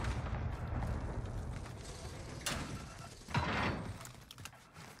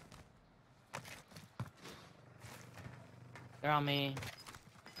 They're on me.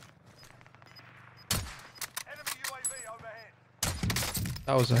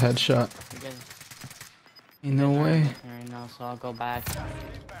 That was a headshot. Ain't no way. Right now, so I'll go back.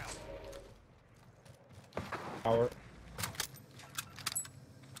 Power.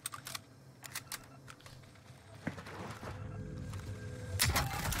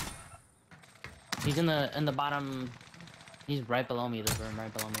 He's in the bottom. He's right below me. This room,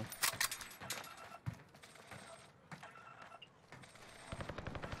 right below me.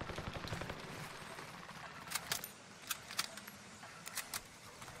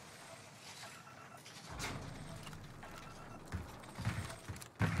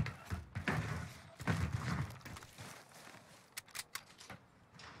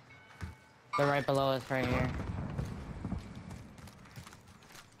 They're right below us, right here.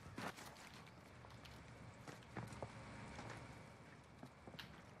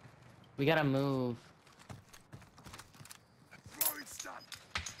 We gotta move.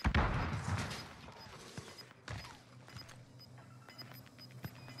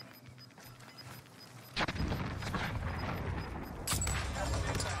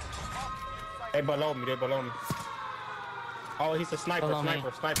 They below me, they below me. Oh, he's a sniper, Below me.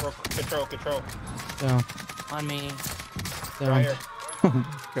 sniper, control. Down. On me. Down. Right here.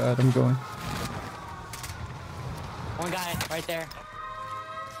 Oh god, I'm going. One guy, right there.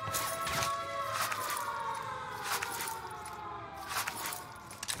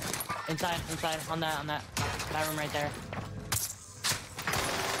 Inside, on that room right there.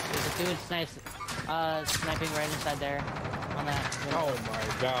 There's a dude sniping right inside there. On that. Oh my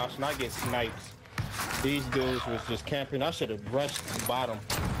gosh, and I get sniped. These dudes was just camping. I should have rushed bottom.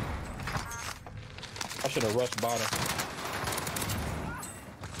 I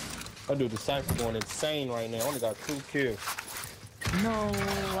do Desiipher going insane right now. I only got 2 kills. No,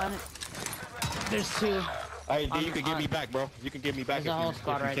 there's 2. Hey, D, you can get me back, bro. You can get me back There's a whole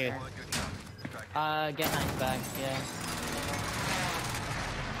squad right can. there. Get Heinz back, yeah.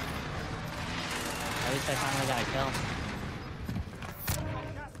 At least I finally got a kill.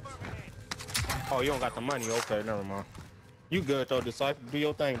 Oh, you don't got the money. Okay, never mind. You good though, Desiipher. Do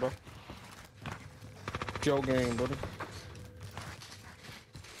your thing, bro. Joe game, brother.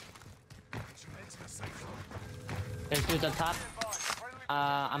 There's dudes up top.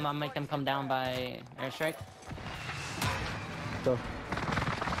 I'm gonna make them come down by airstrike. Go.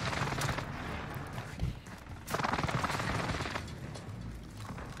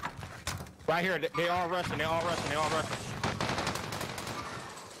 Right here, they all rushing.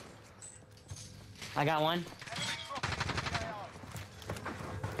 I got one.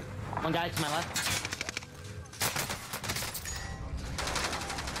 One guy to my left.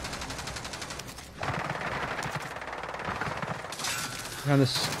 Behind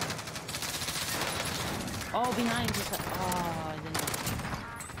this. Oh, behind. Just like, oh, I didn't.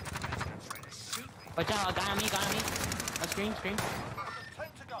 Watch out, guy on me. Scream.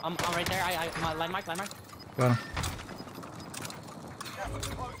 I'm right there. My landmark. Got him.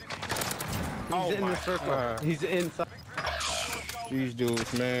 He's in the circle. He's inside. These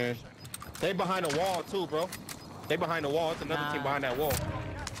dudes, man. They behind the wall too, bro. They behind the wall. It's another team behind that wall.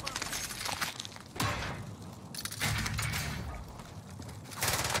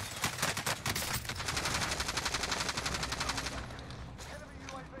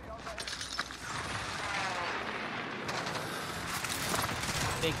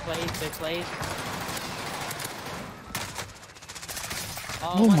 Big plays.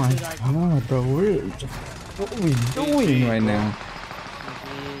 Oh my god, bro. What are we doing right now?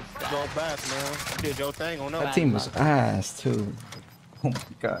 Go back, man. You did your thing on That team was ass too. Oh my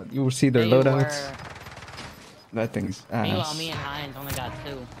god. You will see their loadouts. That thing's ass. Meanwhile, me and Hines only got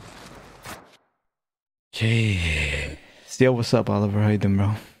 2. Jay. Still, what's up, Oliver? How you doing,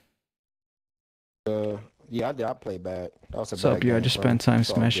 bro? Yeah, I did. I played bad. What's up, yo? I just spent time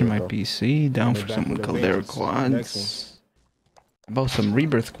smashing my PC. Down for some Caldera quads. About some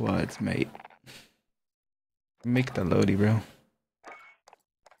Rebirth quads, mate. Make the loady, bro.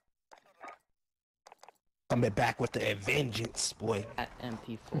 Coming back with the vengeance, boy. At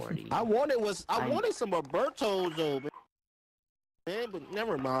MP40. I wanted some Robertos though, man. But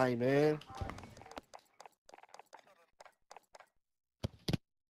never mind, man.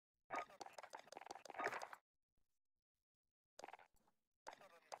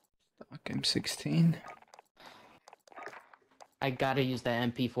 Stock M16. I gotta use the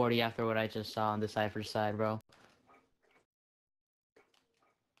MP40 after what I just saw on the Desiipher side, bro.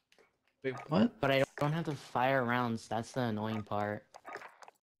 Wait, what? But I don't have to fire rounds. That's the annoying part.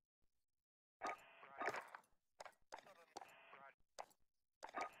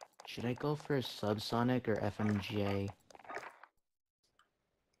 Should I go for subsonic or FMJ?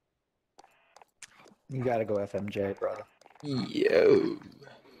 You gotta go FMJ, brother. Yo.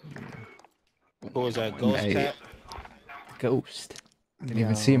 What was that, Ghost Cat? Ghost. Didn't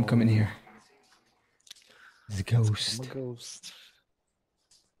even see him come in here. He's a ghost. I'm a ghost.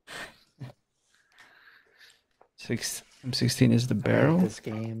 M16 is the barrel? This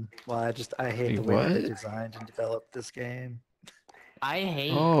game. Well, I hate the way they designed and developed this game. I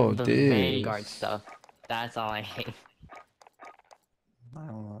hate the this. Vanguard stuff. That's all I hate. I don't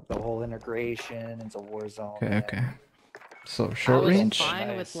know, the whole integration into Warzone. Okay. So short range? I was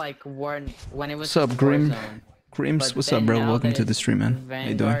fine with like when it was. What's up, Grim? Warzone. Grims, what's up, bro? Welcome to the stream, man. How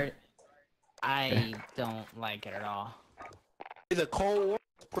you doing? I don't like it at all. The Cold War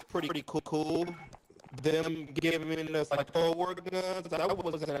pretty cool. Them giving us like Cold War guns, that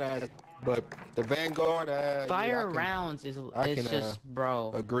wasn't as. But the Vanguard, fire rounds is just,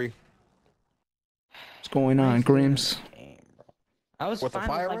 bro. Agree. What's going on, Grims? I was fine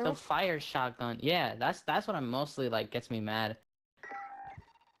with like the fire shotgun. Yeah, that's what I'm mostly like gets me mad.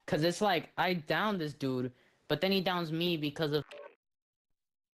 Cause it's like I downed this dude, but then he downs me because of.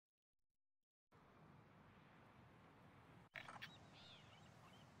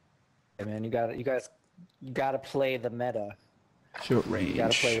 Hey man, you guys gotta play the meta. Short range. You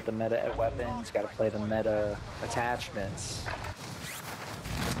gotta play with the meta weapons. You gotta play the meta attachments.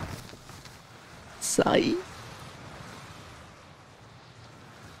 Sight.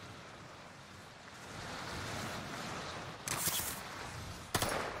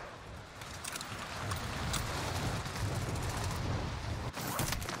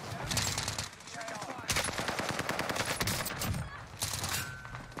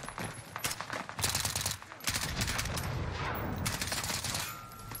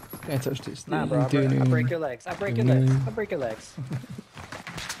 Can't touch this. Nah, bro. I break your legs. I break your legs. I break your legs.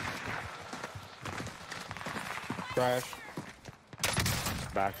 Crash.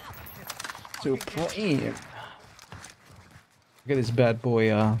 Back. So playing. Look at this bad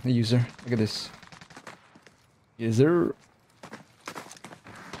boy user. Look at this. User.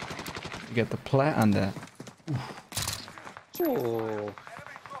 You got the plat on that. Oh.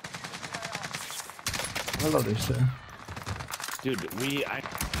 Hello there, sir. Dude,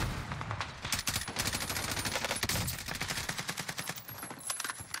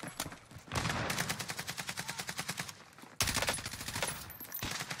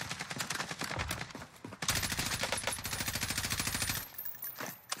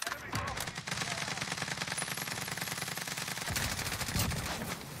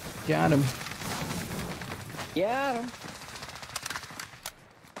 Got him. Got him.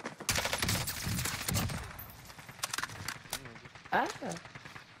 Ah.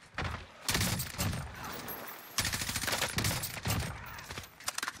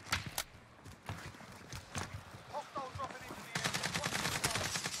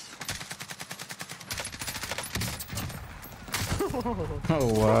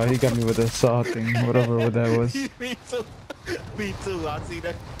 Oh wow, he got me with a saw thing, whatever what that was. Me too. Me too. I see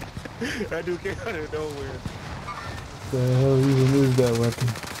that. That dude came out of nowhere. The hell even is that weapon?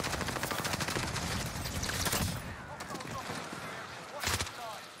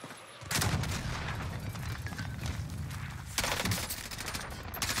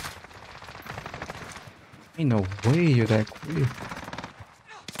 Ain't no way you're that quick.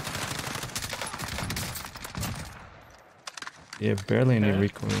 Yeah, barely any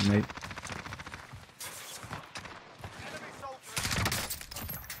recoil, mate.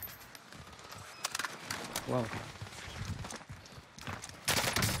 Wow.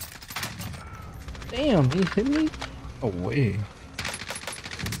 Damn, he hit me? No way.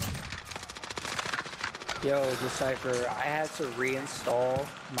 Yo, Desiipher, I had to reinstall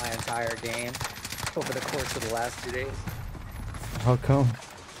my entire game over the course of the last 2 days. How come?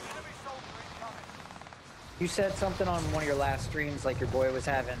 You said something on one of your last streams, like your boy was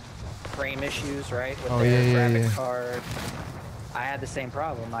having frame issues, right? With Oh, their yeah, graphics yeah. card. I had the same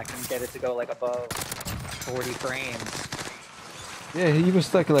problem. I couldn't get it to go like above 40 frames. Yeah, he was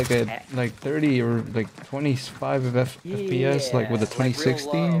stuck like at like 30 or like 25 FPS, like with the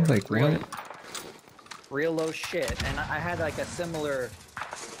 2016. Like what? Real low shit. And I had like a similar,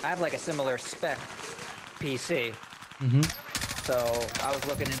 I have like a similar spec PC. Mm-hmm. So I was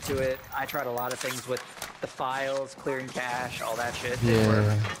looking into it. I tried a lot of things with the files, clearing cache, all that shit. Didn't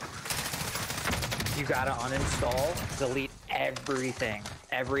work. You gotta uninstall, delete everything.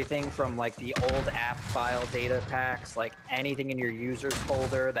 Everything from like the old app file data packs, like anything in your users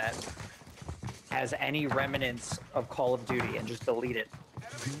folder that has any remnants of Call of Duty, and just delete it.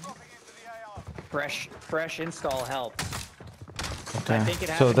 Fresh install helps. Okay. I think it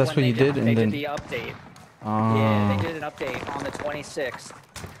So happened that's when what you did, they and then did the update. Ah. Yeah, they did an update on the 26th,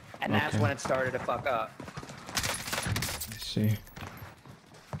 and that's Okay. when it started to fuck up. I see.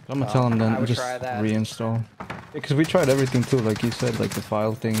 I'm gonna tell him I then would just try that. reinstall. Because we tried everything too, like you said, like the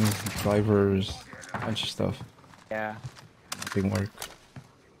file things, drivers, a bunch of stuff. Yeah. Didn't work.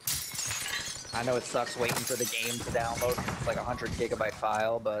 I know it sucks waiting for the game to download. It's like a 100 GB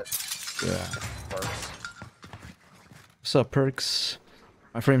file, but Yeah. it works. What's up, Perks?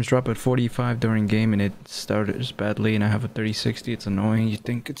 My frames drop at 45 during game and it started badly, and I have a 3060. It's annoying. You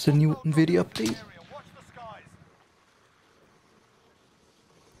think it's a new NVIDIA update?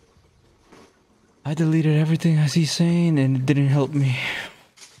 I deleted everything as he's saying and it didn't help me.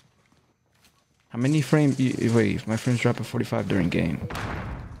 How many frames? Wait, my frames drop at 45 during game.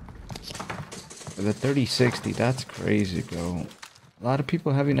 With a 3060, that's crazy, bro. A lot of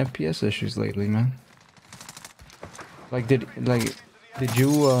people having FPS issues lately, man. Like, did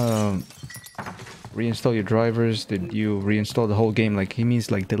you reinstall your drivers? Did you reinstall the whole game? Like, he means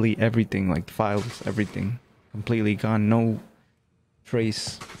like delete everything, like files, everything, completely gone. No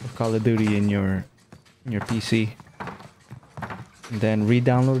trace of Call of Duty in your PC. And then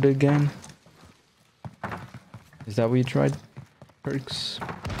re-download it again. Is that what you tried, Perks?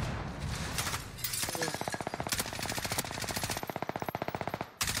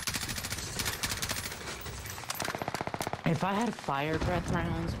 If I had fire breath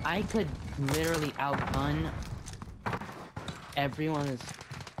rounds, I could literally outgun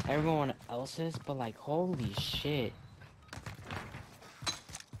everyone else's, but like, holy shit.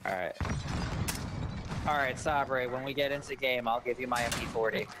 Alright. Alright, Sabre, when we get into game, I'll give you my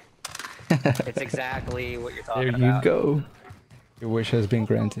MP40. It's exactly what you're talking There you about. go. Your wish has been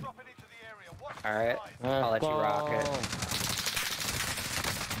granted. Alright, I'll let you rock it.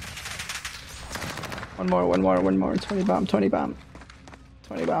 One more. 20 bomb. 20 bomb. 20 bomb.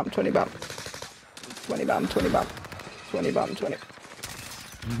 20 bomb. 20 bomb. 20 bomb. 20 bomb. 20.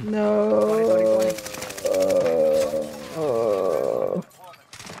 No.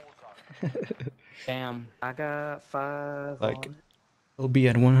 20. Damn. I got 5. Like, it'll be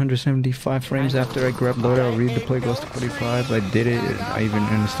at 175 frames after I grab loadout. I'll read the play goes to 45. I did it. I even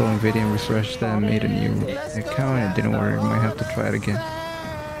installed NVIDIA and refreshed that. Made a new account. It didn't work. I might have to try it again.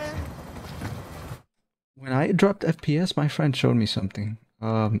 When I dropped FPS, my friend showed me something.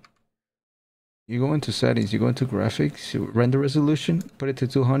 You go into settings, you go into graphics, you render resolution, put it to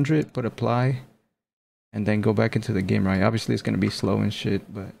 200, put apply, and then go back into the game, right? Obviously it's gonna be slow and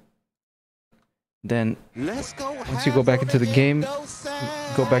shit, but then once you go back into the game,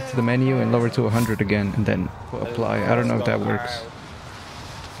 go back to the menu and lower to 100 again, and then put apply. I don't know if that works,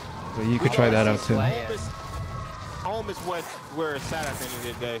 but you could try that out too. Home is where it's at the end of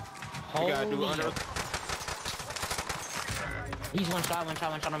the day. You gotta do under. He's one shot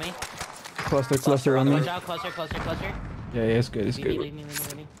on me. Cluster on me. Watch out, cluster. Yeah, it's good, it's good. Leave me.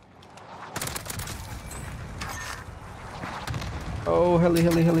 Oh, heli.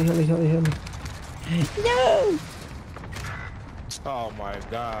 No! Oh my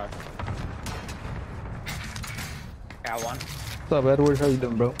god. Got one. What's up, Edward? How you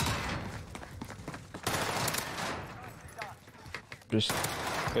doing, bro? Just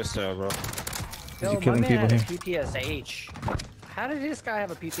Good stuff, bro. Yo, killing my man people had a PPSH. How did this guy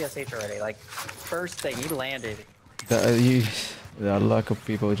have a PPSH already? Like, first thing, he landed. the luck of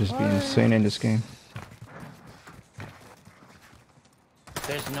people just being insane in this game.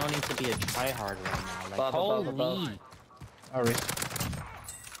 There's no need to be a tryhard right now. Like, Above. holy. Alright.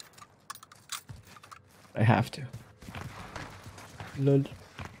 I have to. Lol.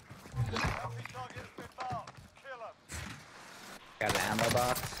 Got an ammo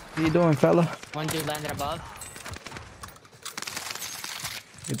box. What you doing, fella? One dude landed above.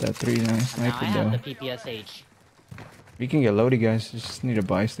 Get that 3-9 Now I sniper have though. the PPSH. We can get loaded, guys. Just need a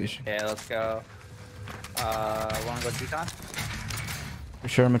buy station. Yeah, let's go. Wanna go decon? For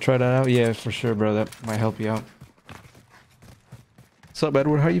sure, I'm gonna try that out. Yeah, for sure, bro. That might help you out. What's up,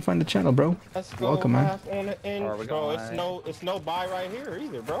 Edward? How you find the channel, bro? Let's go. Welcome, man. Half on the end, Are we bro. going? It's no buy right here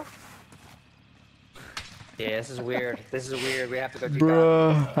either, bro. Yeah, this is weird. This is weird. We have to go decon. Bro.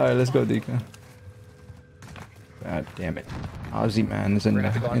 Alright, let's go, Deacon. God damn it. Aussie man is in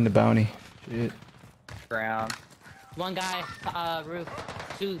the bounty. Shit. Ground. One guy, roof.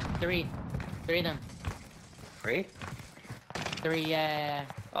 2, 3. 3 of them. 3? 3, yeah.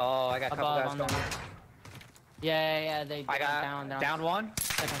 Oh, I got a couple Above guys on going. them. Yeah, they I got down one.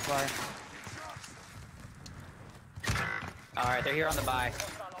 Second floor. Alright, they're here on the buy.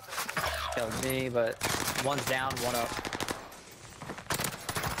 Killed me, but one's down, one up.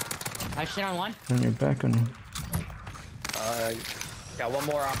 I shit on one. Turn your back on him. Got one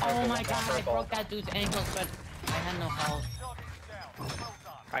more on purple. Oh my one god, I purple. broke that dude's ankles, but I had no health.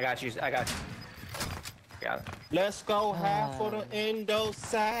 I got you. Got it. Let's go half for the endo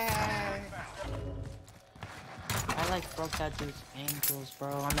side. I like broke that dude's ankles, bro.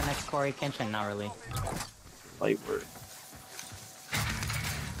 I'm the next Corey Kenshin, not really. Lightward.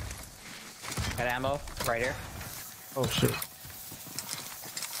 Got ammo right here. Oh shit.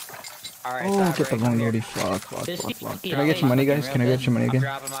 Alright, Oh, get the wrong loadie. Fuck. This Can I get your money, guys? Can I get your money I'm again?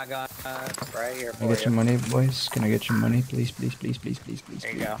 dropping my gun right here Can I for get your money, boys? Can I get your money, please? There you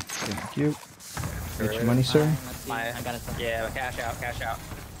go. Thank you. Get your money, sir. Let's see. I got it. Yeah, cash out.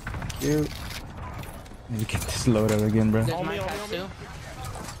 Thank you. Need to get this load out again, bro. There's On my me, on me, cash on me.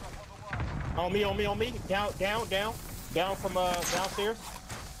 too. On me. Down from downstairs.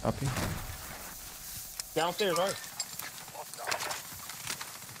 Copy. Downstairs, right?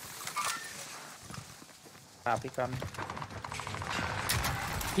 Copy, coming.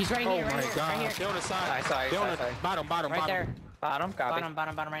 He's right Oh here, right my here, god. right here. They're on the side. I saw you, They're on I the saw you. bottom. Right there. Bottom, copy.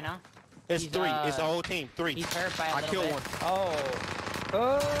 Bottom right now. It's He's, 3. It's the whole team. 3. He's hurt by a I little killed bit. one.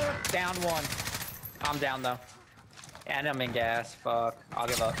 Oh, down one. I'm down though. And I'm in gas. Fuck. I'll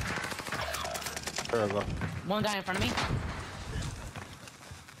give up. There we go. One guy in front of me.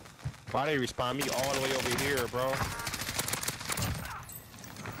 Why they respawn me all the way over here, bro?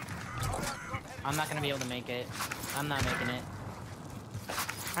 I'm not gonna be able to make it. I'm not making it.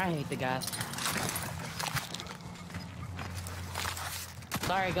 I hate the gas.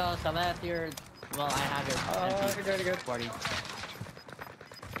 Sorry, Ghost. I left your. Well, I have your. You're good. 40.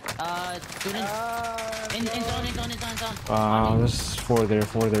 Student. In zone. Wow, there's 4 there.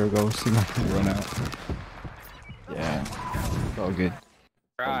 4 there. Go. See my run out. Yeah. It's all good.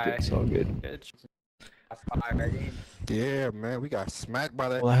 It's all good. Good. 5 game. Yeah, man. We got smacked by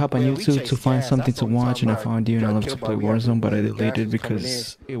that. Well, I hop on Man, we YouTube chased to find gas. something That's to what I'm watch, and I talking found you, and I about. love to Got play killed by Warzone, but I the gas deleted was coming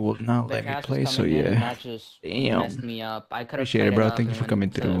because it will not The let me cash play. was So coming in, and yeah. that just messed Damn. me up. I could have Appreciate it, bro. Thank you for coming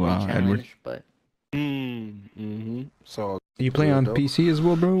through, Edward. But So You play on PC as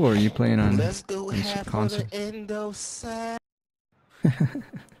well, bro, or are you playing on let's go on half for console? the endo side.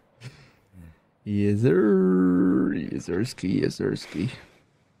 Yes, sir. Yes, sirski. Yes, sirski.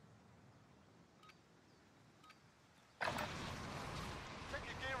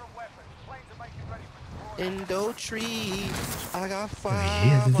 Endo tree. I got 5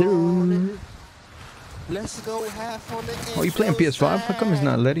 Yes, on it. sir. Let's go half on the endo Oh, you playing PS5? How come it's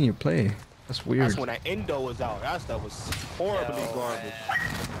not letting you play? That's weird. That's when that endo was out. That stuff was horribly garbage.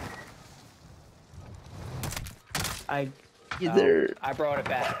 Yes, sir. I brought it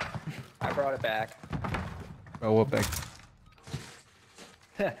back. Oh, what back?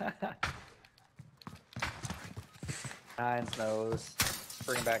 Nine snows.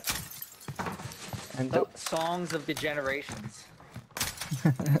 Bring back And the songs of the generations.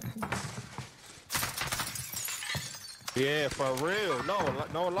 Yeah, Yeah, for real.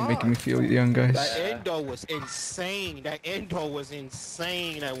 No lie. Making me feel young, guys. That endo was insane. That endo was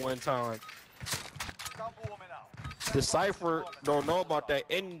insane at one time. Desiipher don't know about that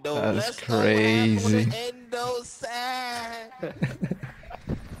endo. That's Let's crazy. Go on the endo side.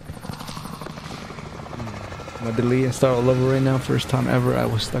 I'm gonna delete and start all over right now. First time ever. I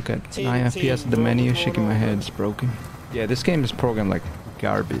was stuck at 9 FPS at the menu, shaking my head. It's broken. Yeah, this game is programmed like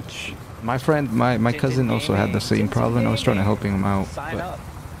garbage. My friend, my cousin also had the same problem. I was trying to help him out. Sign up.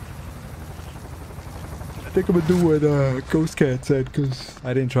 I think I'm gonna do what Ghost Cat said because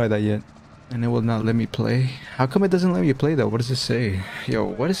I didn't try that yet. And it will not let me play. How come it doesn't let me play though? What does it say? Yo,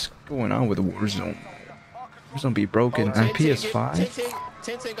 what is going on with Warzone? Warzone be broken on PS5?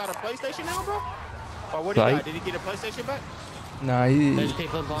 Tintin got a PlayStation now, bro? Or what do you got? Did he get a PlayStation back? Nah, he's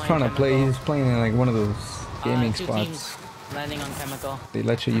trying to play. He's playing in like one of those gaming spots. Landing on chemical. They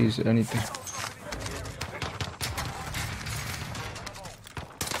let you use anything.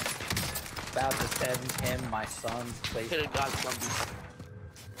 About to send him my son's PlayStation.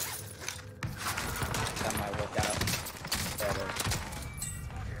 Got my workout.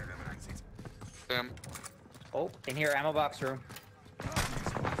 Damn. Oh, in here, ammo box room.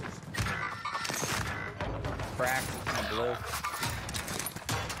 Crack, blue.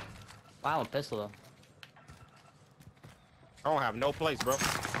 Wow, a pistol though. I don't have no place, bro.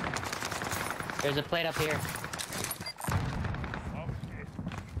 There's a plate up here.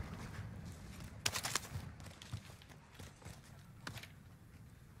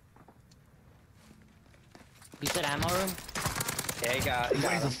 You said ammo room? Yeah, he got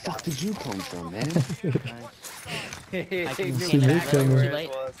Where the fuck did you come from, man? I can see see me that. coming. Too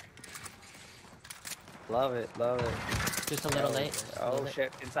late. Love it, love it. Just a little late. Oh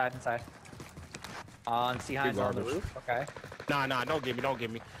shit, inside. On C Hines on the roof. Okay. Nah, don't get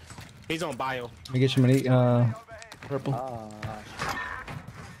me. He's on bio. Let me get you money, purple.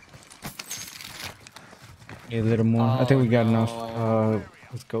 Yeah, a little more. I think we got enough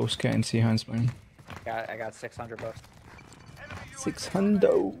with Ghost Cat and Sea Hans money. I got 600 bucks. 600.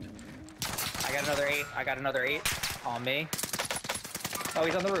 I got another 8 on me. Oh,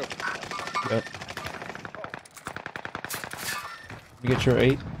 he's on the roof. Yep. You get your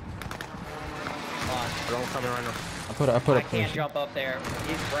 8. Don't come in right now. I put I can't jump up there.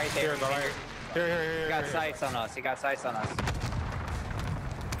 He's right there. Here. He got sights on us.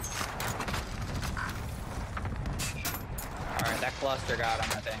 Alright, that cluster got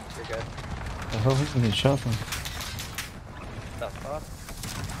him, I think. You're good. The hell is he shot from? The fuck?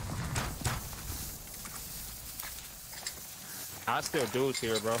 I still dudes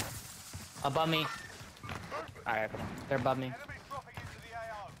here, bro. Above me. Alright. They're above me.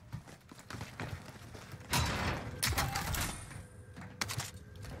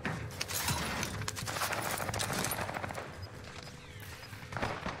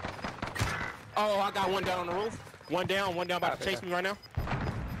 Oh, I got one down on the roof. One down about to chase me right now.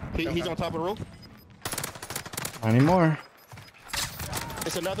 He's on top of the roof. Not anymore.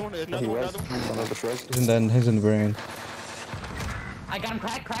 It's another one. Another one. He's in the brain. I got him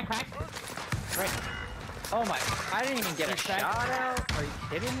crack. Right. Oh my, I didn't even get a shot out. Are you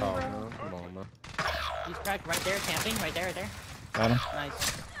kidding me, bro? No, come on, man. He's cracked right there, camping, right there. Got him.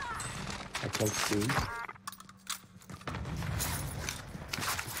 Nice. I killed 2.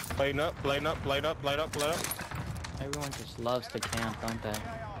 Plane up. Everyone just loves to camp, don't they?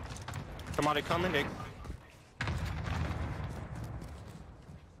 Somebody coming, they...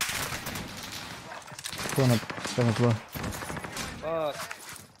 Going up 7th floor. Fuck.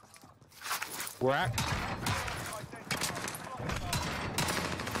 We're at?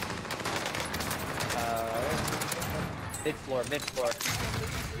 Mid floor.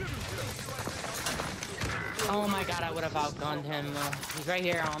 Oh my god, I would have outgunned him. He's right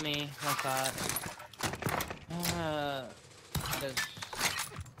here on me. One shot.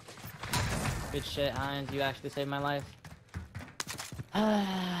 Good shit, Hines. You actually saved my life. I'm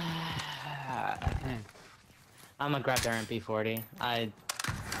gonna grab their MP40.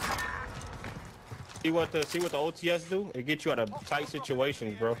 See what the OTS do? It gets you out of tight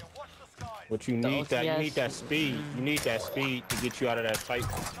situations, bro. But you need that. You need that speed. You need that speed to get you out of that tight.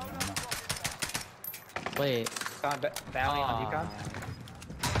 Wait. Valley on decon.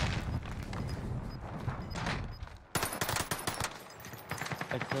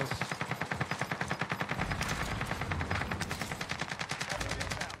 Like this.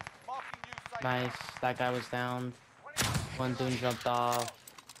 Nice. That guy was down. One dude jumped off.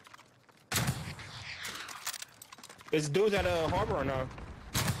 Is dudes at a harbor or no?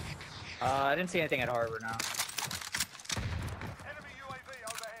 I didn't see anything at harbor now.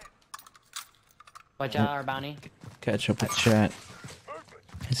 Watch out, our bounty. catch up with chat.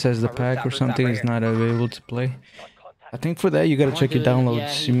 It says the pack or something is not available to play. I think for that you gotta check your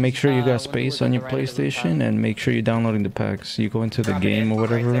downloads. You make sure you got space on your PlayStation and make sure you're downloading the packs. You go into the game or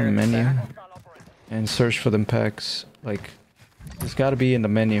whatever menu and search for them packs. Like, it's gotta be in the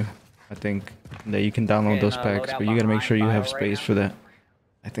menu, I think, that you can download those packs, but you gotta make sure you have space for that.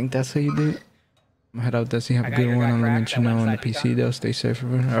 I think that's how you do it. Head out, Desi. Have a good one. I'll let you know on the PC though. Stay safe,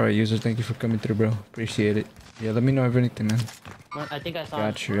 everyone. Alright, users, thank you for coming through, bro. Appreciate it. Yeah, let me know if anything, man. I think I saw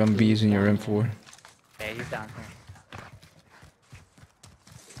Got you. I'm B's in your M4. Okay, he's down here.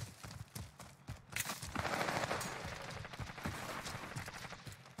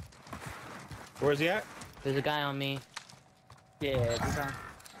 Where's he at? There's a guy on me. Yeah, he's on.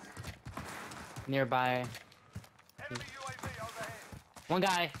 Nearby. One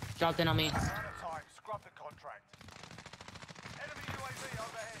guy dropped in on me.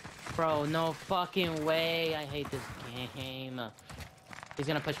 Bro, no fucking way. I hate this game. He's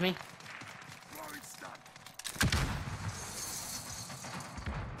gonna push me.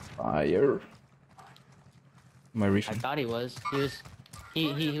 Fire. My I refund. thought he was.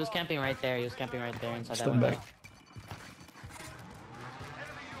 He was camping right there. He was camping right there inside that Stand window. back.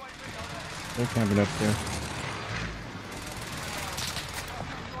 They're camping up there.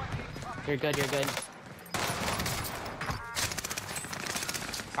 You're good, you're good.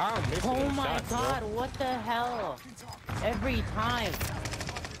 Oh my shots, god, what the hell? Every time.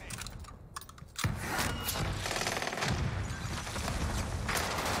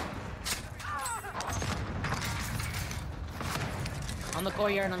 On the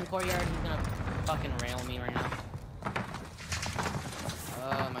courtyard, he's gonna fucking rail me right now.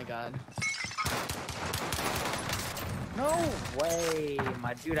 Oh my god. No way,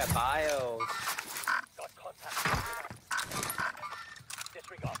 my dude at bios.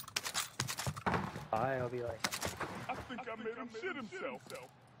 Bio be like, I think I made him shit himself.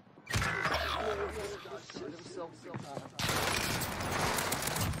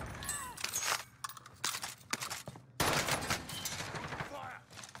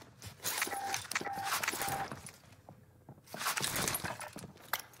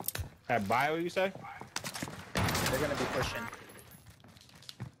 At bio, you say? they're gonna be pushing.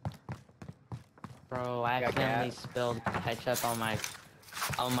 Bro, I accidentally spilled ketchup on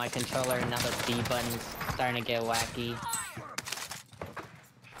my controller, and now the B button's starting to get wacky.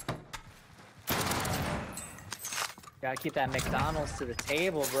 Gotta keep that McDonald's to the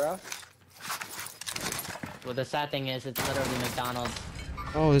table, bro. Well, the sad thing is, it's literally McDonald's.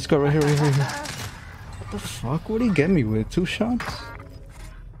 Oh, let's go right here, right here, right here. What the fuck? What did he get me with? 2 shots?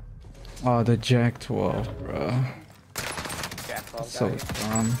 Oh, the Jack 12, bro. Jack 12 So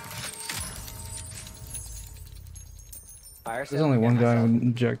dumb. There's Sale, only one guy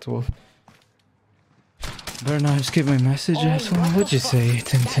with Jack 12. Better not skip my message, asshole. What'd you say, That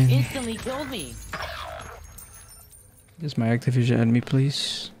Tintin? instantly killed me. Is my Activision add me,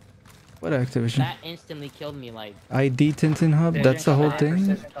 please? What Activision? That instantly killed me, like. ID Tintin Hub? That's the whole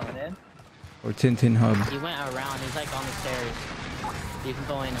thing? Or Tintin Hub? He went around, he's like on the stairs. You can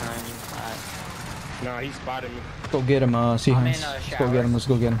go in, honey. Nah, he spotted me. Let's go get him, see I'm in, Hans. Let's go get him, let's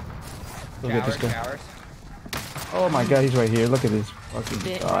go get him. Go get this guy. Showers. Oh my god, he's right here. Look at this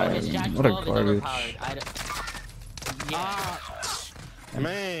fucking guy. What a garbage.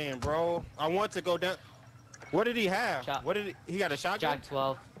 Man, bro. I want to go down. What did he have? What did he got a shotgun? Jack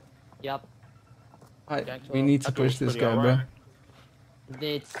 12. Yup. We need to push this guy, bro.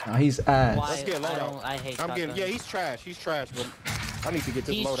 It's He's ass. Let's get loadout. I hate I'm getting, shotguns. yeah, he's trash. He's trash, but I need to get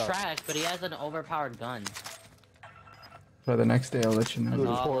this He's loadout. trash, but he has an overpowered gun. For the next day, I'll let you know.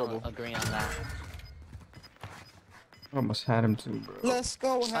 Let's all agree on that. I almost had him too, bro. Let's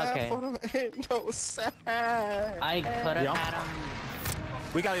go have Okay. fun. Ain't no sad. I could have had him.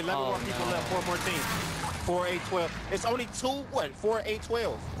 We got 11 more people left, 4 more teams. 4, 8, 12. It's only 2, what? 4, 8,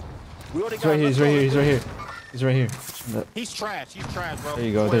 12. We already He's got right here, he's right here, he's right here. He's right here. He's trash, bro. There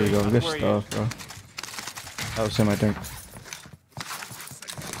you go, there you go. Good stuff, bro. That was him, I think.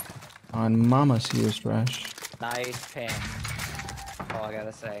 On Mama's, he was trash. Nice ping. That's all I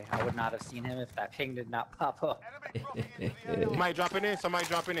gotta say. I would not have seen him if that ping did not pop up. Somebody dropping in, somebody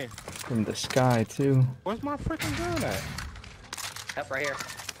dropping in. From the sky, too. Where's my freaking gun at? Up right here.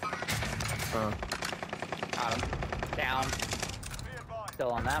 Got him. Down.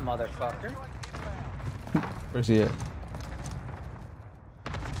 Still on that motherfucker. Where's he at?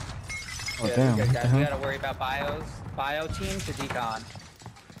 Oh, Yeah, damn. good, What the guys. We hell? gotta worry about bios. Bio team to decon.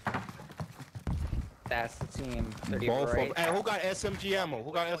 That's the team. 30 Both for of 8. them. Hey, who got SMG ammo?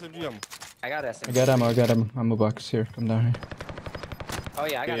 Who got SMG ammo? I got SMG. I got ammo, I got ammo box. Here, come down here. Oh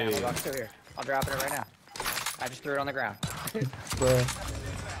yeah, I got Yeah. ammo box too here. I'll drop it right now. I just threw it on the ground.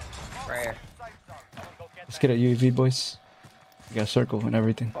 Bruh. Right here. Let's get a UAV, boys. You got a circle and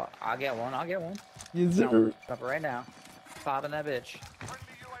everything. Well, I'll get one. I'll get one. Yes, No, sir. stop it right now. Popping that bitch.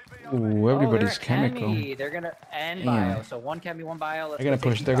 Ooh, everybody's they're chemical. Chemi. They're gonna end Damn. bio. So one chemi, one bio. Let's They're gonna go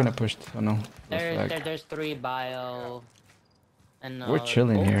push. take They're top. gonna push. Oh no. There's 3 bio. And We're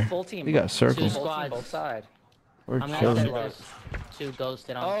chilling here. Full team. We got circles. 2 squads. Both sides. We're I'm chilling. gonna there's 2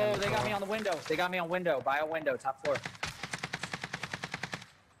 ghosted on Oh, chemical. they got me on the window. They got me on window. Bio window. Top floor.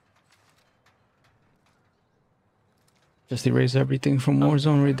 Just erase everything from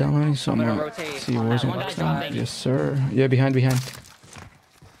Warzone right down. So I'm gonna gonna rotate see on that Warzone. one next guy's time. behind. Yes, sir. Yeah, behind.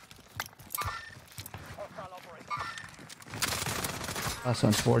 That's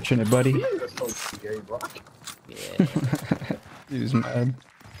unfortunate, buddy. Yeah. He was mad.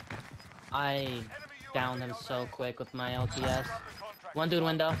 I downed him so quick with my LTS. One dude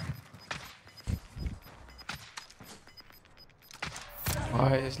window.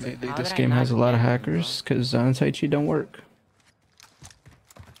 Why is lately How this did I game has a not lot of get him, hackers? Because on-site cheat don't work.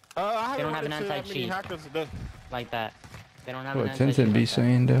 I They don't haven't have an run into anti that many cheat hackers today. like that. They don't have What an anti cheat Tintin be like that.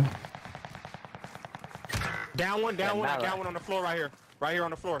 saying though? Down one, down one, Mala. down one on the floor right here. Right here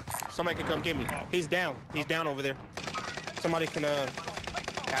on the floor. Somebody can come get me. He's down. He's down over there. Somebody can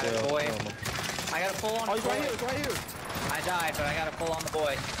Got it, boy. I got a full on. Oh, he's right here, he's right here. I died, but I got a full on the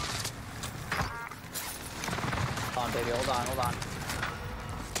boy. Hold on, baby. Hold on.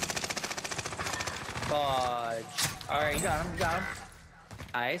 Fudge. Alright, you got him.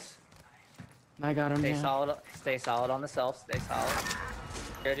 Nice. I got him. Stay Yeah. solid. Stay solid on the self. Stay solid.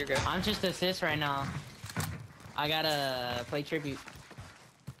 Good, you're good. I'm just assist right now. I gotta play tribute.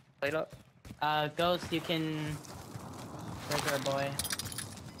 Played up. Ghost, you can. Where's our boy?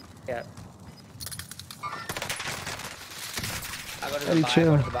 Yeah. I'll go to Hey, the buy.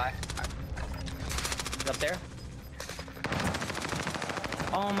 chill. Go to the buy. He's up there.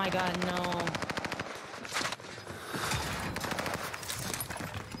 Oh my god, no.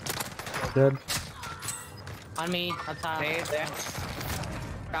 Dead. On me, up top. Hey, there.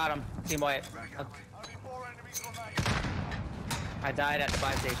 Got him. Team white. I died at the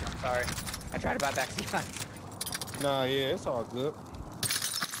buy station. I'm sorry. I tried to buy back CI. Nah, yeah, it's all good.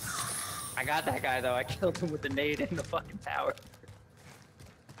 I got that guy though. I killed him with the nade in the fucking tower.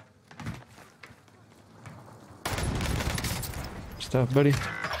 Stuff, buddy.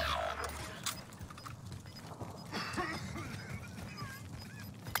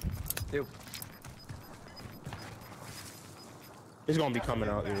 Dude. He's gonna be coming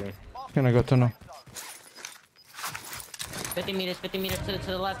out here. Gonna go tunnel. 50 meters to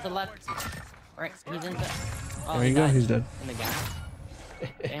the left, Right, he's in the... Oh, There he you go, died. he's dead. In the gas.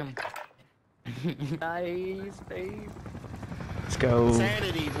 Damn. Nice, babe. Let's go.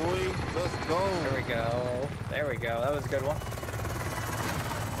 Sanity, boy. Let's go. There we go. That was a good one.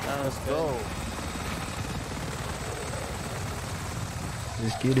 Let's go.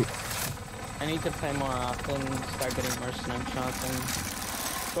 Let's get it. I need to play more often, start getting more snapshots and...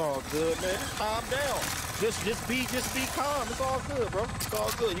 It's all good, man. Just calm down. Just be calm. It's all good, bro. It's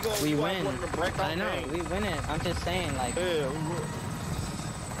all good. You gonna We you win. Want to break out I know, game. we win it. I'm just saying, like... Yeah, we will.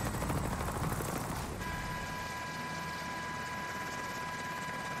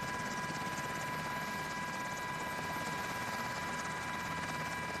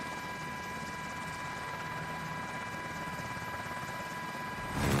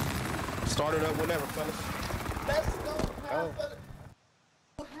 Start it up whenever, fellas. Let's go.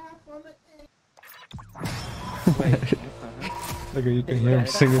 Look at you can hear him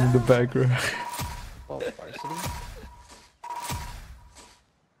singing in the background.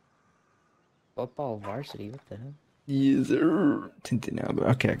 Football varsity, what the hell? Yes, sir. Tintin now, bro.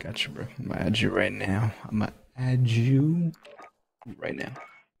 Okay, I got you, bro. I'm gonna add you right now.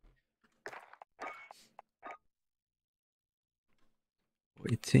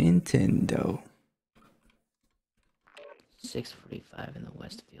 Wait, Tintin, though. 6:45 in the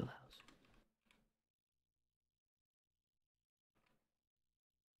West Field House.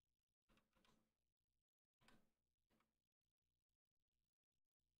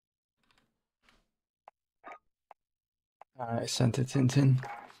 Alright, sent it, Tintin.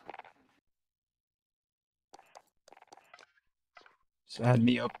 Just add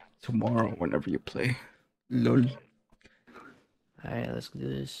me up tomorrow whenever you play. LOL. Alright, let's do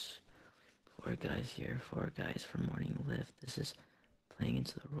this. 4 guys here, 4 guys for morning lift. This is playing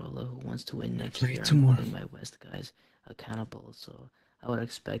into the roller who wants to win next Play year. I'm tomorrow. holding my West guys accountable, so I would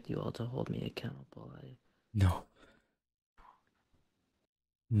expect you all to hold me accountable. No.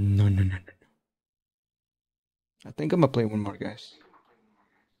 No. I think I'm gonna play one more, guys.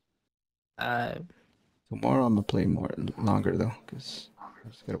 Tomorrow I'm gonna play more longer though, cause I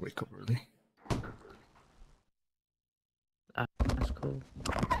just gotta wake up early. That's cool.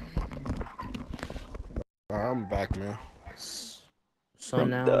 I'm back, man. So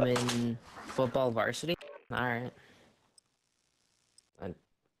now I'm in football varsity. All right.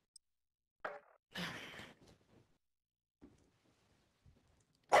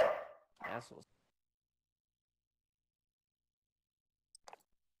 Assholes.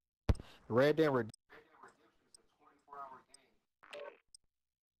 Red Dead Redemption.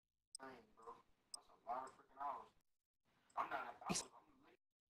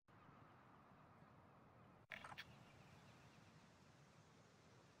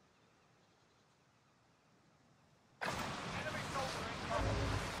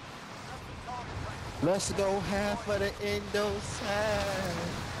 Let's go half of the Indo side.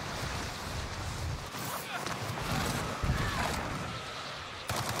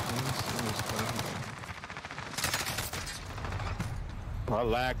 I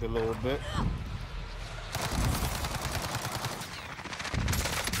lagged a little bit.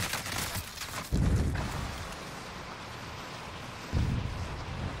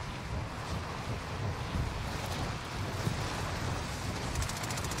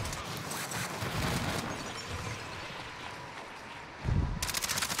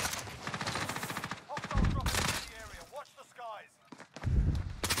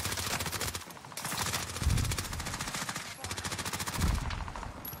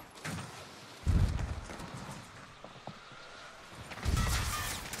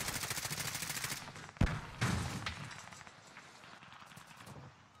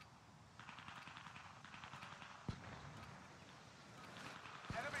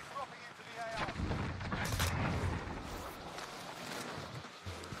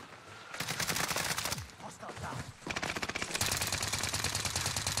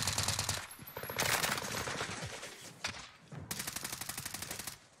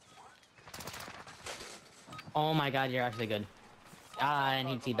 Oh my god, you're actually good. Ah, and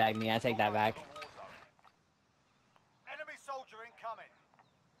he teabagged me. I take that back. Enemy soldier incoming.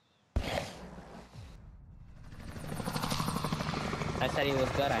 I said he was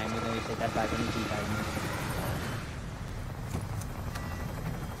good. I immediately take that back when he teabagged me.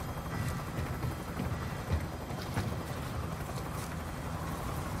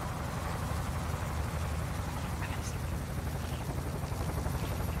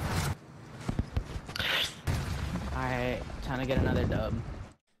 Alright, time to get another dub.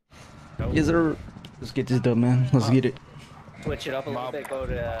 Yes, sir. Let's get this dub, man. Let's get it. Switch it up a little bit. Go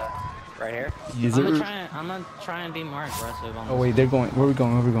to right here. Yes, I'm sir. gonna try and be more aggressive on Oh this. wait, they're going. Where are we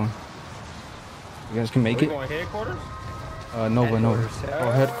going? Where are we going? You guys can make Are we it. going headquarters? Nova.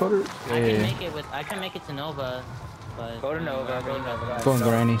 Oh, headquarters. Yeah, I can make it to Nova, but Go to Nova. Go to Nova. Going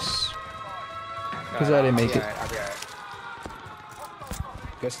Granny's. Cause I didn't make it. I'll be alright.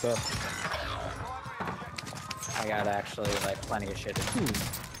 Good stuff. I got actually like plenty of shit to do.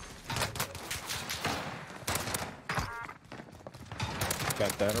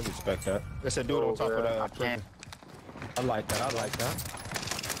 Respect that. I respect that. There's a dude on top of that prison. I like that. I like that.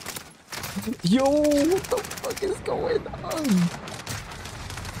 Yo, what the fuck is going on?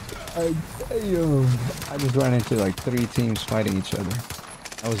 Damn. I just ran into like 3 teams fighting each other.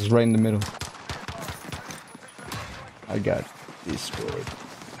 I was right in the middle. I got destroyed.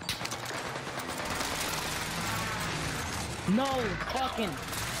 No fucking.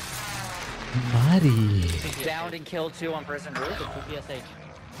 Buddy. Downed and killed 2 on prison roof. PSH.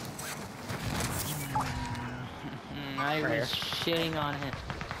 I was shitting on him.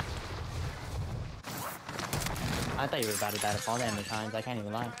 I thought you were about to die to fall damage times. I can't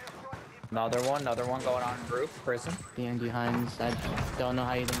even lie. Another one going on roof prison. D&D Hines. I don't know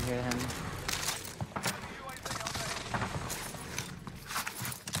how you didn't hear him.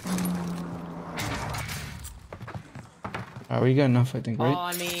 Alright, we got enough, I think, right? Oh,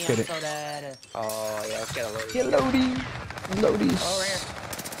 I mean, get I'm it. so dead. Oh yeah, let's get a load. Get loady. Loadies. Oh, right here.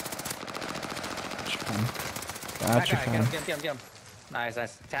 Gotcha, fam. Get him.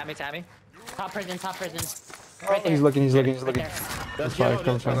 Nice. Tammy. Top prison. Oh, he's looking. Right Let's Let's get fire,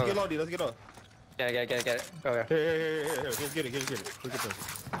 Let's fire. get loaded. Let's get up. Get it. Go here. Here. Let's get it. Let's get this.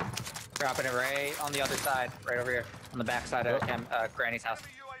 Dropping it right on the other side, right over here, on the back side of Granny's house.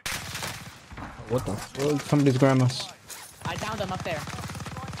 What the fuck? Somebody's grandma's. I downed him up there.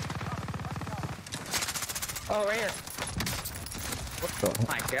 Oh, right here. What the?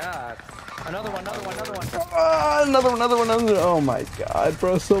 My God. Another one. Ah, another one. Oh my god,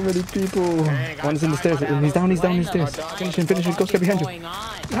 bro, so many people. One's in the stairs. He's down the stairs. Finish him. Go step behind you.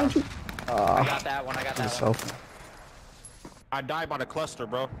 Behind you. I got that one. Yourself. I died by the cluster,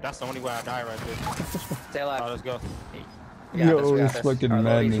 bro. That's the only way I die right there. Stay alive. Let's go. We got this, we got it's this. fucking Our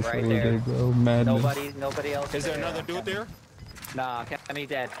Lodi's madness right over there. there, bro. Madness. Nobody else. Is there another dude there? Nah, Kemi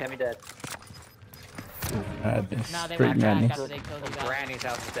dead. Kemi dead. Madness. No, they Straight went back madness. after they killed the guy. Granny's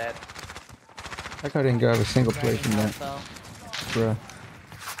house is dead. Like I didn't grab a single plate from that, bruh.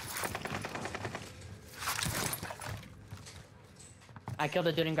 I killed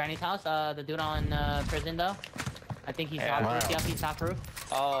the dude in Granny's house. The dude on prison though. I think he's top roof. Yep, he's top roof.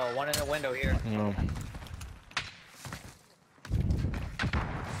 Oh, one in the window here.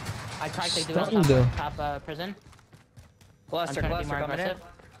 I tried to do Stunning on though. top prison. Cluster coming in.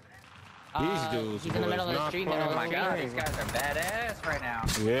 These dudes. He's in the middle of the street. Oh my god, these guys are badass right now.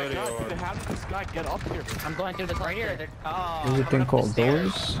 Yeah, they God, are. dude, how did this guy get up here? I'm going through the Right here. cluster. Oh, There's a thing up the called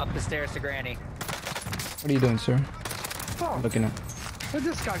stairs. doors. Up the stairs to Granny. What are you doing, sir? Oh, Looking at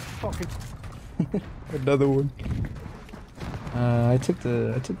this guy fucking. another one. I took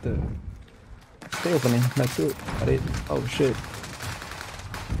the stay opening. That's it. Got it. Oh shit.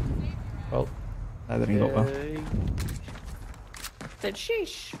 Well, that didn't go well. Said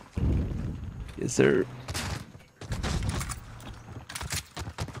sheesh. Yes, sir.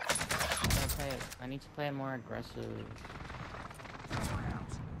 I need to play it more aggressive.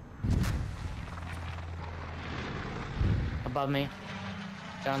 Above me.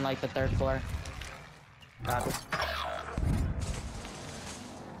 Down like the 3rd floor. Got it.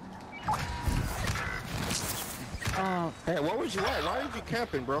 Hey, where was you at? Why are you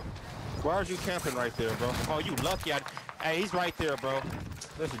camping, bro? Why are you camping right there, bro? Oh, you lucky. Hey, he's right there, bro.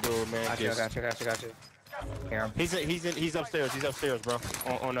 This dude, man. Got you. Hear him. He's upstairs. He's upstairs, bro.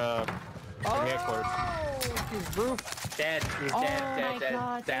 On headquarters. He's roof. Dead. He's dead.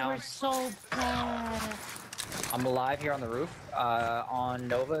 God, Down. they were so bad. I'm alive here on the roof. On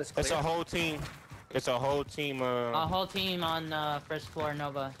Nova is clear. It's a whole team. It's a whole team. A whole team on 1st floor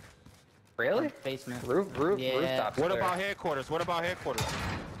Nova. Really? Basement. Rooftop. What about headquarters? Alright,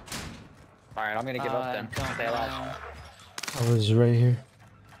 I'm gonna give up then. Stay alive. I was right here.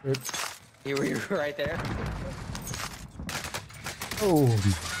 You were right there. Oh,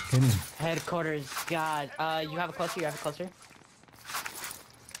 Headquarters, God. You have a cluster?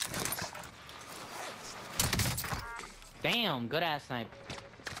 Damn, good ass snipe.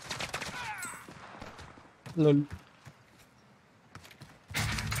 lol.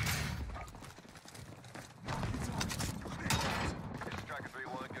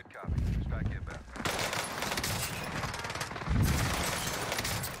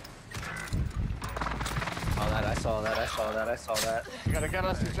 I saw that. You gotta get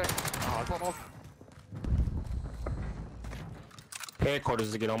us to check. Oh, hold on.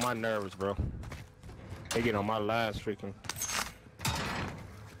 Headquarters to get on my nerves, bro. They get on my last freaking.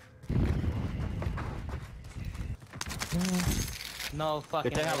 No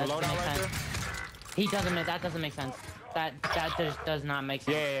fucking. Did they have a loadout right there? He doesn't. That doesn't make sense. That just does not make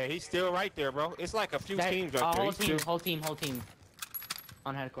sense. Yeah, he's still right there, bro. It's like a few teams right there. Whole team.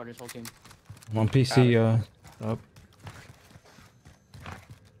 On headquarters, whole team. I'm on PC. Up.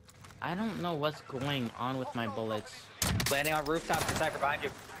 I don't know what's going on with my bullets. Landing on rooftop, Desiipher behind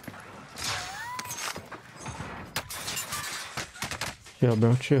you. Chill,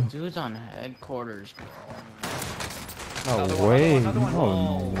 bro. Chill. Dude's on headquarters. No way.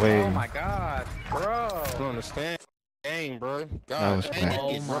 Oh way. god, bro. I don't understand. Dang, bro. God, That was dang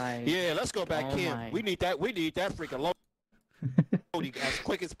bad. it, bro. Yeah, let's go back in. We need that freaking loading as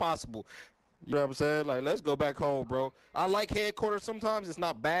quick as possible. You know what I'm saying? Like, let's go back home, bro. I like headquarters sometimes. It's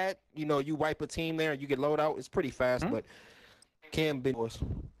not bad. You know, you wipe a team there and you get load out. It's pretty fast, but can be worse.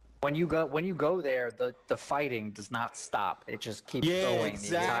 When you go there, the fighting does not stop. It just keeps going the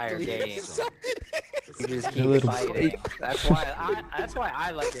entire game. You just keep fighting. That's why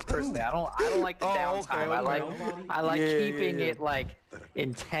I like it personally. I don't like the downtime. I like keeping it like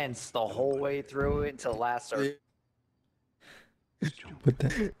intense the whole way through it until last serve. What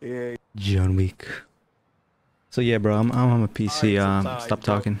the? John Wick. So yeah, bro, I'm on a PC. Stop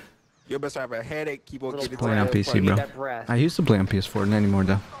talking. You best have a headache. Keep on getting Playing on PC, bro. I used to play on PS4, not anymore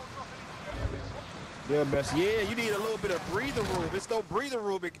though. Yeah, best. Yeah, you need a little bit of breather room. There's no breather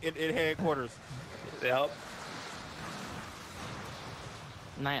room in headquarters. Yep.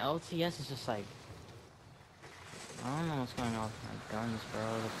 My OTS is just like, I don't know what's going on with my guns, bro.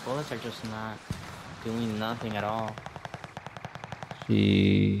 The bullets are just not doing nothing at all.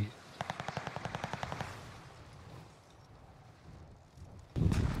 She.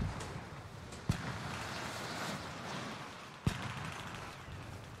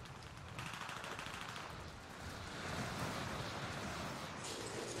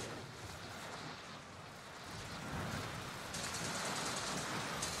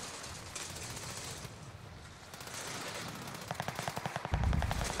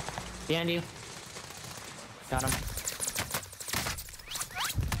 Behind you. Got him.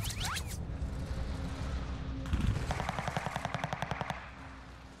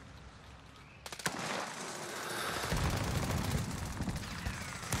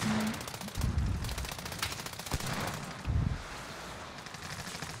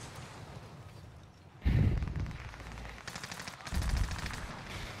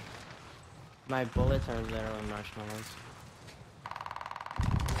 My bullets are literally marshmallows.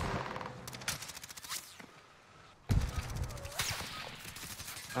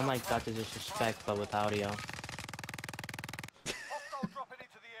 I'm like got to disrespect, but with audio.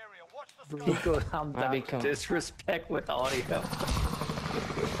 He goes, I'm about to disrespect with audio.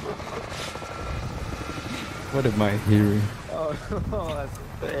 What am I hearing? Oh, that's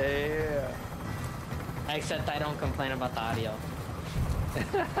fair. Except I don't complain about the audio.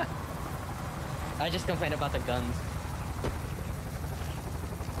 I just complain about the guns.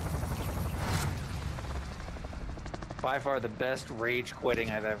 By far the best rage quitting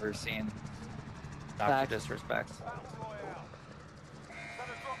I've ever seen. Dr. Disrespect.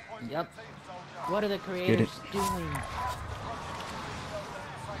 Yep. What are the creators doing?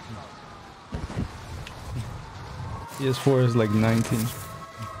 PS4 is like 19.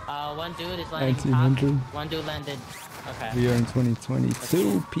 One dude is landing 1900. top. One dude landed. Okay. We are in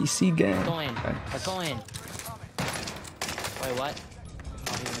 2022. PC game. Let's go in. Let's go in. Wait, what?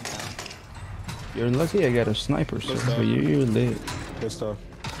 Oh, he went down. You're lucky I got a sniper, so but you're lit. Good stuff.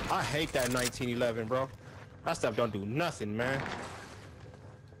 I hate that 1911, bro. That stuff don't do nothing, man.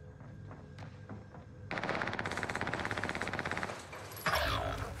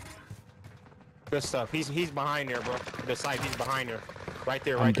 Good stuff. He's behind there, bro. The site, he's behind there. Right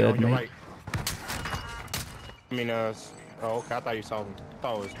there, right there on your right. I mean, oh, okay. I thought you saw him. I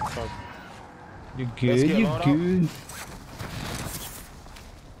thought it was. You good? You good?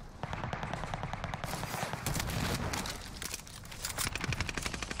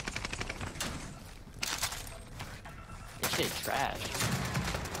 This shit trash.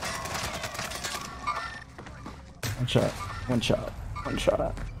 One shot. One shot. One shot.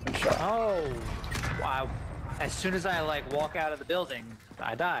 One shot. Oh, wow. As soon as I like walk out of the building,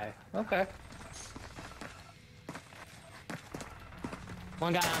 I die. Okay.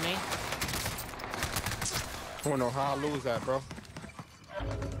 One guy on me. I don't know how I lose that, bro.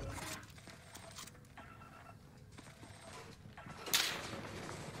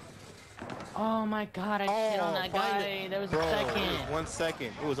 Oh my god, I shit on that guy. There was a second. It was 1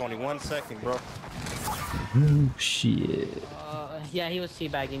 second. It was only 1 second, bro. Oh, shit. Yeah, he was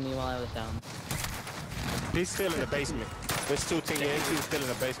teabagging me while I was down. He's still in the basement. There's two teams. He's still in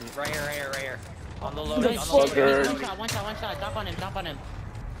the basement. Right here, right here, right here. On the load. One shot, one shot. Drop on him, drop on him.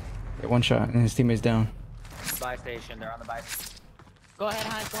 Yeah, one shot, and his teammate's down. Buy station. They're on the buy. Go ahead,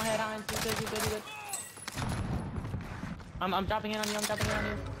 Hines. Go ahead, Hines. You good, you good, you good. I'm dropping in on you. I'm dropping in on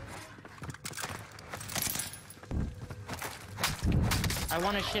you. I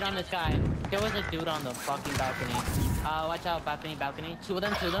want to shit on this guy. There was a dude on the fucking balcony. Watch out, balcony. Two of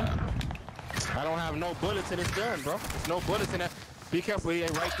them. I don't have no bullets in this gun, bro. There's no bullets in that. Be careful, he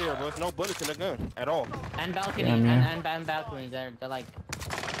ain't right there, bro. There's no bullets in the gun at all. And balcony, and balcony. They're like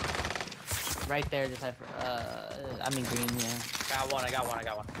right there. Just have, I mean green, yeah. Got one. I got one.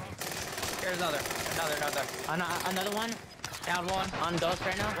 Here's another. Another one. Down one. On ghost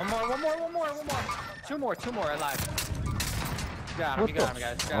right now. One more. Two more alive. You got him,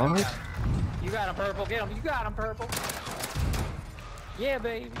 guys. You got him, purple. Get him. You got him, purple. Yeah,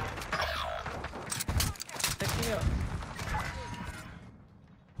 baby. Pick me up.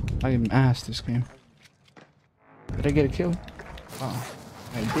 I am ass this game. Did I get a kill? Oh,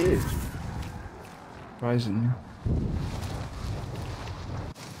 I did. Surprisingly.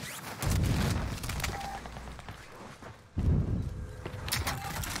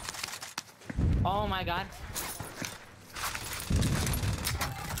 Oh my god.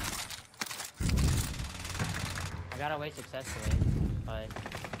 I got away successfully, but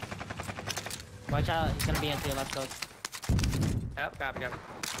watch out, he's gonna be into your left coast. Yep, copy.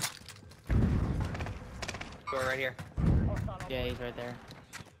 Go right here. Yeah, he's right there.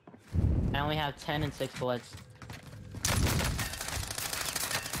 I only have 10 and 6 bullets.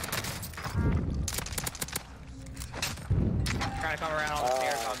 Trying to come around all the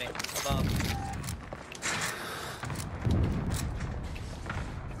stairs on me. Above.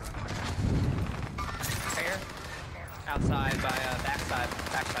 Right here. Outside by backside.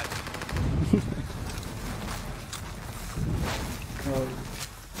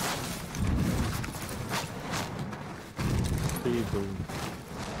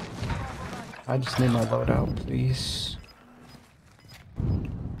 I just need my loadout, please.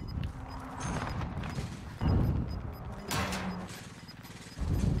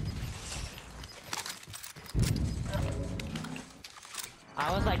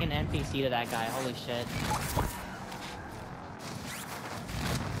 was like an NPC to that guy. Holy shit.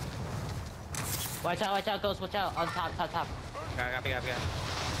 Watch out, Ghost, watch out. On top. Copy.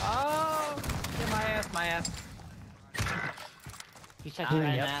 Oh, get my ass. He's checking right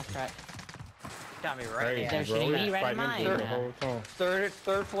in the ass crack. Got me right He's in. there shooting me right in mine. Third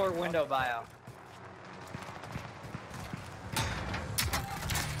floor window bio.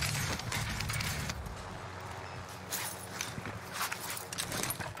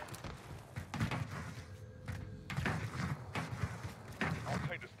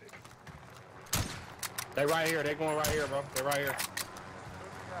 They right here. They going right here, bro. They right here.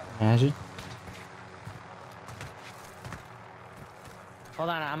 Imagine. Hold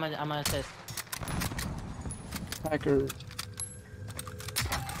on, I'm gonna assist. Hacker.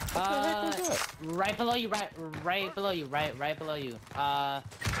 Right below you, right below you.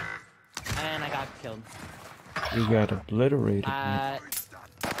 And I got killed. You got obliterated.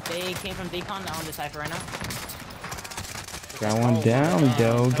 They came from Decon on Desiipher right now. Got one down,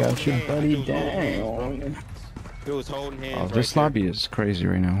 though. Got your buddy down. It was holding hands. Oh, this lobby is crazy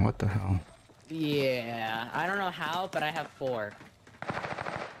right now. What the hell? Yeah, I don't know how, but I have 4.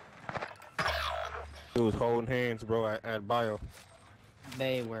 It was holding hands, bro, at bio.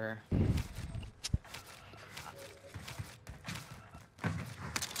 They were.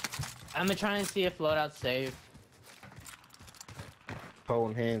 I'm gonna try and see if loadout's safe.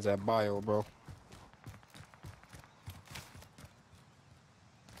 Holding hands at bio, bro.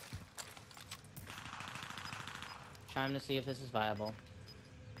 Trying to see if this is viable.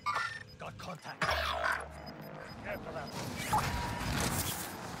 Got contact.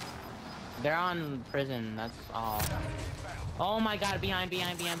 They're on prison, that's all. Oh my god, behind.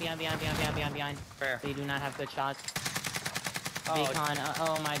 Where? They do not have good shots. Oh, Decon,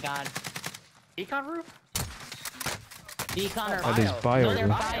 oh my god. Decon roof? Decon or That is bio. No, they're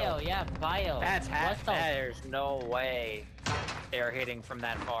Roof. bio, yeah, bio. That's half. What the- There's no way they're hitting from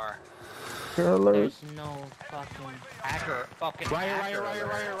that far. There's no fucking... Hacker, fucking Right hacker here.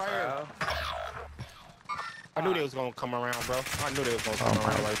 bro. I knew they was gonna come around, bro. I knew they was gonna come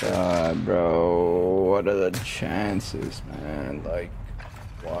around like that. God, bro. What are the chances, man? Like,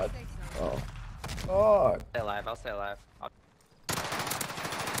 what? Oh, God. Stay alive, I'll stay alive.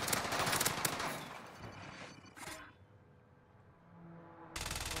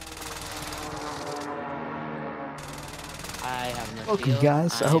 I have no Okay, shield.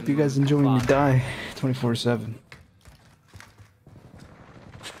 guys. I hope you guys enjoy when you die 24/7.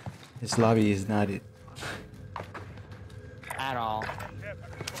 This lobby is not it. At all.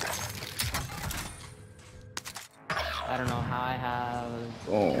 I don't know how I have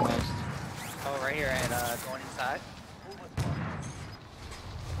Oh. the most. Oh, right here at going inside.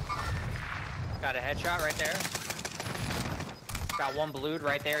 Got a headshot right there. Got one blued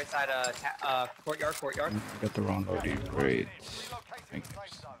right there inside courtyard. Got the wrong OD. Great. Thanks.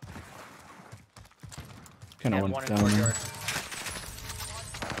 Kind of And went one in down. courtyard.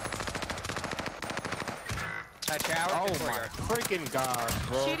 That shower. Oh in my courtyard. freaking god,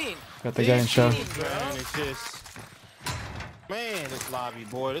 bro. Cheating. Got the guy in shot. Man, it's just... Man, this lobby,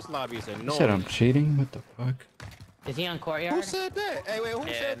 boy. This lobby is You annoying. said I'm cheating? What the fuck? Is he on courtyard? Who said that? Hey, wait, who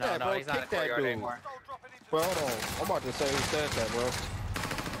said that, bro? He's not in Kick that courtyard dude. anymore. Bro, hold on. I'm about to say who said that, bro.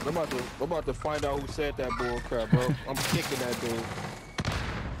 I'm about to find out who said that bull crap, bro. I'm kicking that dude.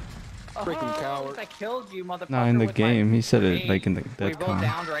 Freaking coward. I killed you, motherfucker. Nah, in the with game. my He said it grenade. like in the We dead both con.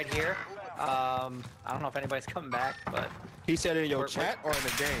 downed right here. I don't know if anybody's coming back, but He said it in your chat or in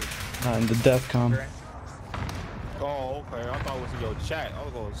the game? Not in the death com. Oh, okay. I thought it was in your chat. I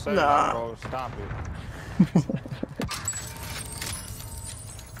was gonna say, Nah. bro, stop it.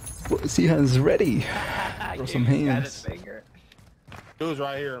 Sihan's ready. Throw some Got his hands. finger. Dude's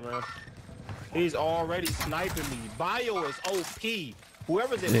right here, man. He's already sniping me. Bio is OP.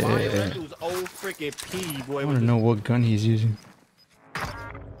 Whoever's in bio, Yeah. that dude's old freaking P, boy. I want to know what gun he's using.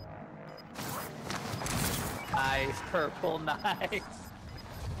 Nice, purple, nice.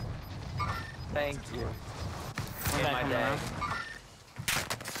 Thank you. In my day.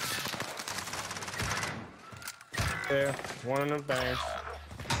 Yeah, one of them things.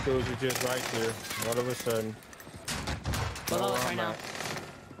 Dudes are just right there. All of a sudden. Below us right now.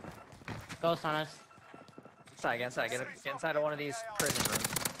 Ghost on us. Get inside of one of these prison rooms.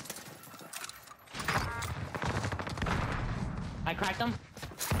 I cracked him.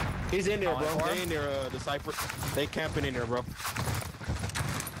 He's in there, bro. for They him? in there, Desiipher. They camping in there, bro.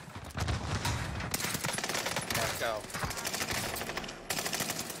 Let's go.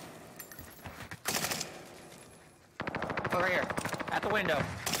 Over here. At the window.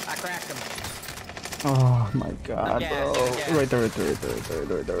 I cracked him. Oh my god, gas, bro. give gas. Right there, right there, right there, right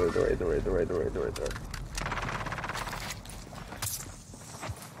there, right there, right there, right there, right there, right there, right there, right there.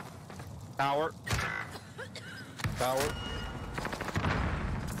 Coward. Coward.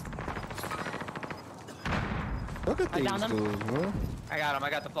 Look at I these downed him. dudes, man. I got him. I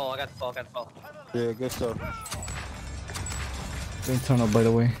got the fall. I got the fall. I got the fall. Yeah, good stuff. In tunnel, by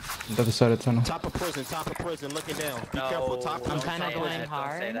the way. The other side of tunnel. Top of prison, looking down. Be No, careful, top I'm don't kinda say going that,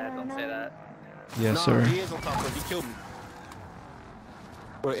 hard Don't say that. Don't say that. Yes, nah, sir. he is on top of prison. He killed me.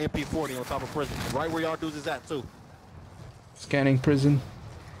 With an MP40 on top of prison. Right where y'all dudes is at, too. Scanning prison.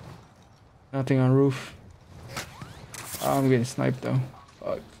 Nothing on roof. Oh, I'm getting sniped though.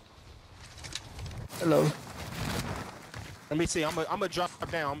 Fuck. Hello. Let me see. I'm gonna drop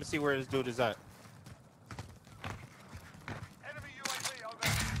down. I'm gonna see where this dude is at.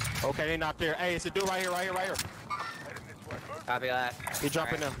 Okay, they not there. Hey, it's a dude right here, right here, right here. Copy that. He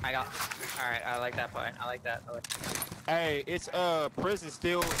dropping Alright, them. I got. Alright, I like that point. I like that. Hey, it's prison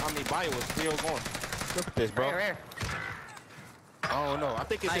still. I mean, bio is still going. Look at this, bro. Right here. I don't know. I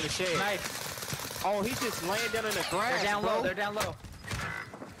think it's in the shed. Nice. Oh, he's just laying down in the grass, They're down bro. low. They're down low.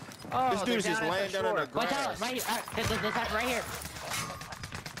 Oh, This dude's just laying down in the Watch grass. out! Right here. This hat right here.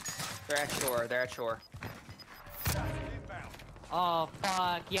 They're at shore. They're at shore. Oh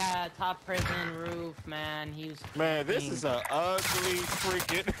fuck yeah! Top prison roof, man. He's Man, this is a ugly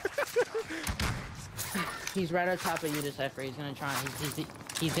freaking. He's right on top of you, Desiipher. He's gonna try.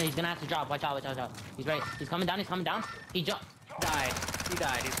 He's gonna have to drop. Watch out! Watch out! Watch out! He's right. He's coming down. He's coming down. He jumped. Died. He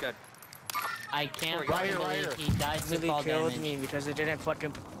died. He's good. I can't Right here, fucking right believe here. he died to fall killed damage. me because it didn't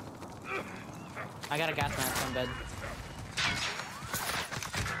fucking. I got a gas mask on bed.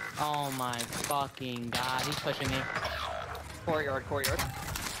 Oh my fucking god! He's pushing me. Courtyard. Courtyard.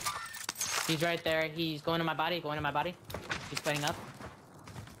 He's right there. He's going to my body. Going to my body. He's splitting up.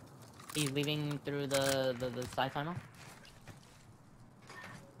 He's leaving through the side tunnel.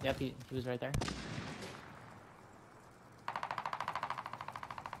 Yep, he was right there.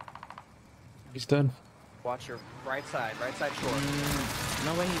 He's dead. Watch your right side. Right side shore.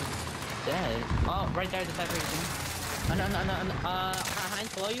 No way he's dead. Oh, right there, Desiipher. No.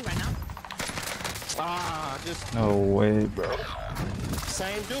 Heinz, below you right now. Ah, just No way, bro.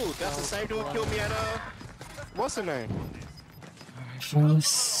 same dude. That's the same dude who killed me at what's her name?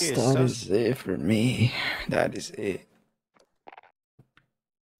 Fellas, Yes, that son. is it for me. That is it.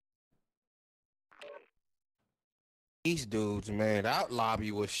 These dudes, man, that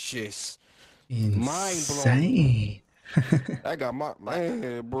lobby was just Insane. that got my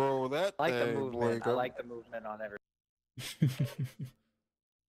man, bro. That I like the thing, movement. boy, I like the movement on every.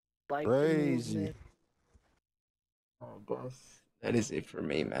 Like crazy. Oh, boss. That is it for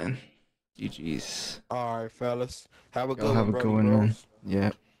me, man. GG's. All right, fellas, have a good Y'all one, have a brother, good one, man. bros.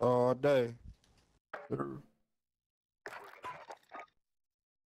 Yeah. All day.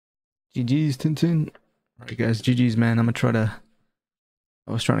 GG's, Tintin. Alright, guys. GG's, man. I'm gonna try to.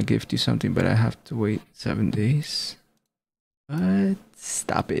 I was trying to gift you something, but I have to wait 7 days. But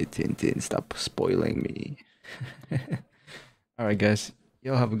stop it, Tintin. Stop spoiling me. Alright, guys.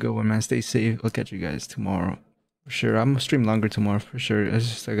 Y'all have a good one, man. Stay safe. I'll catch you guys tomorrow. For sure. I'm gonna stream longer tomorrow, for sure. I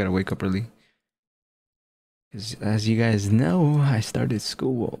gotta wake up early. Because as you guys know, I started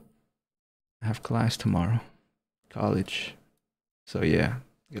school. I have class tomorrow. College. So yeah,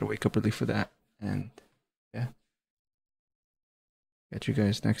 gotta wake up early for that. And yeah. Catch you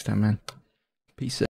guys next time, man. Peace out.